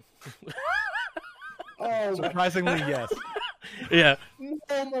high? Oh, Surprisingly, yes. Yeah.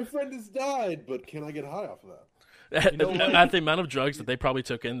 no, my friend has died, but can I get high off of that? know what? At the amount of drugs that they probably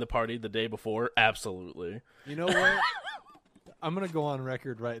took in the party the day before, absolutely. You know what? I'm going to go on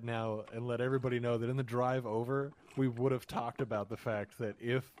record right now and let everybody know that in the drive over, we would have talked about the fact that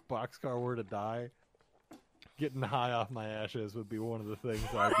if Boxcar were to die, getting high off my ashes would be one of the things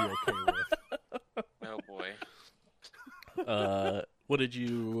I'd be okay with. Oh boy. What did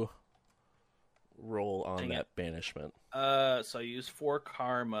you roll on Dang that it. banishment? So I use 4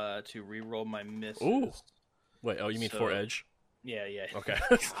 karma to reroll my misses. Ooh. Wait, oh, you mean So- 4 edge? Yeah. Okay.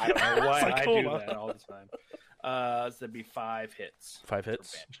 I don't know why It's like, I hold do on. that all the time. So that'd be 5 hits. 5 for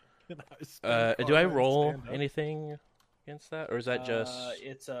hits. banishment. Do I roll anything against that, or is that just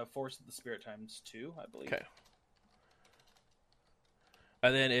It's Force of the Spirit times 2, I believe. okay?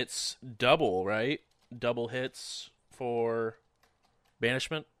 And then it's double, right? Double hits for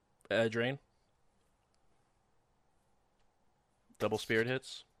banishment, drain. Double spirit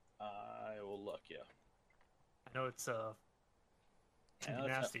hits. I will look. Yeah. I know it's can be Yeah,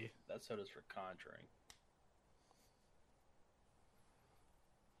 nasty. That's how it is for Conjuring.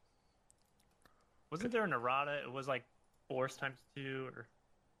 Wasn't there an errata? It was like force times 2, or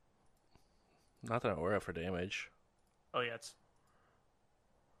Not that I'm aware of for damage. oh yeah, it's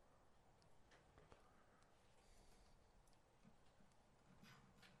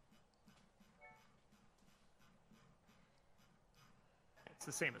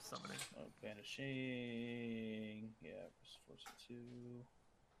the same as summoning. Oh, banishing. Yeah, Force of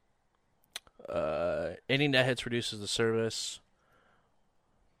 2. Any net hits reduces the service.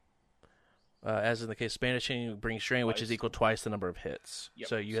 As in the case of banishing, brings drain, which is Twice. equal twice the number of hits. Yep,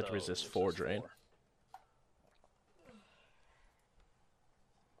 So you have to resist 4 drain. 4.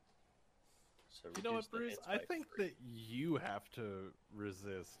 So You know reduce what, the Bruce? hits I by think 3. that you have to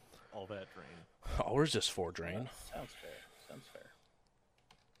resist all that drain. I'll resist 4 drain. Sounds fair. Sounds fair.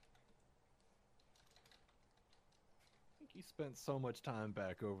 I think you spent so much time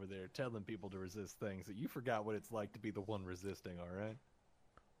back over there telling people to resist things that you forgot what it's like to be the one resisting, alright?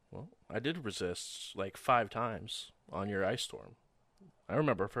 Well, I did resist like 5 times on your ice storm. I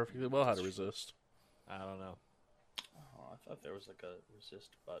remember perfectly well how to resist. I don't know. Oh, I thought there was like a resist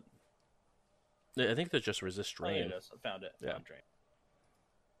button. Yeah, I think there's just resist Oh, there drain. it is. I found it. Yeah. Found drain.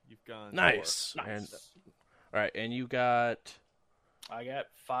 You've gone Nice. Nice. And all right, and you got I got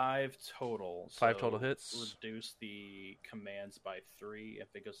 5 total. 5 so total hits. Reduce the commands by 3.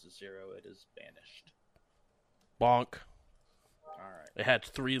 If it goes to 0, it is banished. bonk. All right. It had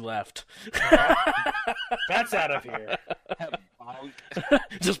 3 left. That's out of here.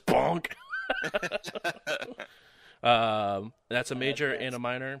 Just bonk. That's a major and a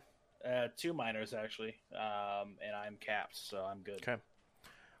minor. 2 minors, actually. And I'm capped, so I'm good. Okay.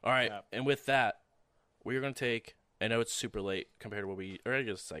 All right, Yeah. and with that, we're going to take. I know it's super late compared to what or I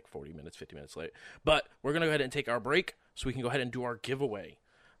guess it's like 40 minutes, 50 minutes late. But we're going to go ahead and take our break so we can go ahead and do our giveaway.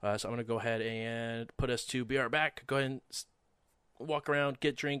 So I'm going to go ahead and put us to be right back. Go ahead and walk around,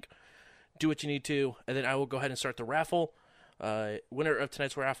 get drink, do what you need to, and then I will go ahead and start the raffle. Winner of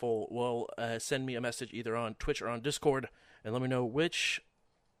tonight's raffle will send me a message either on Twitch or on Discord and let me know which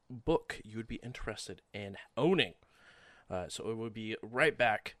book you would be interested in owning. So it will be right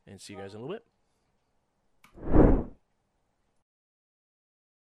back and see you guys in a little bit.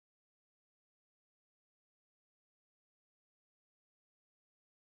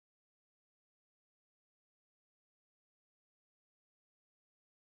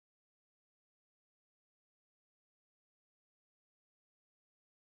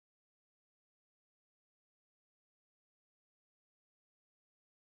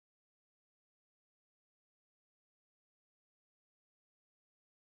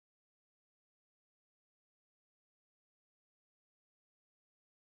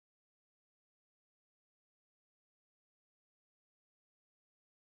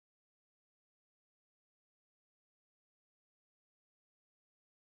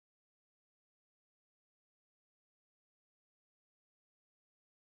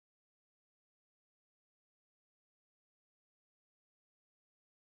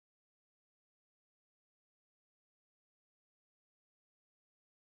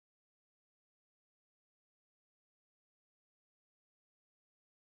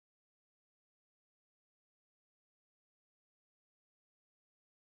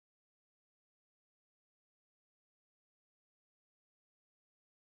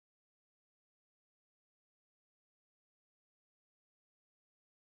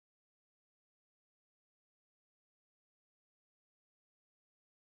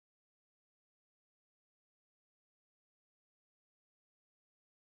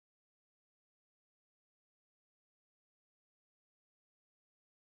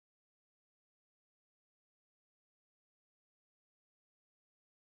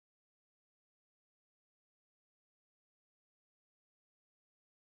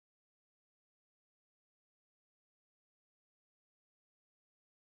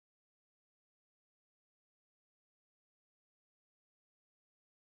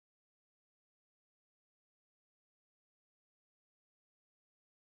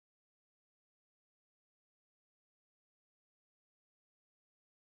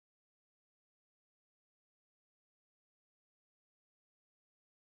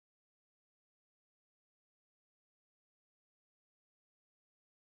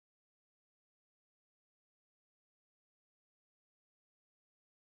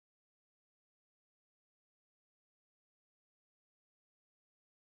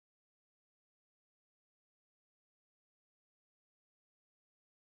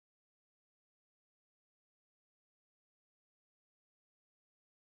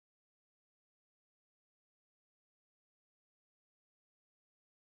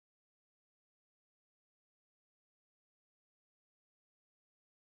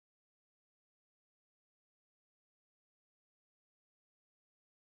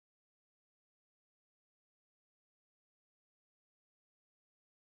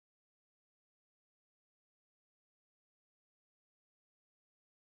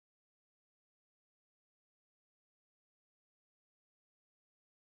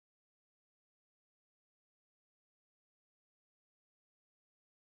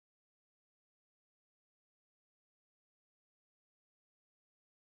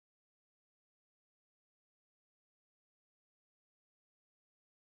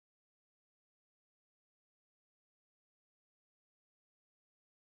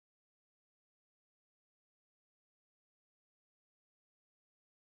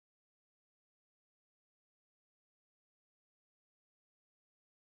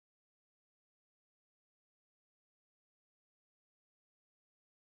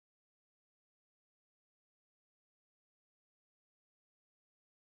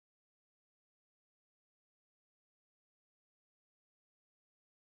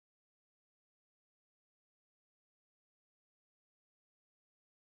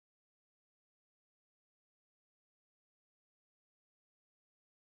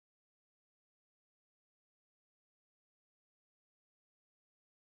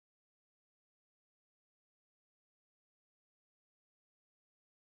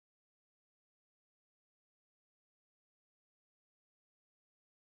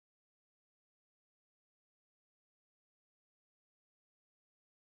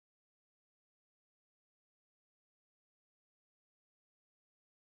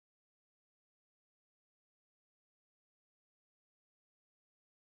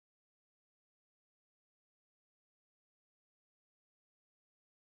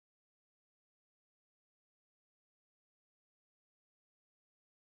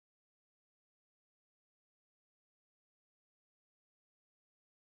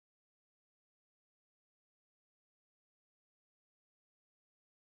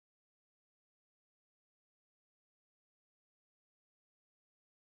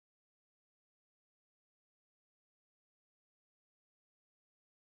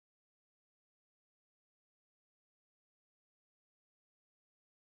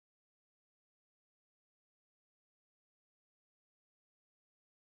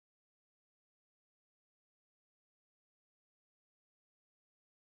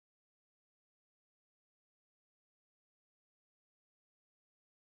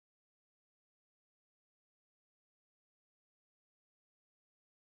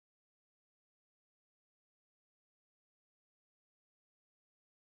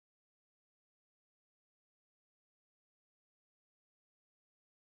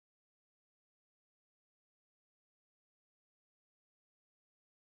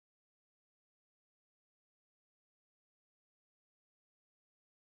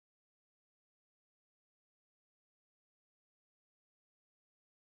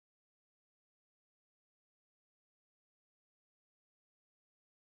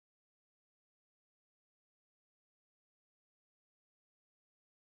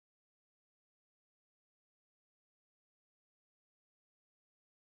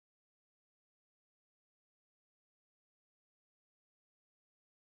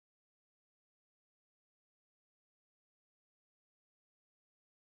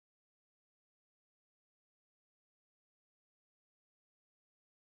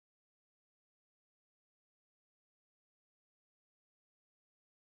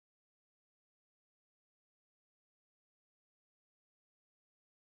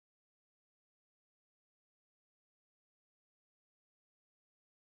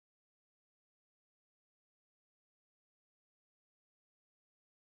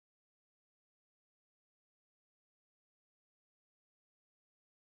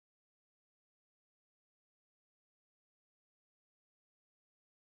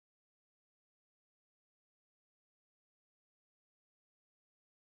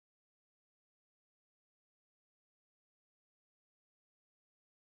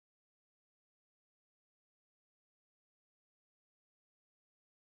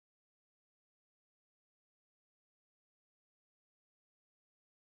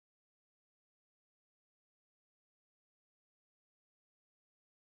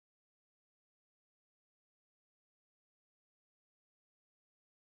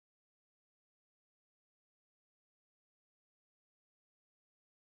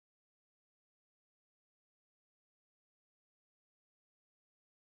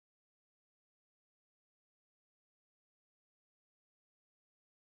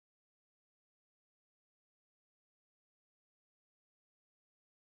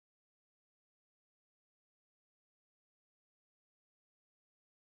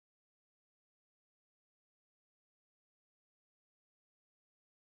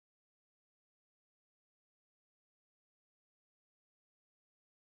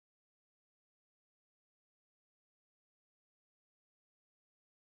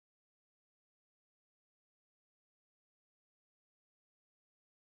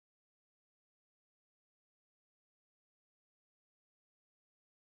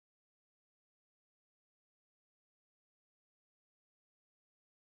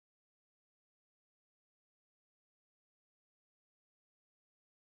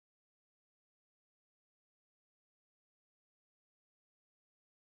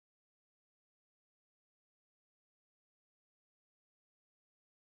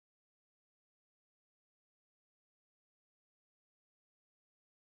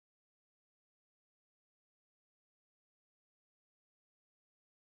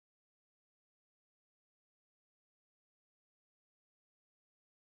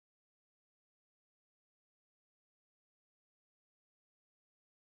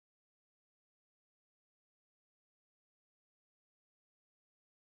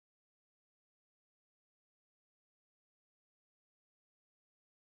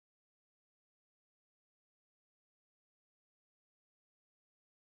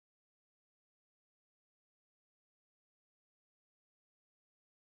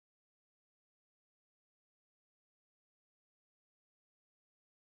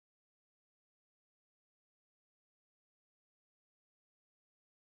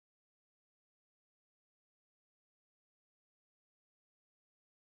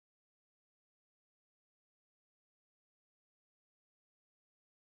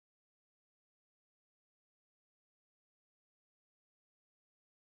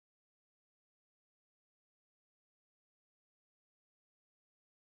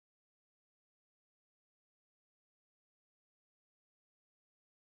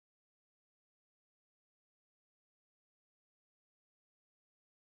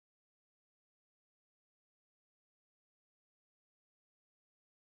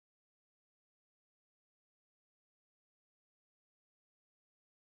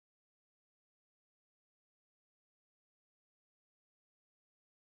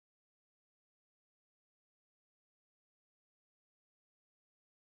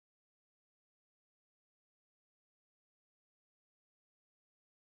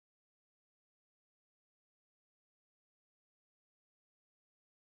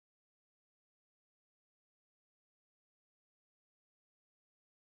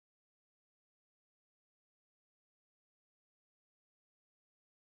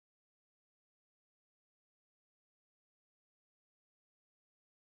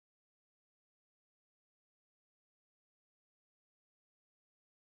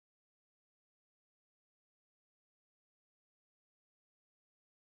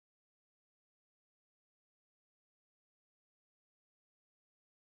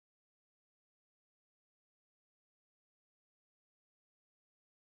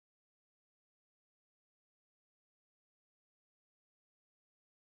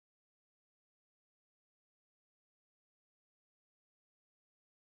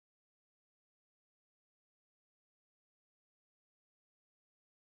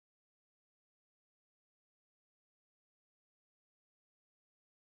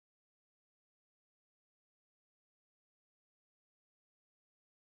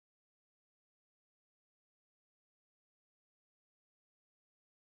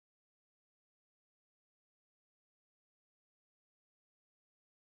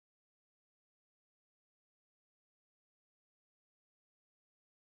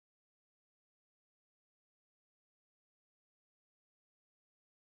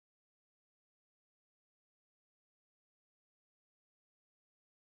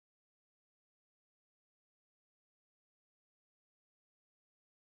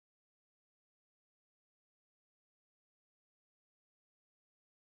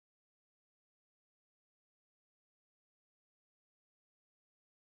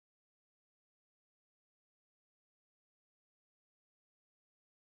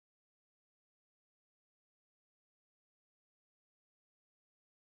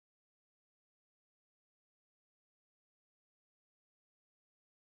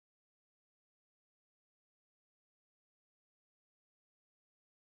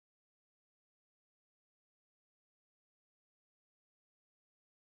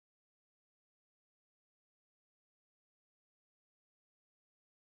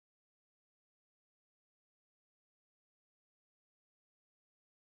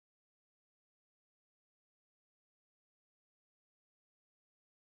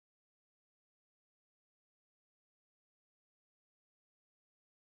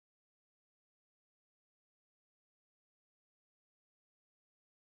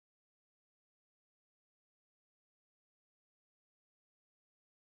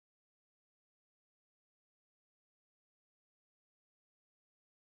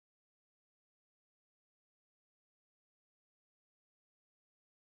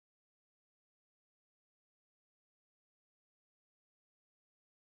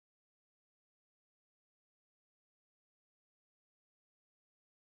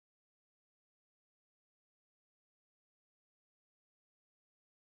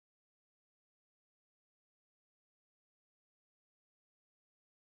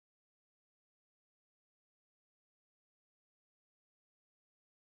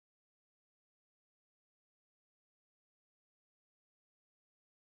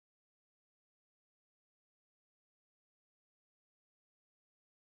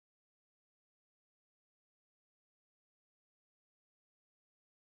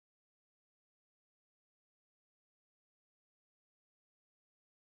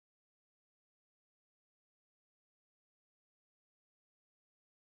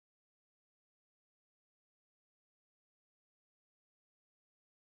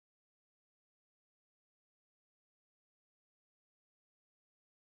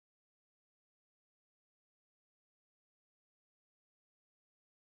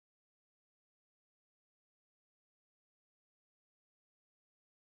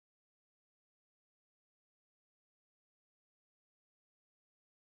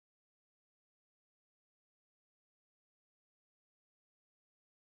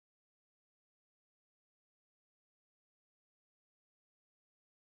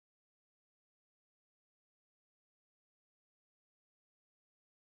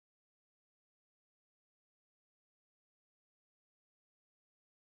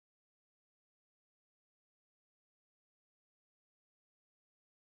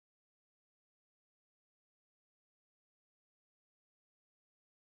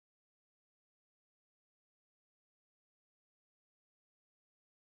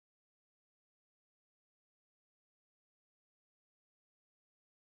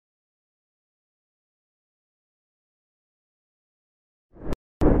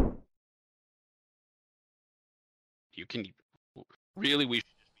 you can really we should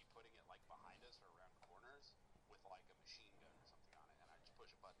just be putting it like behind us or around corners with like a machine gun or something on it, and I just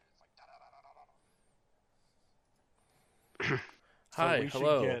push a button and it's like da da da da da da. Hi, we should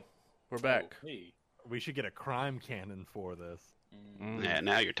hello. get- We're back. Oh, hey. We should get a crime cannon for this. Mm. Yeah,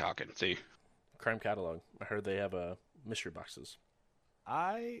 now you're talking. See, Crime catalog. I heard they have mystery boxes.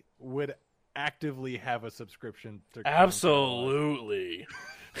 I would actively have a subscription to Crime Absolutely.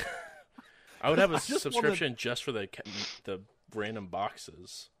 I would have a I just subscription just for the random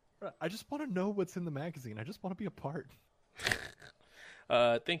boxes. Catalog. I just want to know what's in the magazine. I just want to be a part.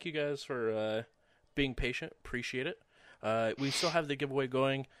 Thank you guys for being patient. Appreciate it. We still have the giveaway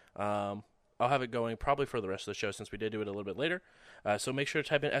going. I'll have it going probably for the rest of the show since we did do it a little bit later. So make sure to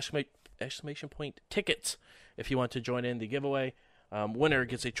type in exclamation point tickets if you want to join in the giveaway. Winner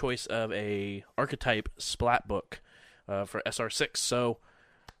gets a choice of a archetype splat book for SR6. So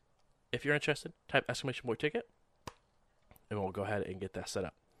if you're interested, type exclamation point ticket, and we'll go ahead and get that set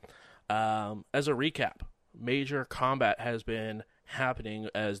up. As a recap, major combat has been happening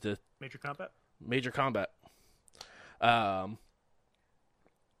as the Major combat. major combat. God,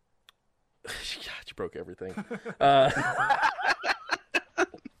 you broke everything.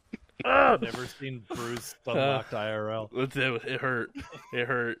 Never seen Bruce unlocked IRL. It hurt. It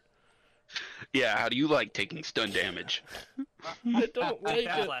hurt. yeah, how do you like taking stun damage? I don't like it.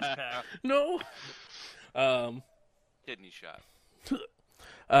 Flashback. No. Kidney shot.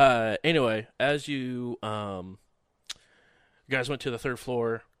 Anyway, as you guys went to the third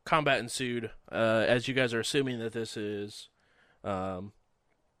floor, combat ensued. As you guys are assuming that this is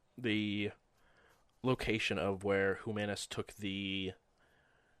the location of where Humanus took the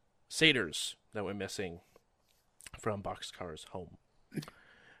satyrs that went missing from Boxcar's home.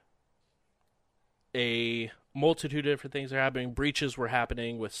 A multitude of different things are happening. Breaches were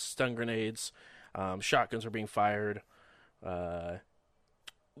happening with stun grenades. Shotguns were being fired.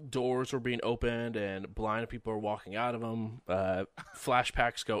 Doors were being opened and blind people are walking out of them.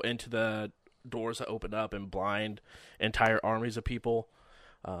 Flashbacks go into the doors that open up and blind entire armies of people.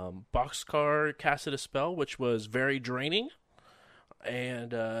 Boxcar casted a spell which was very draining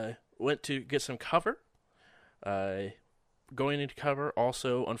and went to get some cover. Going into cover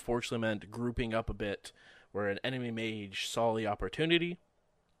also unfortunately meant grouping up a bit, where an enemy mage saw the opportunity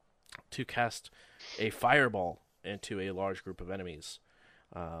to cast a fireball into a large group of enemies.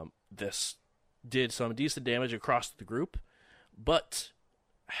 This did some decent damage across the group, but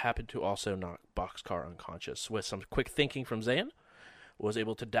happened to also knock Boxcar unconscious. With some quick thinking from Zan, was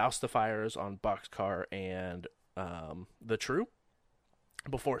able to douse the fires on Boxcar and the True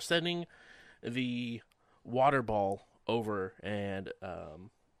before sending the water ball over and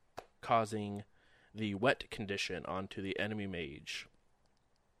causing the wet condition onto the enemy mage.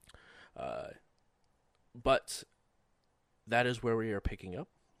 But that is where we are picking up,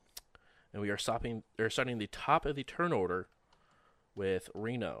 and we are starting the top of the turn order with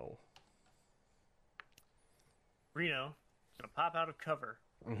Reno. Reno is gonna pop out of cover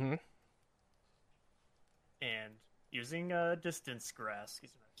Mm-hmm. and using distance grasp,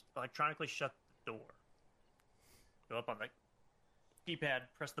 he's gonna electronically shut the door. Go up on the keypad,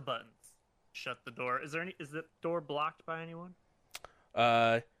 press the buttons, shut the door. Is the door blocked by anyone?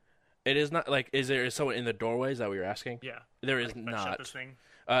 It is not like. Is there someone in the doorway? Is that what you're asking? Yeah. There is Like, if I not. shut this thing.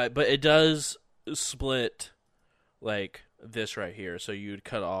 But it does split like this right here, so you'd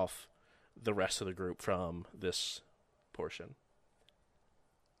cut off the rest of the group from this portion.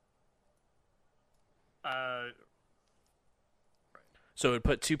 So it would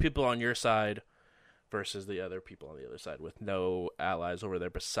put two people on your side versus the other people on the other side with no allies over there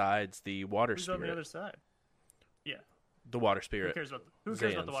besides the water Who's spirit. on the other side? Yeah. The water Who spirit. cares about the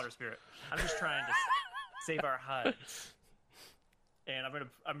Zans. water spirit? I'm just trying to save our hides. And I'm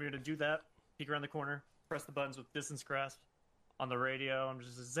gonna do that. Peek around the corner, press the buttons with distance grasp on the radio. I'm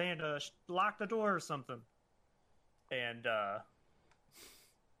just Xanda, lock the door or something. And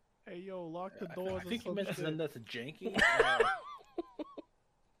Hey, yo, lock the I doors. think you mentioned send that to Janky.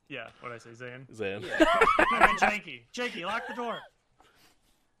 yeah, what'd I say, Zan? Zan. I meant Janky. Janky, lock the door.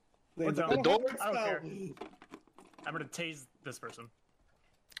 What's The up? door I don't fell. care. I'm gonna tase this person.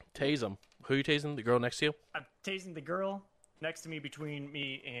 Tase him. Who are you tasing? The girl next to you? I'm tasing the girl next to me between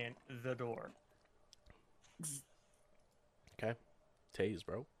me and the door. Okay. Tase,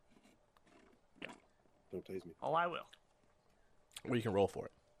 bro. Don't tase me. Oh, I will. Or you can roll for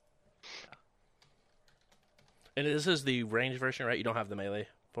it. And this is the range version, right? You don't have the melee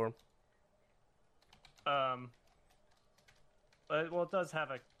for him? Well, it does have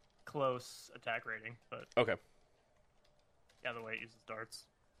a close attack rating, but Okay. yeah, the way it uses darts.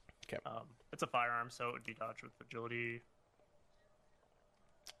 Okay. It's a firearm, so it would be dodge with agility.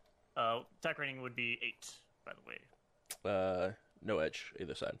 Attack rating would be 8, by the way. No edge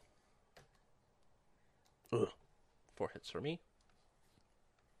either side. Ugh. 4 hits for me.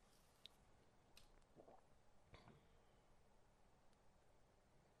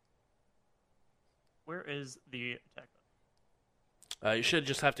 Where is the attack button? You should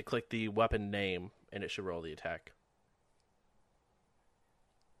just have to click the weapon name, and it should roll the attack.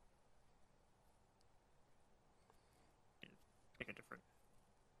 Pick a different.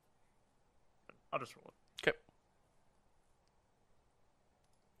 I'll just roll it.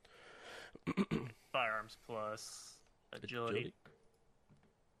 Firearms plus agility.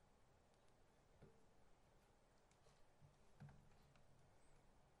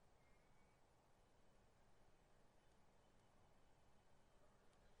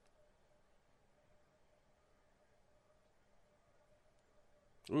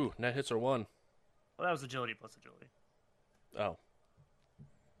 Ooh, net hits are 1. Well, that was agility plus agility. Oh.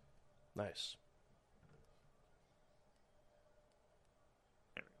 Nice.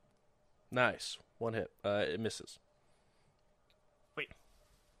 There we go. Nice. 1 hit. It misses.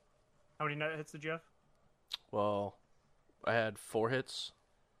 How many net hits did you have? Well, I had 4 hits.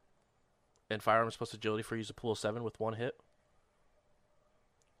 And firearms plus agility for use a pool of 7 with 1 hit.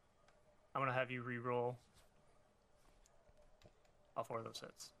 I'm gonna have you re-roll all 4 of those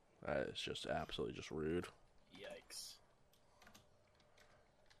hits. It's just absolutely just rude. Yikes.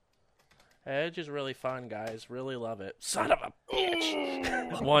 Edge is really fun, guys. Really love it. Son of a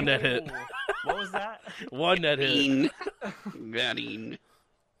bitch! 1 net hit. What was that? 1 net hit. Got him.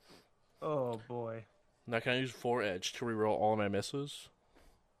 Oh boy. Now can I use 4 edge to reroll all of my misses?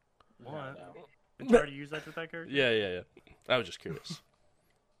 What? No. Did you already use that with that character? Yeah. I was just curious.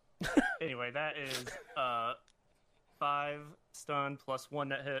 Anyway, that is 5 stun plus 1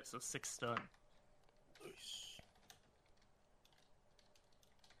 net hit, so 6 stun.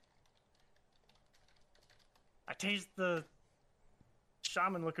 I tased the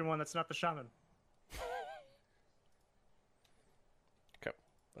shaman looking one that's not the shaman.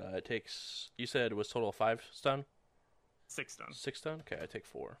 It takes. You said it was total of 5 stun? 6 stun. 6 stun? Okay, I take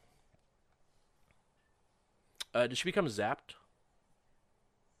 4. Did she become zapped?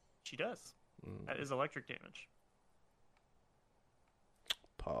 She does. That is electric damage.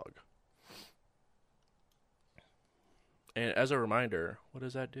 Pog. And as a reminder, what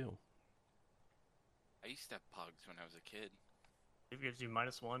does that do? I used to have pogs when I was a kid. It gives you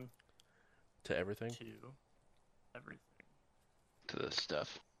 -1 To everything? to everything. To the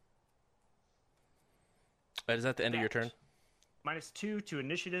stuff. Is that the end of your turn? -2 to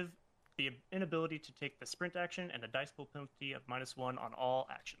initiative, the inability to take the sprint action, and a dice pool penalty of -1 on all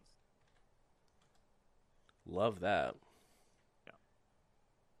actions. Love that.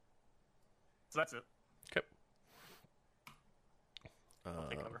 So that's it. Okay. I'll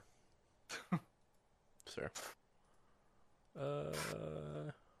take cover. Sir.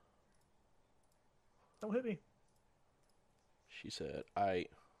 Don't hit me. She said,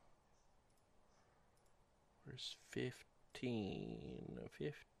 Where's 15?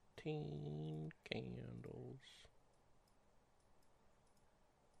 15 candles.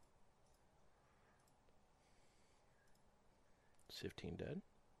 Is 15 dead?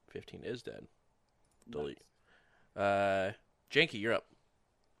 15 is dead. Delete. Janky, you're up.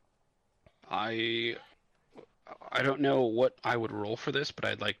 I don't know what I would roll for this, but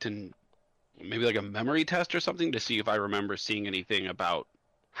I'd like to maybe like a memory test or something to see if I remember seeing anything about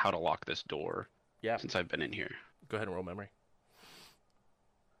how to lock this door. Yeah. Since I've been in here. Go ahead and roll memory.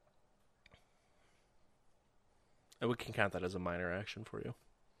 And we can count that as a minor action for you.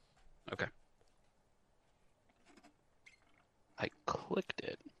 Okay. I clicked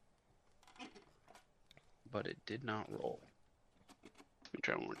it, but it did not roll. Let me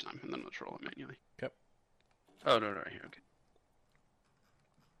try one more time, and then let's roll it manually. Yep. Oh, no, right here, okay.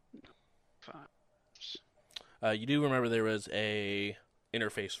 5. You do remember there was a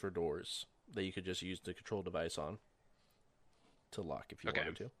interface for doors that you could just use the control device on to lock if you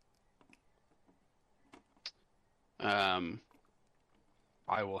wanted to.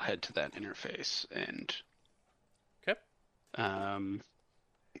 I will head to that interface and Okay.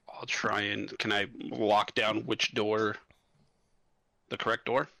 I'll try and can I lock down which door? The correct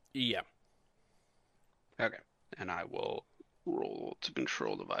door? Yeah. Okay. And I will roll to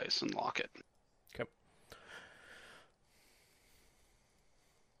control device and lock it. Okay.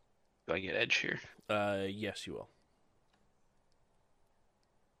 Do I get edge here? Yes, you will.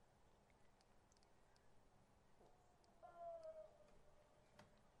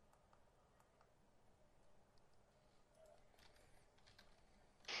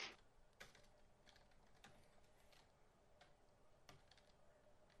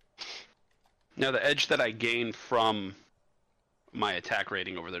 Now, the edge that I gain from my attack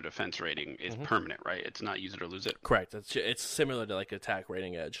rating over their defense rating is permanent, right? It's not use it or lose it. Correct. It's similar to like attack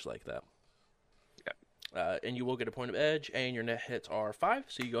rating edge like that. And you will get a point of edge, and your net hits are 5,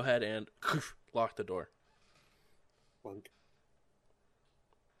 so you go ahead and lock the door. Bunk.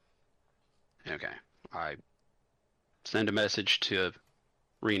 Okay. I send a message to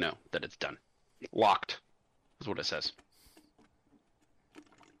Reno that it's done. Locked is what it says.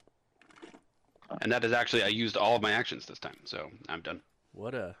 And that is actually, I used all of my actions this time, so I'm done.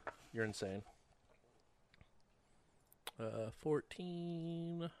 You're insane.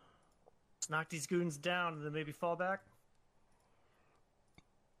 14. Let's knock these goons down and then maybe fall back.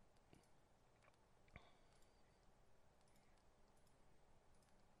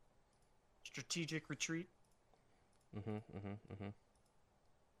 Strategic retreat.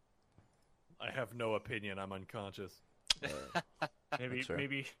 I have no opinion. I'm unconscious.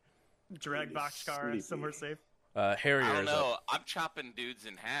 Maybe drag Boxcar somewhere safe. Harrier I don't is know. up. I'm chopping dudes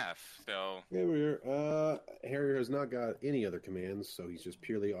in half, so Yeah, we're here. Harrier has not got any other commands, so he's just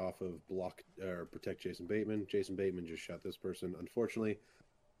purely off of block or protect Jason Bateman. Jason Bateman just shot this person. Unfortunately,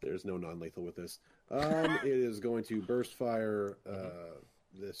 there's no non-lethal with this. It is going to burst fire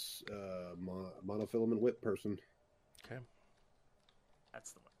this monofilament whip person. Okay.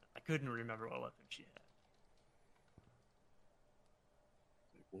 That's the one. I couldn't remember what weapon she had.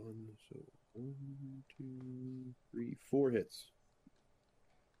 1, 2, 3, 4 hits.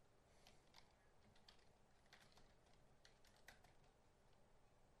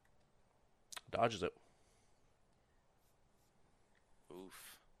 Dodges it.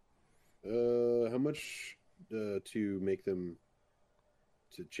 oof. How much to make them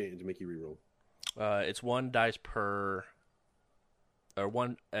to make you reroll? It's 1 dice per, or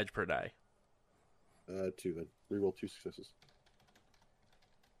 1 edge per die. 2 then. Reroll 2 successes.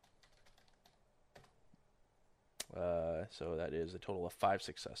 So that is a total of 5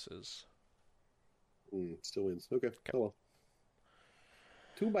 successes. Still wins. Okay. Oh well.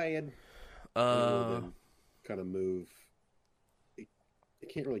 Too bad. Then kind of move. It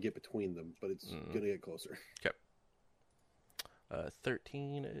can't really get between them, but it's gonna get closer. Okay.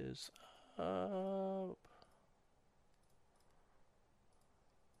 13 is up.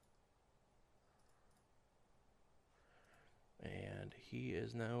 And he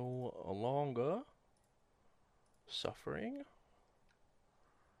is no longer suffering.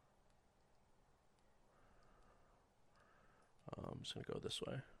 I'm just going to go this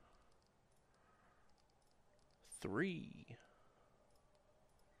way. 3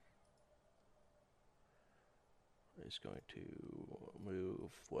 is going to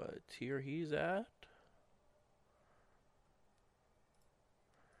move what tier he's at.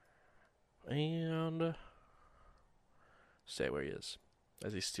 And stay where he is,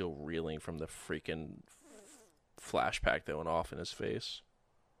 as he's still reeling from the freaking flashback that went off in his face.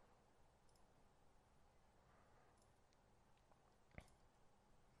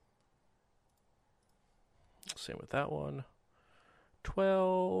 Same with that one.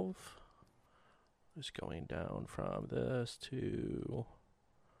 12 is going down from this to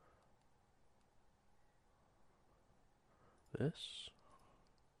this.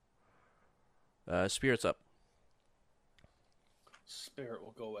 Spirit's up. Spirit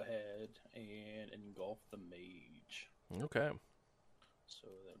will go ahead and engulf the mage. Okay. So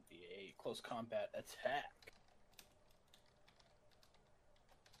that would be a close combat attack.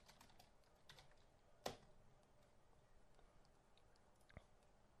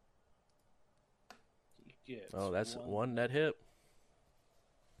 He gets Oh, that's one net hit.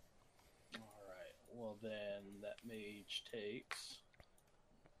 Alright, well then that mage takes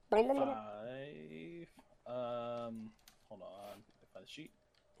 5. Hold on. Let me find the sheet.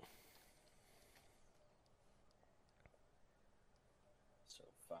 So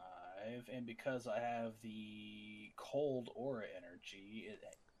 5, and because I have the cold aura energy, it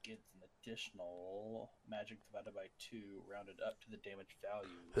gets an additional magic divided by 2, rounded up to the damage value.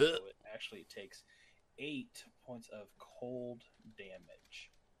 So it actually takes 8 points of cold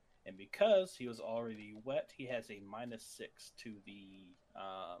damage. And because he was already wet, he has a -6 to the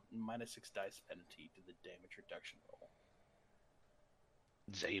 -6 dice penalty to the damage reduction roll.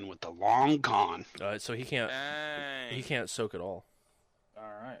 Zane with the long con. So he can't. Dang. He can't soak at all.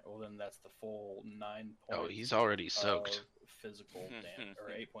 All right. Well, then that's the full 9 points. Oh, he's already soaked. Of physical damage,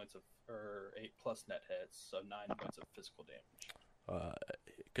 or 8 points of, or 8 plus net hits, so 9 points of physical damage.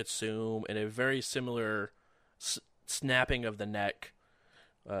 Consume in a very similar snapping of the neck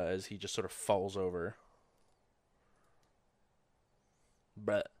as he just sort of falls over.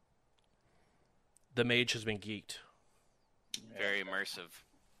 But the mage has been geeked. Very immersive.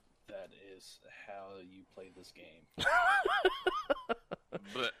 That is how you play this game.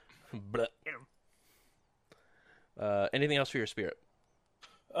 But Bleh. Get him. Anything else for your spirit?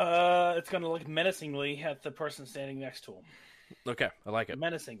 It's gonna look menacingly at the person standing next to him. Okay, I like it.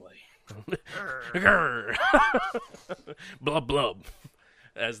 Menacingly. Grr. Blub blub.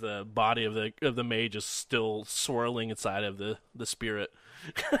 As the body of the mage is still swirling inside of the spirit.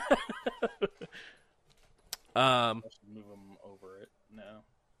 I should move him over it now.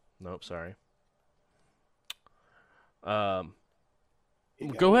 Nope, sorry. You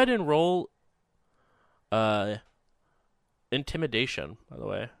got Go it. ahead and roll intimidation, by the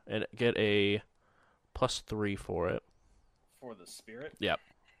way, and get a +3 for it. For the spirit? Yep.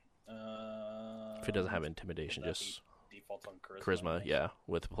 If it doesn't have would intimidation, that just be default on charisma. charisma, yeah,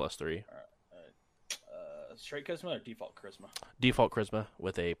 with a +3. Straight charisma or default charisma? Default charisma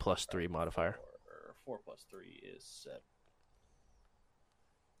with a +3 modifier. 4 plus 3 is 7.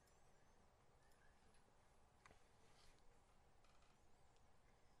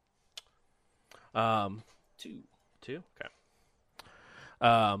 Um, 2. 2? Okay.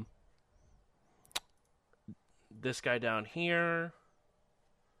 This guy down here.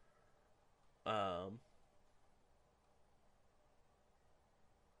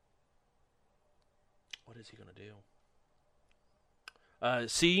 What is he gonna do?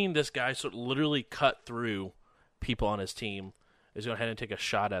 Seeing this guy sort of literally cut through people on his team, is going to go ahead and take a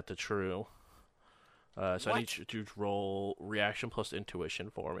shot at the true. So I need you to roll reaction plus intuition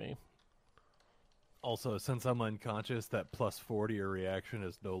for me. Also, since I'm unconscious, that +4 to your reaction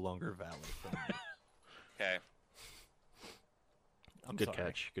is no longer valid for me. Okay. I'm Good sorry.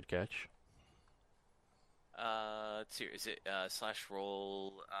 catch. Good catch. Let's see. Is it slash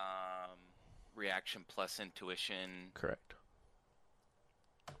roll reaction plus intuition? Correct.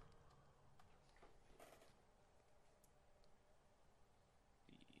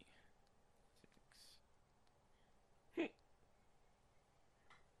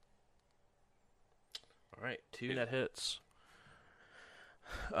 All right, 2 net hits.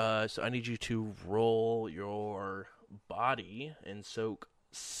 So I need you to roll your body and soak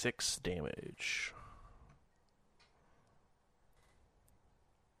 6 damage.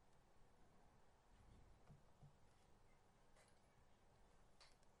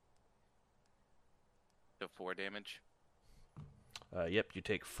 So 4 damage. Yep, you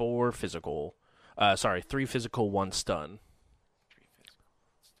take 4 physical. 3 physical, 1 stun. 3 physical.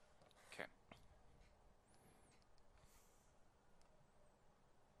 Okay.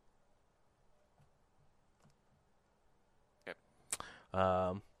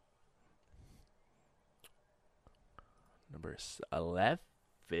 Number 11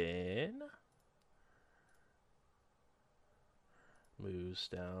 moves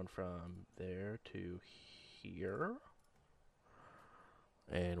down from there to here,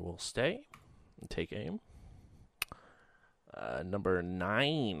 and we'll stay and take aim. Number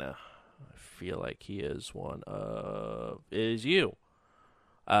 9, I feel like he is one of you.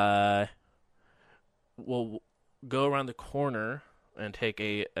 We'll go around the corner and take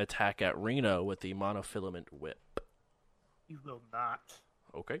a attack at Reno with the monofilament whip. You will not.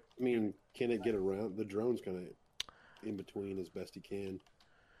 Okay. I mean, can it get around? The drone's kind of in between as best he can.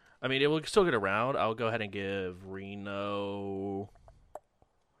 I mean, it will still get around. I'll go ahead and give Reno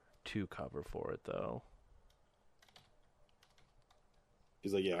 2 cover for it, though.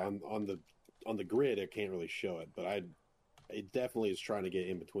 He's like, yeah, on the grid, I can't really show it, but it definitely is trying to get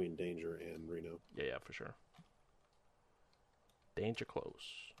in between Danger and Reno. Yeah, for sure. Danger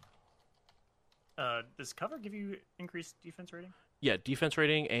close. Does cover give you increased defense rating? Yeah, defense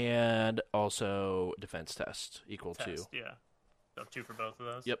rating and also defense test equal to. Test, yeah. So 2 for both of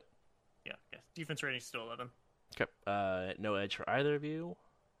those? Yep. Yeah, yeah. Defense rating is still 11. Okay. No edge for either of you.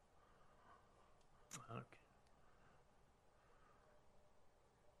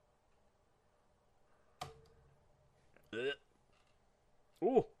 Okay.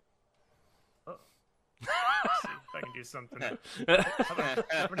 Ooh. Oh. Let's see if I can do something.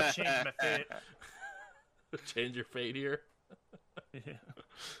 I'm gonna change my fate. Change your fate here. Yeah.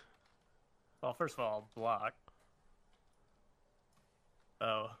 Well, first of all, I'll block.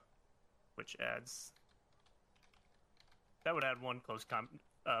 Oh, which adds. That would add 1 close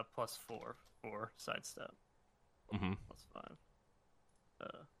plus 4 for sidestep. Mm-hmm. Plus 5.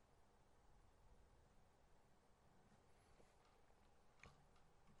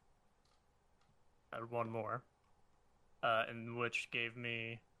 Add 1 more. And which gave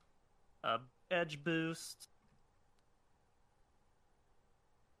me a edge boost.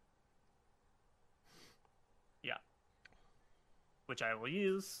 Yeah. Which I will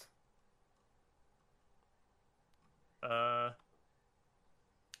use.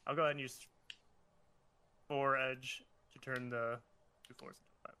 I'll go ahead and use 4 edge to turn the 2 4s into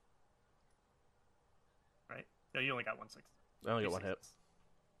 5. Right? No, you only got 1 6. I only got 1 hit.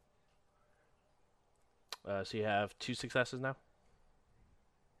 So you have 2 successes now?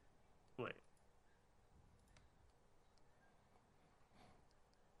 Wait.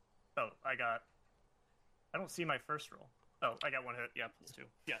 Oh, I don't see my first roll. Oh, I got 1 hit. Yeah, +2.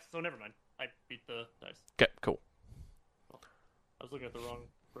 Yeah, so never mind. I beat the dice. Okay, cool. I was looking at the wrong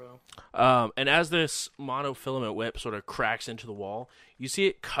row. And as this monofilament whip sort of cracks into the wall, you see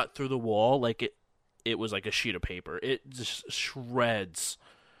it cut through the wall like it was like a sheet of paper. It just shreds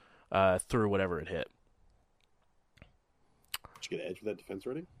through whatever it hit. Did you get an edge with that defense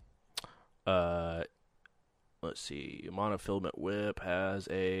rating? Let's see. Monofilament whip has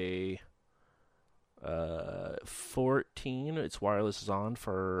a 14. Its wireless is on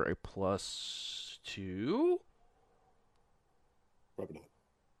for a +2. Probably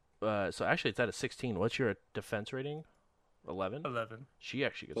not. So actually, it's at a 16. What's your defense rating? 11. 11. She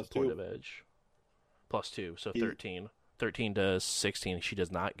actually gets +2. a point of edge. +2, so He- 13. 13 to 16. She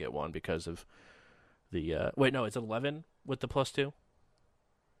does not get one because of the. Wait, no, it's 11 with the +2.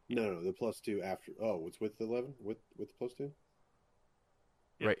 No, the +2 after. Oh, it's with the 11 with the +2.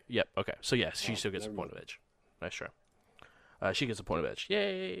 Yep. Right. Yep. Okay. So yes, she Oh, still gets a never point mind. of edge. Nice try. She gets a point of edge.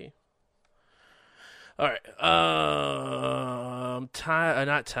 Yay! All right.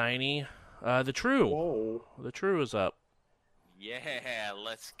 Not tiny. The true. Whoa! The true is up. Yeah,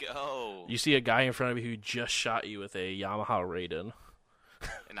 let's go. You see a guy in front of you who just shot you with a Yamaha Raiden.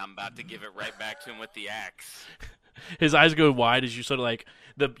 And I'm about to give it right back to him with the axe. His eyes go wide as you sort of like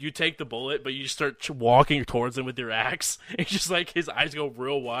you take the bullet, but you just start walking towards him with your axe. It's just like his eyes go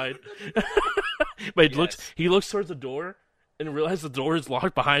real wide. But he looks towards the door and realizes the door is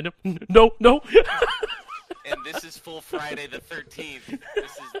locked behind him. No. And this is full Friday the 13th.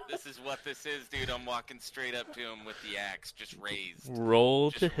 This is what this is, dude. I'm walking straight up to him with the axe, just raised,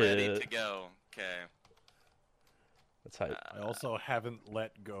 Roll to just ready hit. to go. Okay. That's hype. I also haven't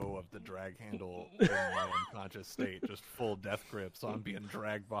let go of the drag handle in my unconscious state, just full death grip, so I'm being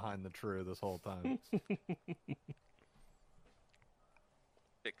dragged behind the true this whole time.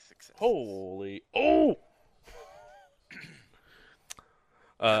 6 successes. Holy!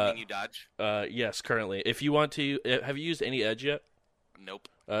 Can you dodge? Yes. Currently, if you want to, have you used any edge yet? Nope.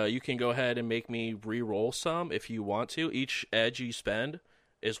 You can go ahead and make me re-roll some if you want to. Each edge you spend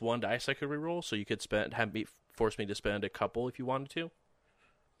is 1 dice I could re-roll, so you could force me to spend a couple if you wanted to.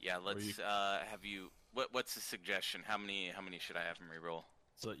 Yeah, let's have you. What's the suggestion? How many should I have him reroll?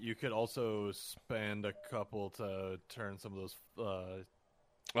 So you could also spend a couple to turn some of those.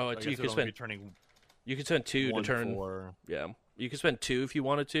 I guess You it'd could only spend. be turning You could spend 2 to 1 turn. 4. Yeah, you could spend 2 if you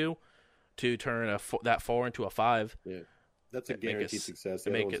wanted to turn that 4 into a 5. Yeah, that's a Make it guaranteed s- success.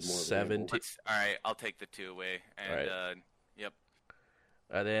 The make other it one's more of a 7 gamble. All right, I'll take the 2 away. And Right. Yep.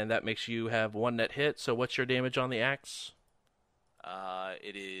 Then that makes you have 1 net hit. So what's your damage on the axe?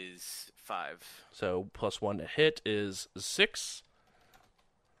 It is 5. So plus 1 net hit is 6.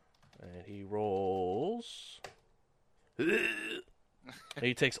 And he rolls. And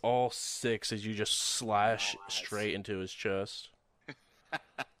he takes all 6 as you just slash Nice. straight into his chest.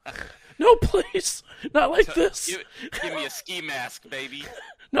 No, please! Not like this! Give me a ski mask, baby.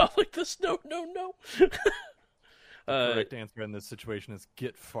 Not like this! No! Correct answer in this situation is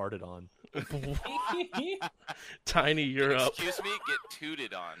get farted on. Tiny, you're up. Excuse me, get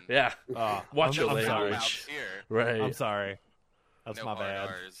tooted on. Yeah, watch I'm, your I'm sorry. language. Mouths here. Right. I'm sorry. That's No my hard bad.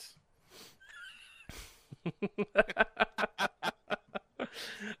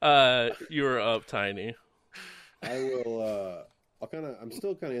 R's. You're up, Tiny. I will. I'm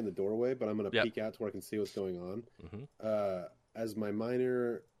still kind of in the doorway, but I'm going to Yep. peek out to where I can see what's going on. Mhm. As my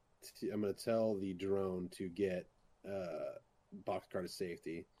minor, I'm going to tell the drone to get Boxcar to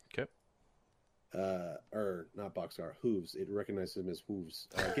safety. Okay. Or not Boxcar, Hooves. It recognizes him as Hooves.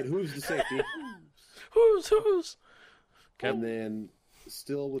 Get Hooves to safety, Who's? and then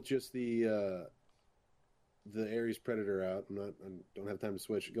still with just the Ares Predator out. I don't have time to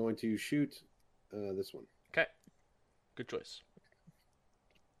switch. Going to shoot this one. Okay. Good choice.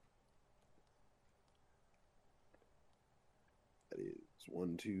 That is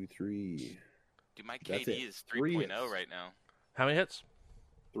 1, 2, 3, Dude, my That's KD it. is 3 3.0 hits. right now. How many hits?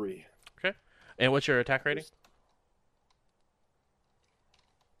 3. And what's your attack rating?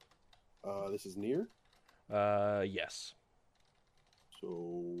 This is near. Yes.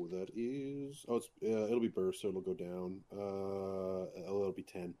 So that is it'll be burst, so it'll go down. It'll be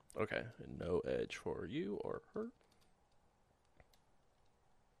 10. Okay. And no edge for you or her.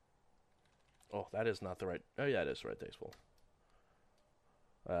 Oh, that is not the right. Oh yeah, it is the right dice pool.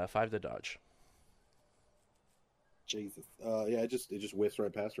 5 to dodge. Jesus. Yeah, it just whiffs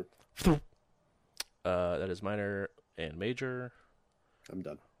right past her. That is minor and major. I'm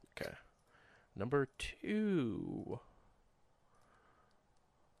done. Okay. Number 2.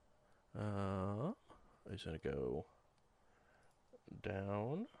 I'm just going to go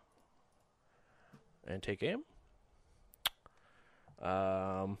down and take aim.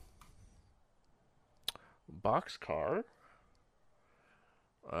 Boxcar.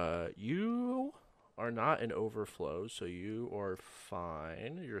 You are not in overflow, so you are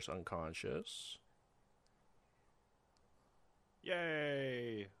fine. You're just unconscious.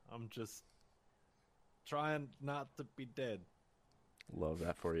 Yay! I'm just trying not to be dead. Love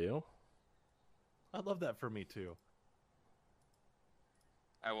that for you. I love that for me too.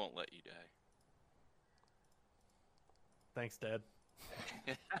 I won't let you die. Thanks, Dad.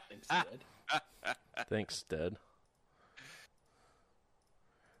 Thanks, Dad. Thanks, dead.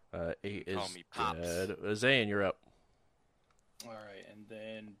 8 Call is me Pops. dead. Zayn, you're up. All right, and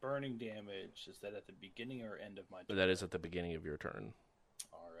then burning damage. Is that at the beginning or end of my turn? That is at the beginning of your turn.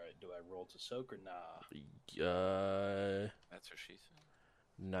 All right. Do I roll to soak or nah? That's what she said.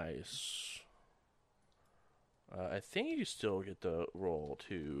 Nice. I think you still get the roll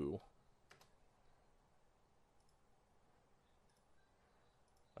to.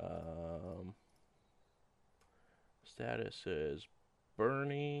 Status is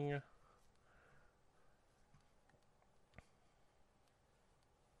burning.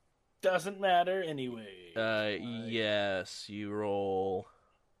 Doesn't matter anyway. Yes, you roll.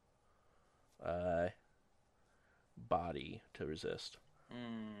 Body to resist.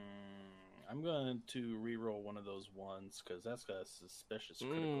 I'm going to re-roll one of those ones because that's got a suspicious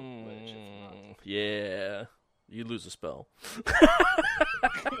critical glitch. If Yeah, you lose a spell.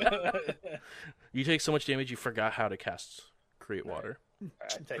 You take so much damage, you forgot how to cast Create Water.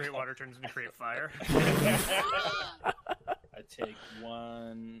 not. Create water turns into create fire. I take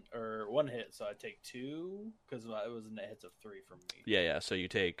one hit, so I take 2 because it was net hits of 3 from me. Yeah. So you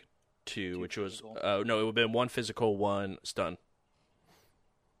take 2, 2 which was physical. no, it would have been 1 physical, 1 stun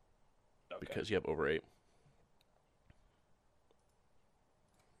Okay. because you have over 8.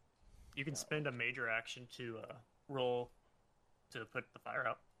 You can spend a major action to roll to put the fire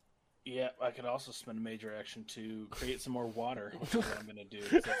out. Yeah, I could also spend a major action to create some more water, which is what I'm going to do,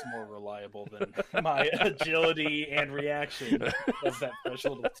 because that's more reliable than my agility and reaction. That's that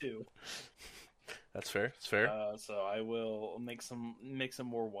threshold of 2. That's fair. It's fair. So I will make some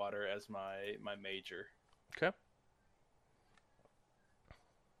more water as my major. Okay.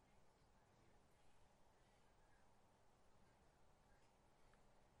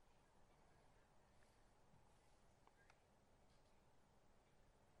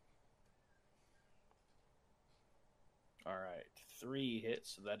 All right, 3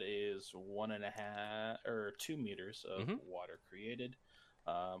 hits. So that is 1.5 or 2 meters of water created.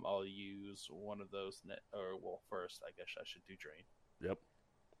 I'll use one of those. First, I guess I should do drain. Yep.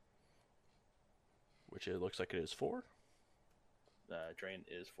 Which it looks like it is 4. Drain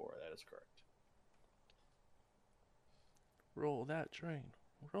is 4. That is correct. Roll that drain.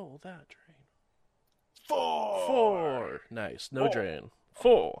 Roll that drain. 4. 4. Nice. No 4. drain.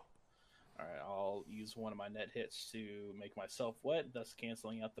 4. All right, I'll use one of my net hits to make myself wet, thus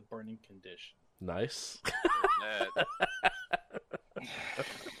canceling out the burning condition. Nice.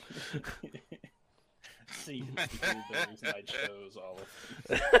 See, the reason I chose all of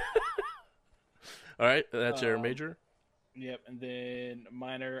these. All right, that's your major. Yep, and then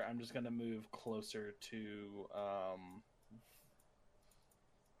minor, I'm just going to move closer to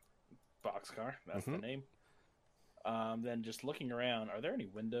Boxcar. That's the name. Then just looking around, are there any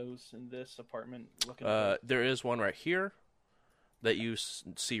windows in this apartment? There is one right here that you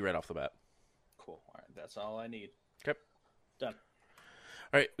see right off the bat. Cool. All right, that's all I need. Okay. Done.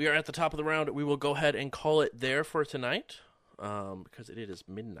 All right, we are at the top of the round. We will go ahead and call it there for tonight because it is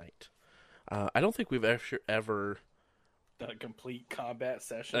midnight. I don't think we've ever Done a complete combat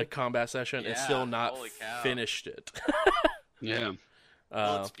session. a combat session and Yeah, still not holy cow. finished it. Yeah.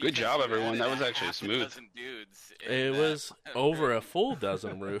 Well, it's Good because job, you everyone. added That was a actually half a smooth. dozen dudes in It that was over room. a full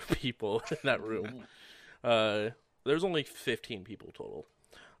dozen people in that room. There's only 15 people total.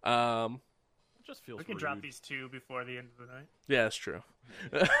 It just feels We can rude. drop these 2 before the end of the night. Yeah, that's true.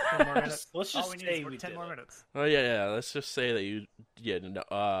 10 more minutes. Let's All just we need say is we 10 did more it. minutes. Oh yeah. Let's just say that you. Yeah,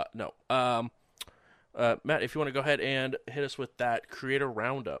 no. Matt, if you want to go ahead and hit us with that creator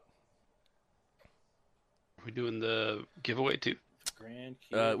roundup. Are we doing the giveaway too? Grand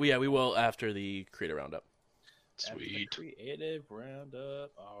We will after the creator roundup. After the Sweet. creative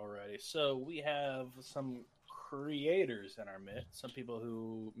roundup. Alrighty. So we have some creators in our midst, some people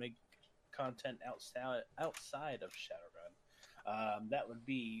who make content outside of Shadowrun. That would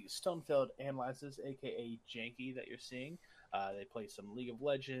be Stonefield Analyzes, aka Janky, that you're seeing. They play some League of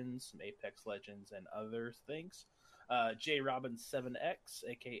Legends, some Apex Legends, and other things. J Robbins 7X,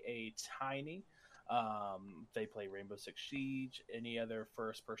 aka Tiny. They play Rainbow Six Siege, any other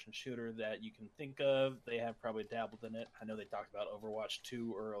first-person shooter that you can think of. They have probably dabbled in it. I know they talked about Overwatch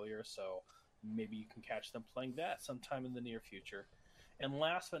 2 earlier, so maybe you can catch them playing that sometime in the near future. And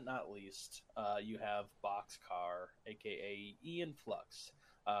last but not least, you have Boxcar, aka Ian Flux.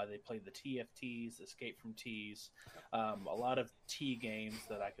 They play the TFTs, Escape from T's, a lot of T games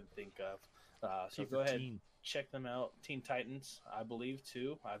that I can think of. So go ahead, check them out. Teen Titans, I believe,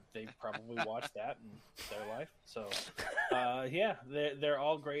 too. They've probably watched that in their life. So, yeah, they're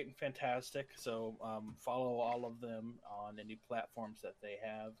all great and fantastic. So follow all of them on any platforms that they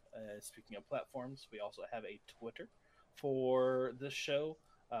have. Speaking of platforms, we also have a Twitter for this show.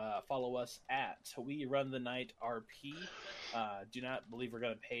 Follow us at We Run the Night RP. Do not believe we're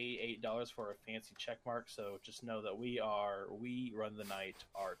going to pay $8 for a fancy check mark, so just know that we Run the Night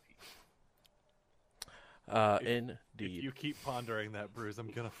RP. Indeed. If you keep pondering that, Bruce, I'm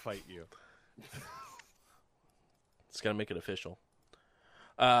gonna fight you. It's gonna make it official.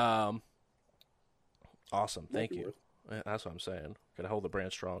 Awesome. Thank you. That's what I'm saying. Gotta hold the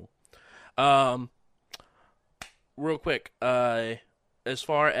brand strong. Real quick, as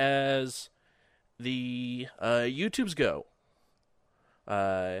far as the YouTubes go,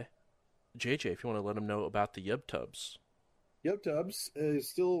 JJ, if you want to let them know about the YubTubs. YubTubs is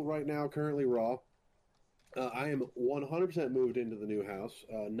still right now currently raw. I am 100% moved into the new house.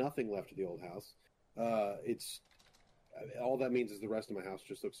 Nothing left of the old house. It's all that means is the rest of my house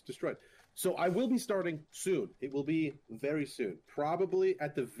just looks destroyed. So I will be starting soon. It will be very soon. Probably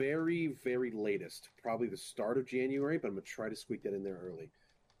at the very, very latest. Probably the start of January, but I'm going to try to squeak that in there early.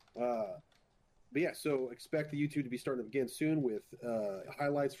 But yeah, so expect the YouTube to be starting again soon with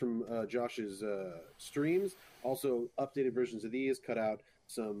highlights from Josh's streams. Also, updated versions of these, cut out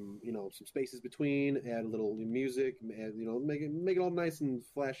some spaces between, add a little music, and make it all nice and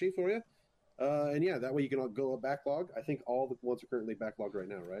flashy for you. And yeah, that way you can all go a backlog. I think all the ones are currently backlogged right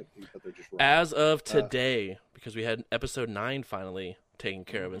now, right? But they're just raw. As of today, because we had episode 9 finally taken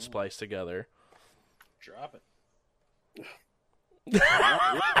care of and spliced together. Drop it.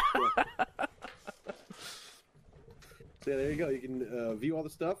 So yeah, there you go. You can view all the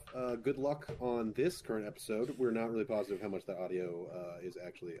stuff. Good luck on this current episode. We're not really positive how much the audio is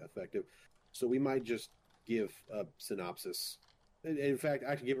actually effective, so we might just give a synopsis. In fact,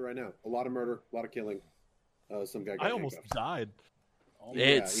 I can give it right now. A lot of murder, a lot of killing. Some guy got I almost died.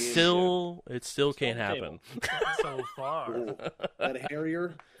 It still can't happen. So far. Cool. That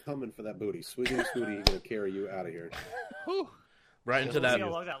Harrier coming for that booty. Swiggity Swooty, he's going to carry you out of here. Right into We'll that. see how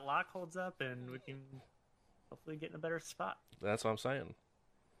long that lock holds up, and we can hopefully get in a better spot. That's what I'm saying.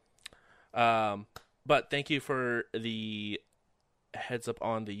 But thank you for the heads up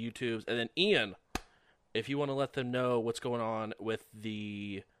on the YouTubes. And then Ian, if you want to let them know what's going on with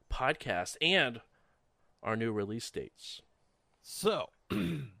the podcast and our new release dates. So,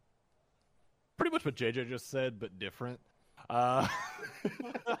 pretty much what JJ just said, but different.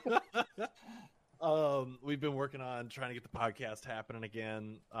 We've been working on trying to get the podcast happening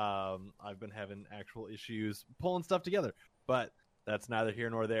again. I've been having actual issues pulling stuff together, but that's neither here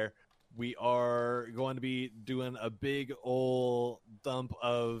nor there. We are going to be doing a big old dump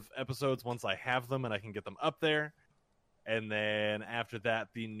of episodes once I have them and I can get them up there. And then after that,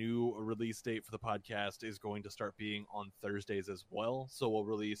 the new release date for the podcast is going to start being on Thursdays as well. So we'll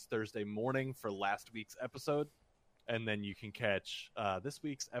release Thursday morning for last week's episode. And then you can catch this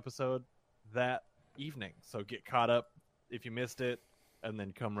week's episode that evening. So get caught up if you missed it, and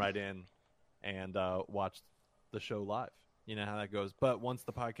then come right in and watch the show live. You know how that goes. But once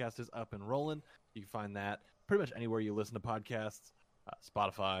the podcast is up and rolling, you can find that pretty much anywhere you listen to podcasts,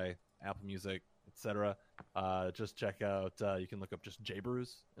 Spotify, Apple Music, etc. Just check out, you can look up just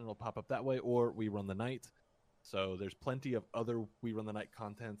J-Brews, and it'll pop up that way, or We Run the Night. So there's plenty of other We Run the Night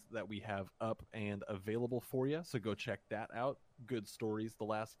content that we have up and available for you. So go check that out. Good stories, the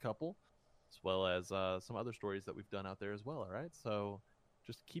last couple, as well as some other stories that we've done out there as well. All right, so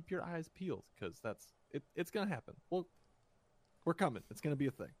just keep your eyes peeled, because it's gonna happen. Well, we're coming. It's gonna be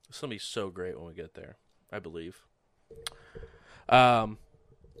a thing. It's gonna be so great when we get there, I believe.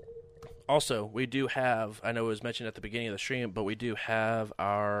 Also, we do have, I know it was mentioned at the beginning of the stream, but we do have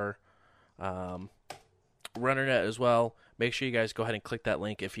our RunnerNet as well. make sure you guys go ahead and click that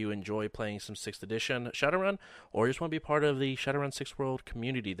link if you enjoy playing some 6th edition Shadowrun, or just want to be part of the Shadowrun 6th World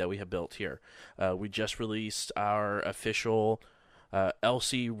community that we have built here. We just released our official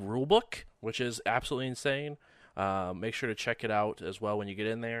LC rulebook, which is absolutely insane. Make sure to check it out as well when you get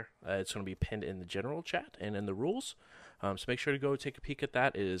in there. It's going to be pinned in the general chat and in the rules. So make sure to go take a peek at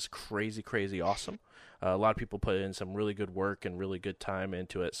that. It is crazy, crazy awesome. A lot of people put in some really good work and really good time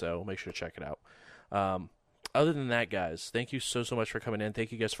into it, so make sure to check it out. Other than that, guys, thank you so much for coming in.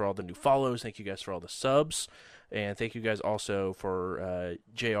 Thank you guys for all the new follows. Thank you guys for all the subs. And thank you guys also for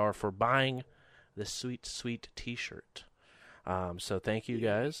JR for buying the sweet, sweet t-shirt. So thank you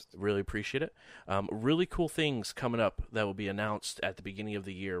guys. Really appreciate it. Really cool things coming up that will be announced at the beginning of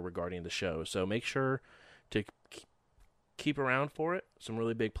the year regarding the show. So make sure to keep around for it. Some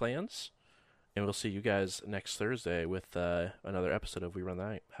really big plans. And we'll see you guys next Thursday with another episode of We Run the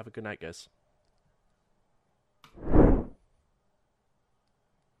Night. Have a good night, guys.